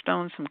citrine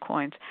stones, some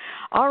coins.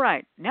 All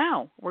right.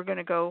 Now we're going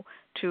to go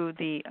to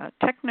the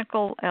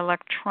technical,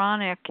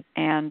 electronic,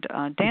 and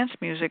dance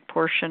music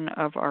portion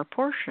of our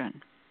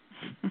portion.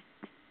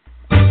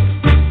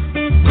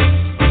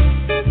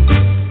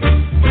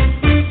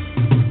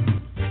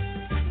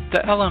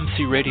 The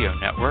LMC Radio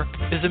Network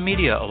is a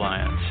media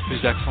alliance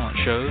whose excellent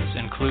shows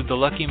include the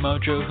Lucky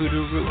Mojo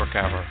Hoodoo Rootwork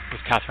Hour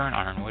with Catherine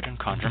Ironwood and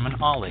ConjureMan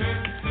Ali,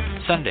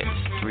 Sundays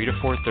 3 to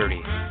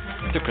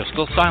 4:30, the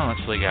Crystal Silence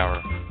League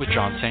Hour with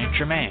John St.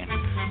 Germain,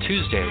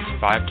 Tuesdays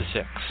 5 to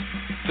 6,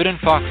 Fit and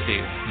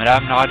Foxy,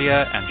 Madame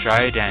Nadia and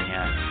Jaya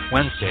Danyan,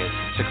 Wednesdays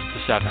 6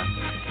 to 7,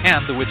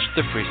 and The Witch,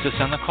 the Priestess,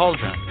 and the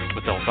Cauldron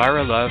with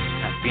Elvira Love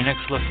and Phoenix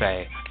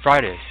LaFay,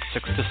 Fridays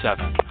 6 to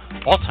 7,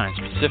 all times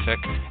Pacific,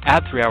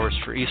 add 3 hours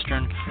for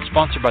Eastern,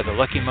 sponsored by the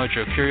Lucky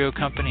Mojo Curio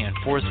Company in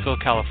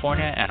Forestville,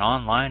 California, and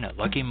online at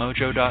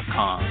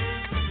luckymojo.com.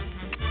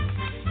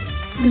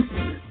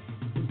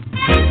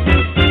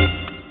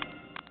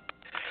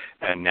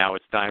 And now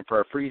it's time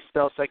for a free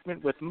spell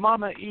segment with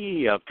Mama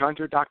E of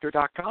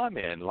ConjureDoctor.com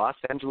in Los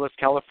Angeles,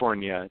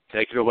 California.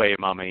 Take it away,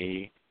 Mama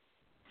E.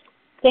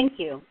 Thank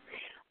you.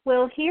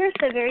 Well, here's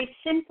a very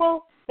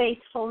simple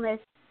faithfulness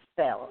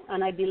spell,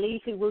 and I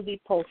believe it will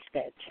be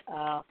posted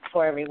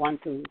for everyone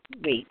to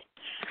read.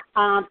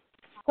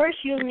 First,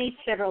 you'll need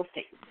several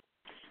things.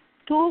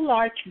 2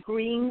 large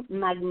green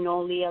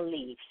magnolia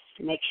leaves.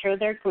 Make sure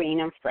they're green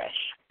and fresh.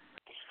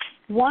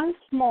 1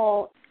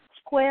 small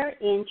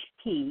square-inch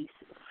piece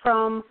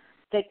from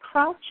the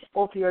crotch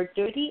of your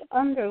dirty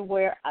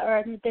underwear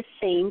and the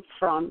same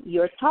from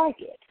your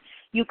target.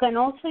 You can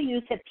also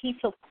use a piece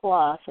of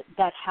cloth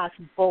that has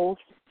both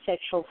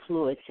sexual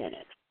fluids in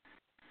it.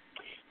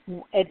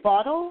 A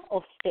bottle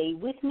of Stay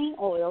With Me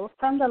oil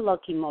from the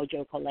Lucky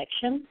Mojo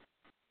collection.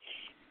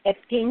 A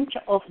pinch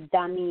of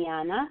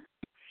Damiana.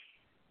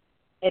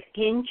 A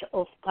pinch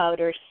of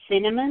powdered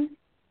cinnamon.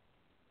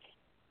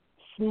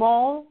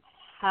 Small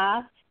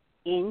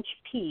half-inch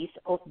piece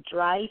of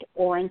dried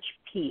orange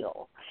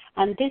peel.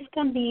 And this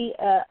can be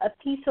a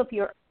piece of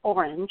your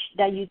orange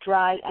that you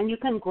dry, and you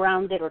can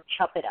ground it or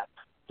chop it up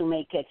to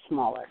make it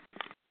smaller.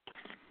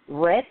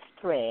 Red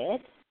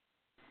thread,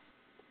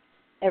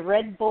 a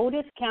red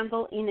votive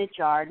candle in a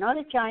jar, not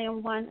a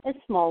giant one, a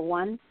small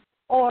one,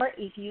 or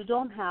if you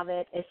don't have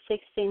it, a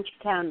 6-inch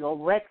candle,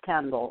 red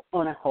candle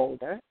on a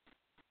holder,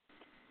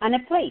 and a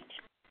plate.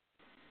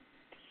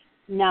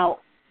 Now,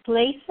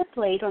 place the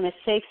plate on a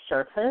safe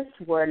surface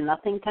where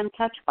nothing can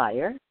catch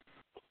fire.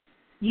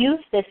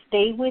 Use the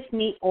Stay With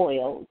Me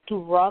oil to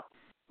rub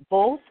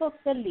both of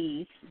the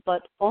leaves,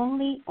 but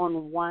only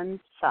on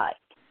one side,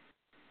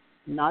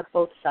 not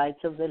both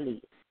sides of the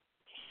leaf.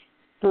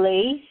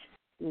 Place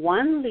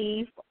 1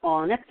 leaf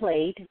on a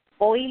plate,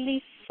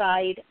 oily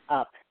side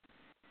up.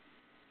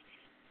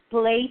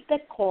 Place the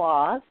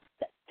cloth,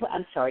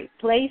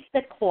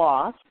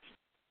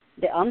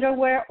 the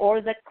underwear or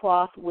the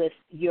cloth with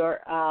your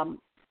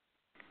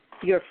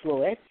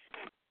fluids.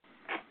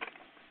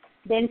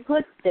 Then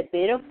put the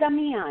bit of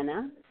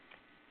Damiana,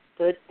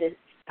 put the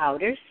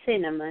powdered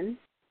cinnamon,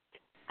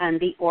 and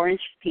the orange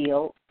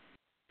peel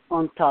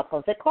on top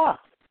of the cloth.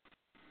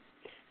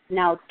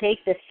 Now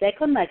take the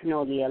second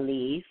magnolia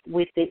leaf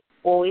with the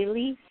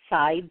oily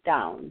side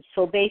down.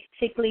 So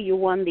basically you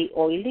want the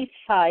oily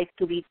side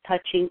to be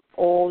touching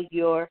all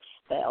your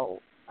spell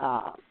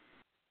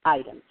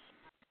items.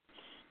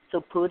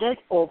 So put it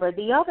over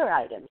the other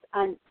items.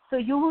 And so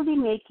you will be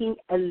making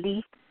a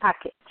leaf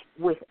packet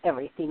with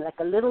everything, like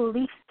a little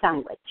leaf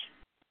sandwich.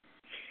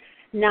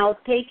 Now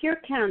take your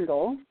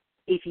candle.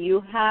 If you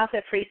have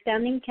a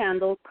freestanding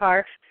candle,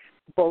 carve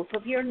both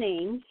of your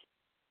names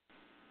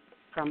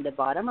from the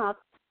bottom up.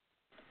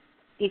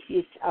 If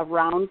it's a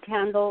round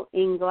candle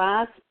in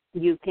glass,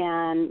 you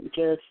can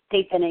just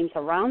tape the names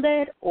around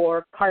it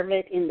or carve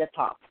it in the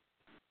top.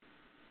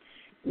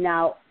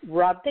 Now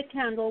rub the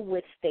candle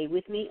with Stay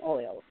With Me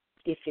oil.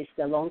 If it's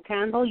the long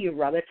candle, you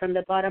rub it from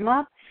the bottom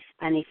up.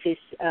 And if it's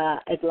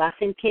a glass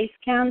encased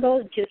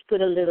candle, just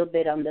put a little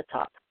bit on the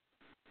top.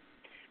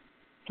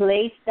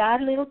 Place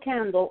that little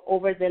candle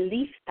over the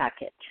leaf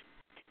packet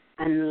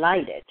and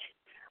light it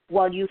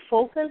while you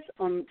focus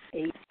on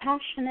a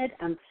passionate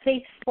and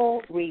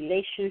faithful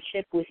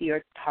relationship with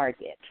your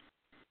target.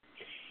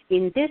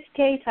 In this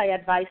case, I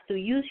advise to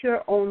use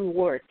your own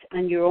words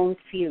and your own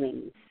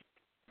feelings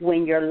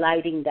when you're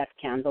lighting that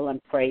candle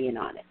and praying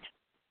on it.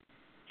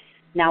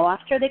 Now,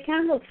 after the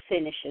candle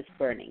finishes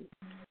burning,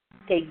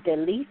 take the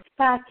leaf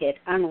packet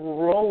and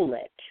roll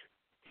it.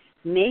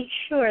 Make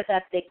sure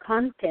that the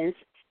contents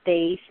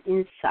stays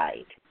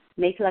inside.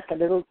 Make like a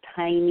little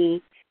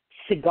tiny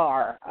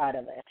cigar out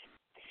of it.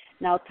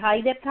 Now tie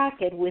the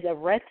packet with a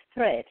red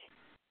thread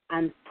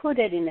and put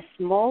it in a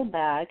small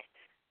bag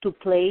to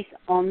place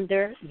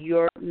under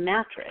your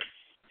mattress.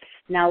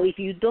 Now, if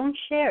you don't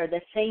share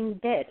the same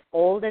bed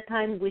all the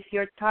time with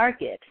your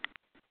target,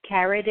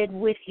 carry it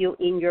with you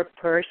in your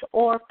purse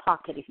or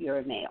pocket if you're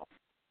a male.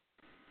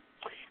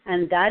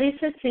 And that is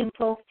a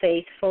simple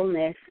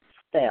faithfulness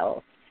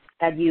spell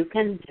that you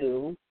can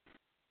do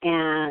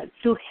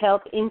to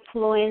help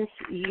influence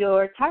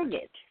your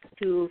target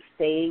to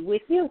stay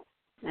with you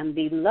and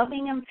be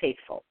loving and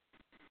faithful.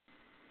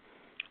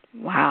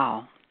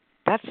 Wow,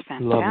 that's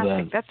fantastic. Love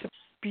that. That's a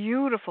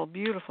beautiful,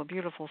 beautiful,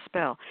 beautiful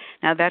spell.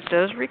 Now that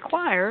does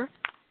require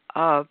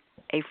two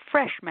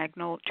fresh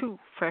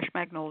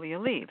magnolia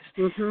leaves.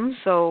 Mm-hmm.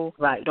 So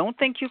right. Don't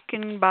think you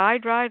can buy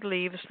dried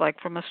leaves like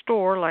from a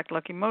store like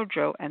Lucky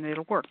Mojo and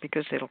it'll work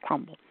because it'll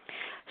crumble.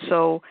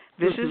 So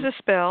this is a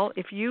spell.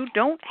 If you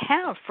don't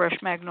have fresh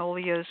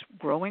magnolias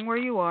growing where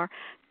you are,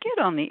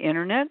 get on the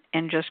internet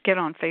and just get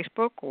on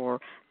Facebook or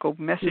go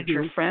message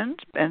your friends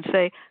and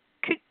say,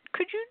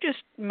 could you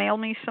just mail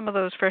me some of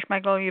those fresh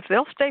magnolia leaves?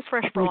 They'll stay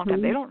fresh for a long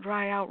time. They don't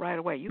dry out right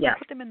away. You can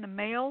put them in the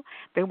mail.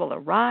 They will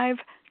arrive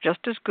just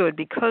as good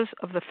because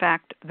of the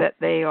fact that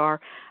they are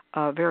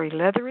very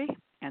leathery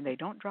and they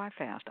don't dry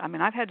fast. I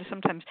mean, I've had to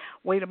sometimes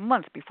wait a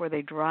month before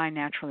they dry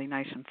naturally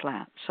nice and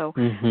flat. So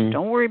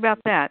don't worry about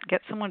that.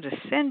 Get someone to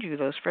send you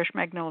those fresh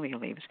magnolia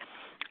leaves.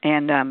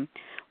 And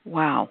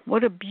wow,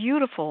 what a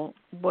beautiful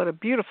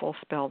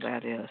spell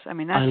that is. I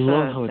mean, that's, I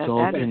love how it's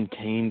all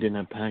contained in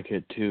a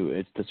packet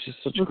too. That's just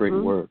such great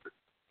work.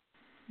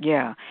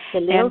 Yeah.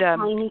 The little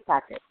tiny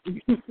packet.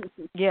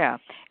 Yeah.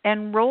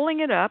 And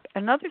rolling it up,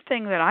 another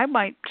thing that I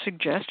might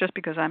suggest, just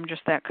because I'm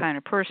just that kind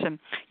of person,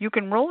 you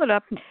can roll it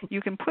up, you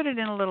can put it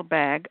in a little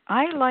bag.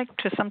 I like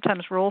to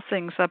sometimes roll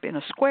things up in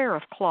a square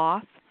of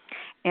cloth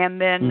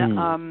and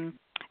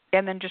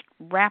then just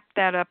wrap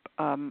that up.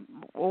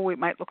 It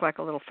might look like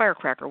a little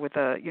firecracker with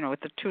with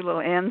the two little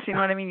ends. You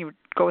know what I mean? You would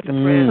go with the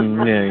thread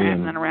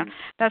and then around.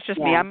 That's just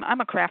me. I'm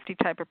a crafty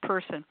type of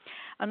person.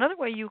 Another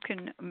way you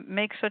can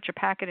make such a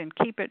packet and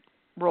keep it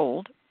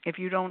rolled, if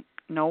you don't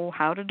know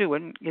how to do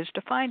it, is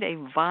to find a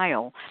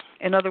vial.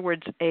 In other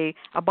words, a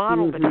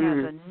bottle that has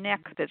a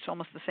neck that's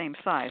almost the same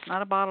size.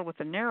 Not a bottle with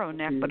a narrow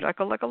neck, but like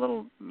a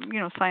little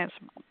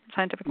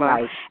scientific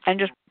vial, and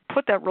just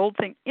put that rolled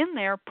thing in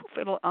there. Poof,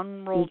 it'll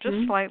unroll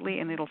just slightly,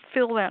 and it'll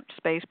fill that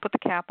space. Put the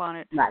cap on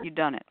it. You've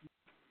done it.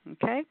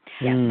 Okay?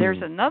 Yeah.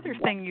 There's another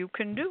thing you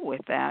can do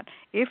with that.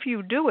 If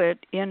you do it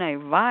in a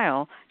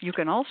vial, you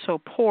can also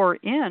pour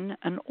in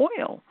an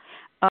oil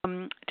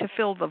to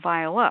fill the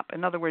vial up.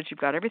 In other words, you've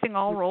got everything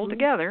all rolled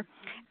together,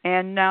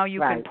 and now you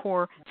can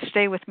pour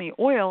Stay With Me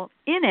oil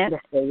in it,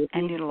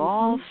 and it'll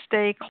all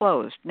stay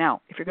closed. Now,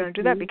 if you're going to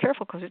do that, be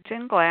careful because it's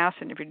in glass,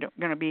 and if you're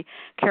going to be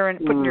putting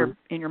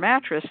in your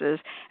mattresses,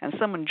 and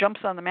someone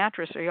jumps on the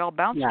mattress or you all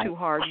bounce too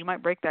hard, you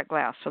might break that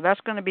glass. So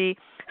that's going to be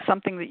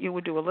something that you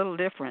would do a little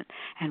different.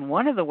 And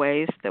one of the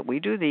ways that we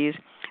do these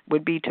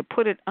would be to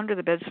put it under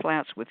the bed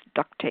slats with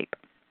duct tape.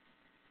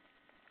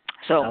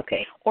 So,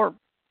 or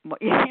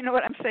you know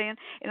what I'm saying?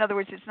 In other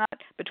words, it's not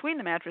between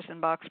the mattress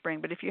and box spring,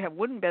 but if you have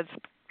wooden bed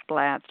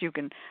slats, you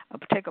can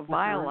take a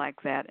vial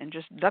like that and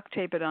just duct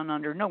tape it on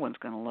under. No one's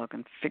going to look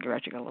and figure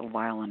out you got a little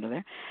vial under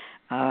there.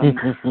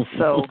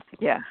 So,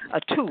 yeah, a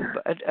tube,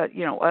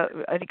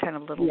 any kind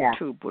of little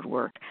tube would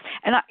work.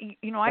 And, I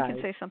can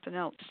say something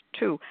else,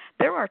 too.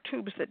 There are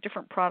tubes that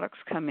different products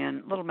come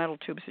in, little metal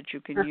tubes that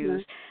you can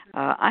use.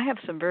 I have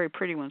some very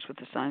pretty ones with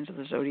the signs of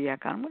the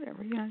zodiac on,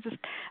 whatever,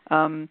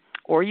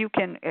 or you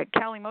can,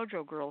 Cali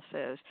Mojo Girl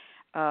says,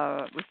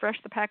 refresh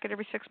the packet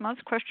every 6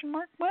 months, ?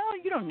 Well,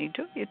 you don't need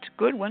to. It's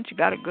good once you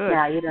got it good.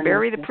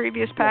 Bury the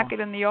previous packet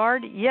in the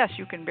yard? Yes,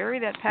 you can bury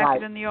that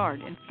packet in the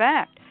yard. In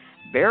fact,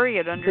 bury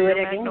it under your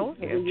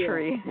magnolia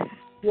tree.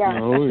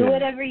 Do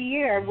it every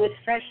year with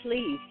fresh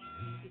leaves.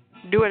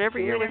 Do it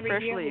every year with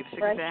fresh leaves,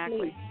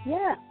 exactly.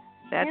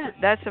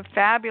 That's a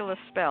fabulous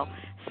spell.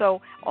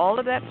 So all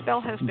of that spell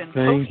has been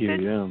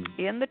posted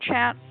in the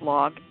chat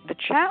log. The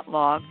chat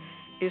log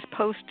is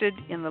posted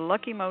in the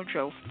Lucky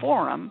Mojo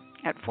Forum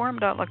at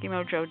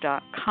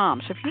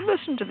forum.luckymojo.com. So if you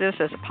listen to this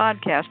as a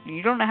podcast and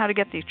you don't know how to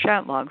get these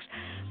chat logs,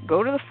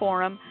 go to the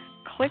forum,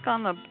 click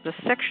on the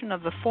section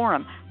of the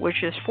forum,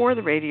 which is for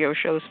the radio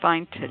shows,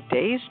 find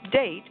today's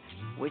date,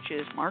 which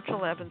is March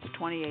 11th,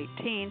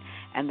 2018,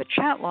 and the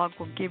chat log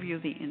will give you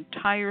the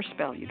entire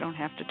spell. You don't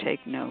have to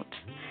take notes.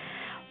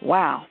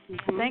 Wow.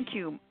 Thank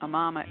you,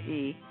 Mama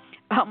E.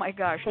 Oh, my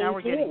gosh. Now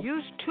we're getting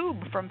used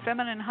tube from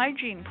Feminine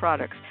Hygiene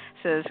Products,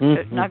 says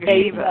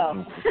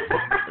Nagashiva.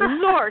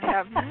 Lord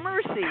have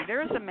mercy.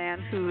 There's a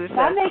man who's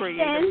a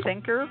creative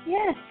thinker.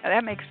 Yes.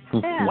 That makes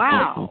sense.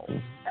 Wow.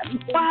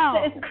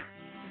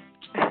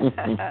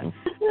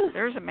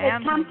 There's a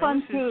man who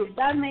comes in tube.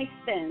 That makes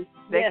sense.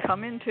 They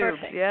come in tubes.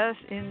 Perfect. Yes,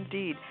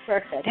 indeed.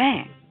 Perfect.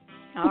 Dang.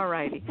 All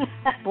righty.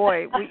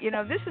 Boy,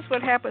 this is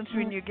what happens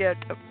when you get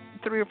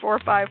 3 or 4 or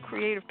 5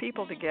 creative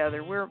people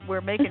together.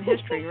 We're making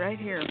history right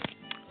here.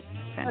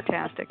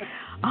 Fantastic.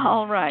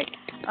 All right.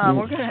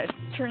 We're going to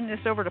turn this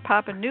over to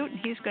Papa Newt, and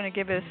he's going to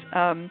give us,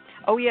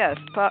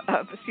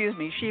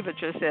 Shiva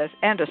just says,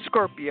 and a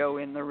Scorpio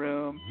in the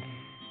room.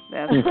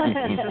 That's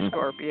right. He's a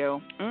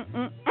Scorpio.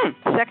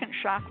 Second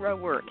chakra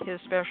work, his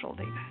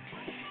specialty.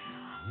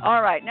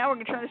 All right. Now we're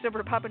going to turn this over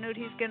to Papa Newt.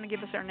 He's going to give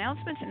us our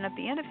announcements, and at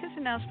the end of his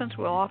announcements,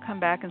 we'll all come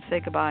back and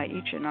say goodbye,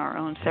 each in our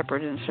own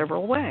separate and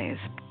several ways.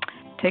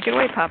 Take it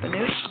away, Papa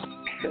Newt.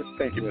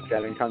 Thank you, Miss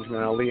Ellen,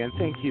 ConjureMan Ali, and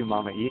thank you,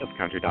 Mama E of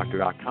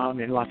ConjureDoctor.com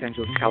in Los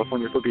Angeles,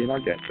 California, for being our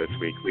guest this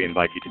week. We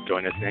invite you to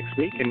join us next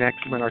week, and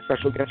next when our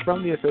special guest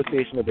from the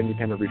Association of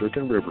Independent Readers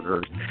and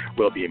Rootworkers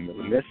will be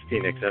Miss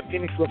Phoenix of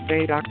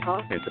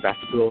PhoenixWithFay.com in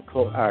Sebastopol,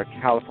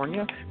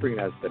 California, bringing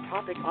us the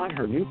topic on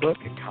her new book,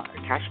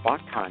 Cashbox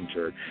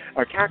Conjure.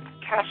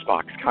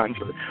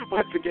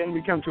 Once again,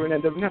 we come to an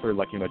end of another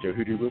Lucky Mojo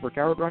Hoodoo Rootwork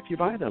Hour, brought to you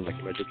by the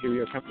Lucky Mojo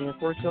Curio Company in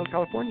Forestville,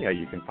 California.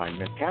 You can find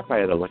Miss Cat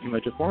via the Lucky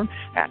Mojo Forum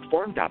at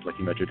forum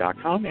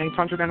ConjureMan.LuckyMojo.com, and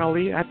ConjureMan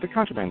Ali at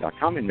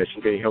TheConjureMan.com in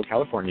Mission Viejo,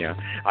 California.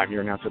 I'm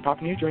your announcer,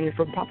 Papa New, joining you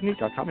from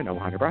PapaNew.com in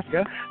Omaha,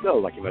 Nebraska. The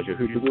Lucky Mojo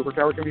Hoodoo Rootwork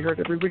Hour can be heard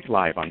every week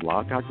live on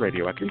Blog Talk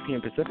Radio at 3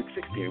 p.m. Pacific,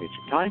 6 p.m.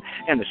 Eastern Time,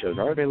 and the shows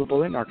are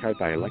available in archive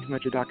via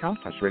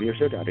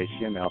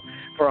LuckyMojo.com/radioshow.html.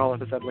 For all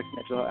of us at Lucky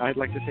Mojo, I'd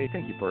like to say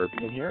thank you for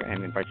being here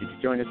and invite you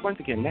to join us once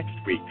again next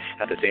week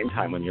at the same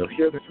time when you'll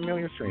hear the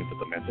familiar strains of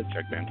the Method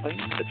Jugman playing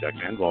the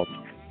Jugman Waltz.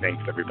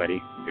 Thanks,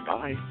 everybody.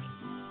 Goodbye.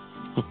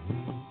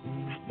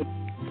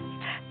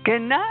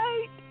 Good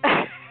night.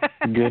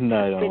 Good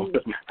night, all.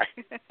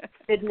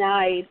 Good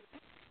night.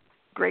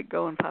 Great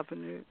going, Papa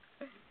Newt.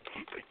 Thank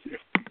you.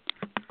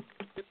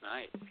 Good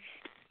night.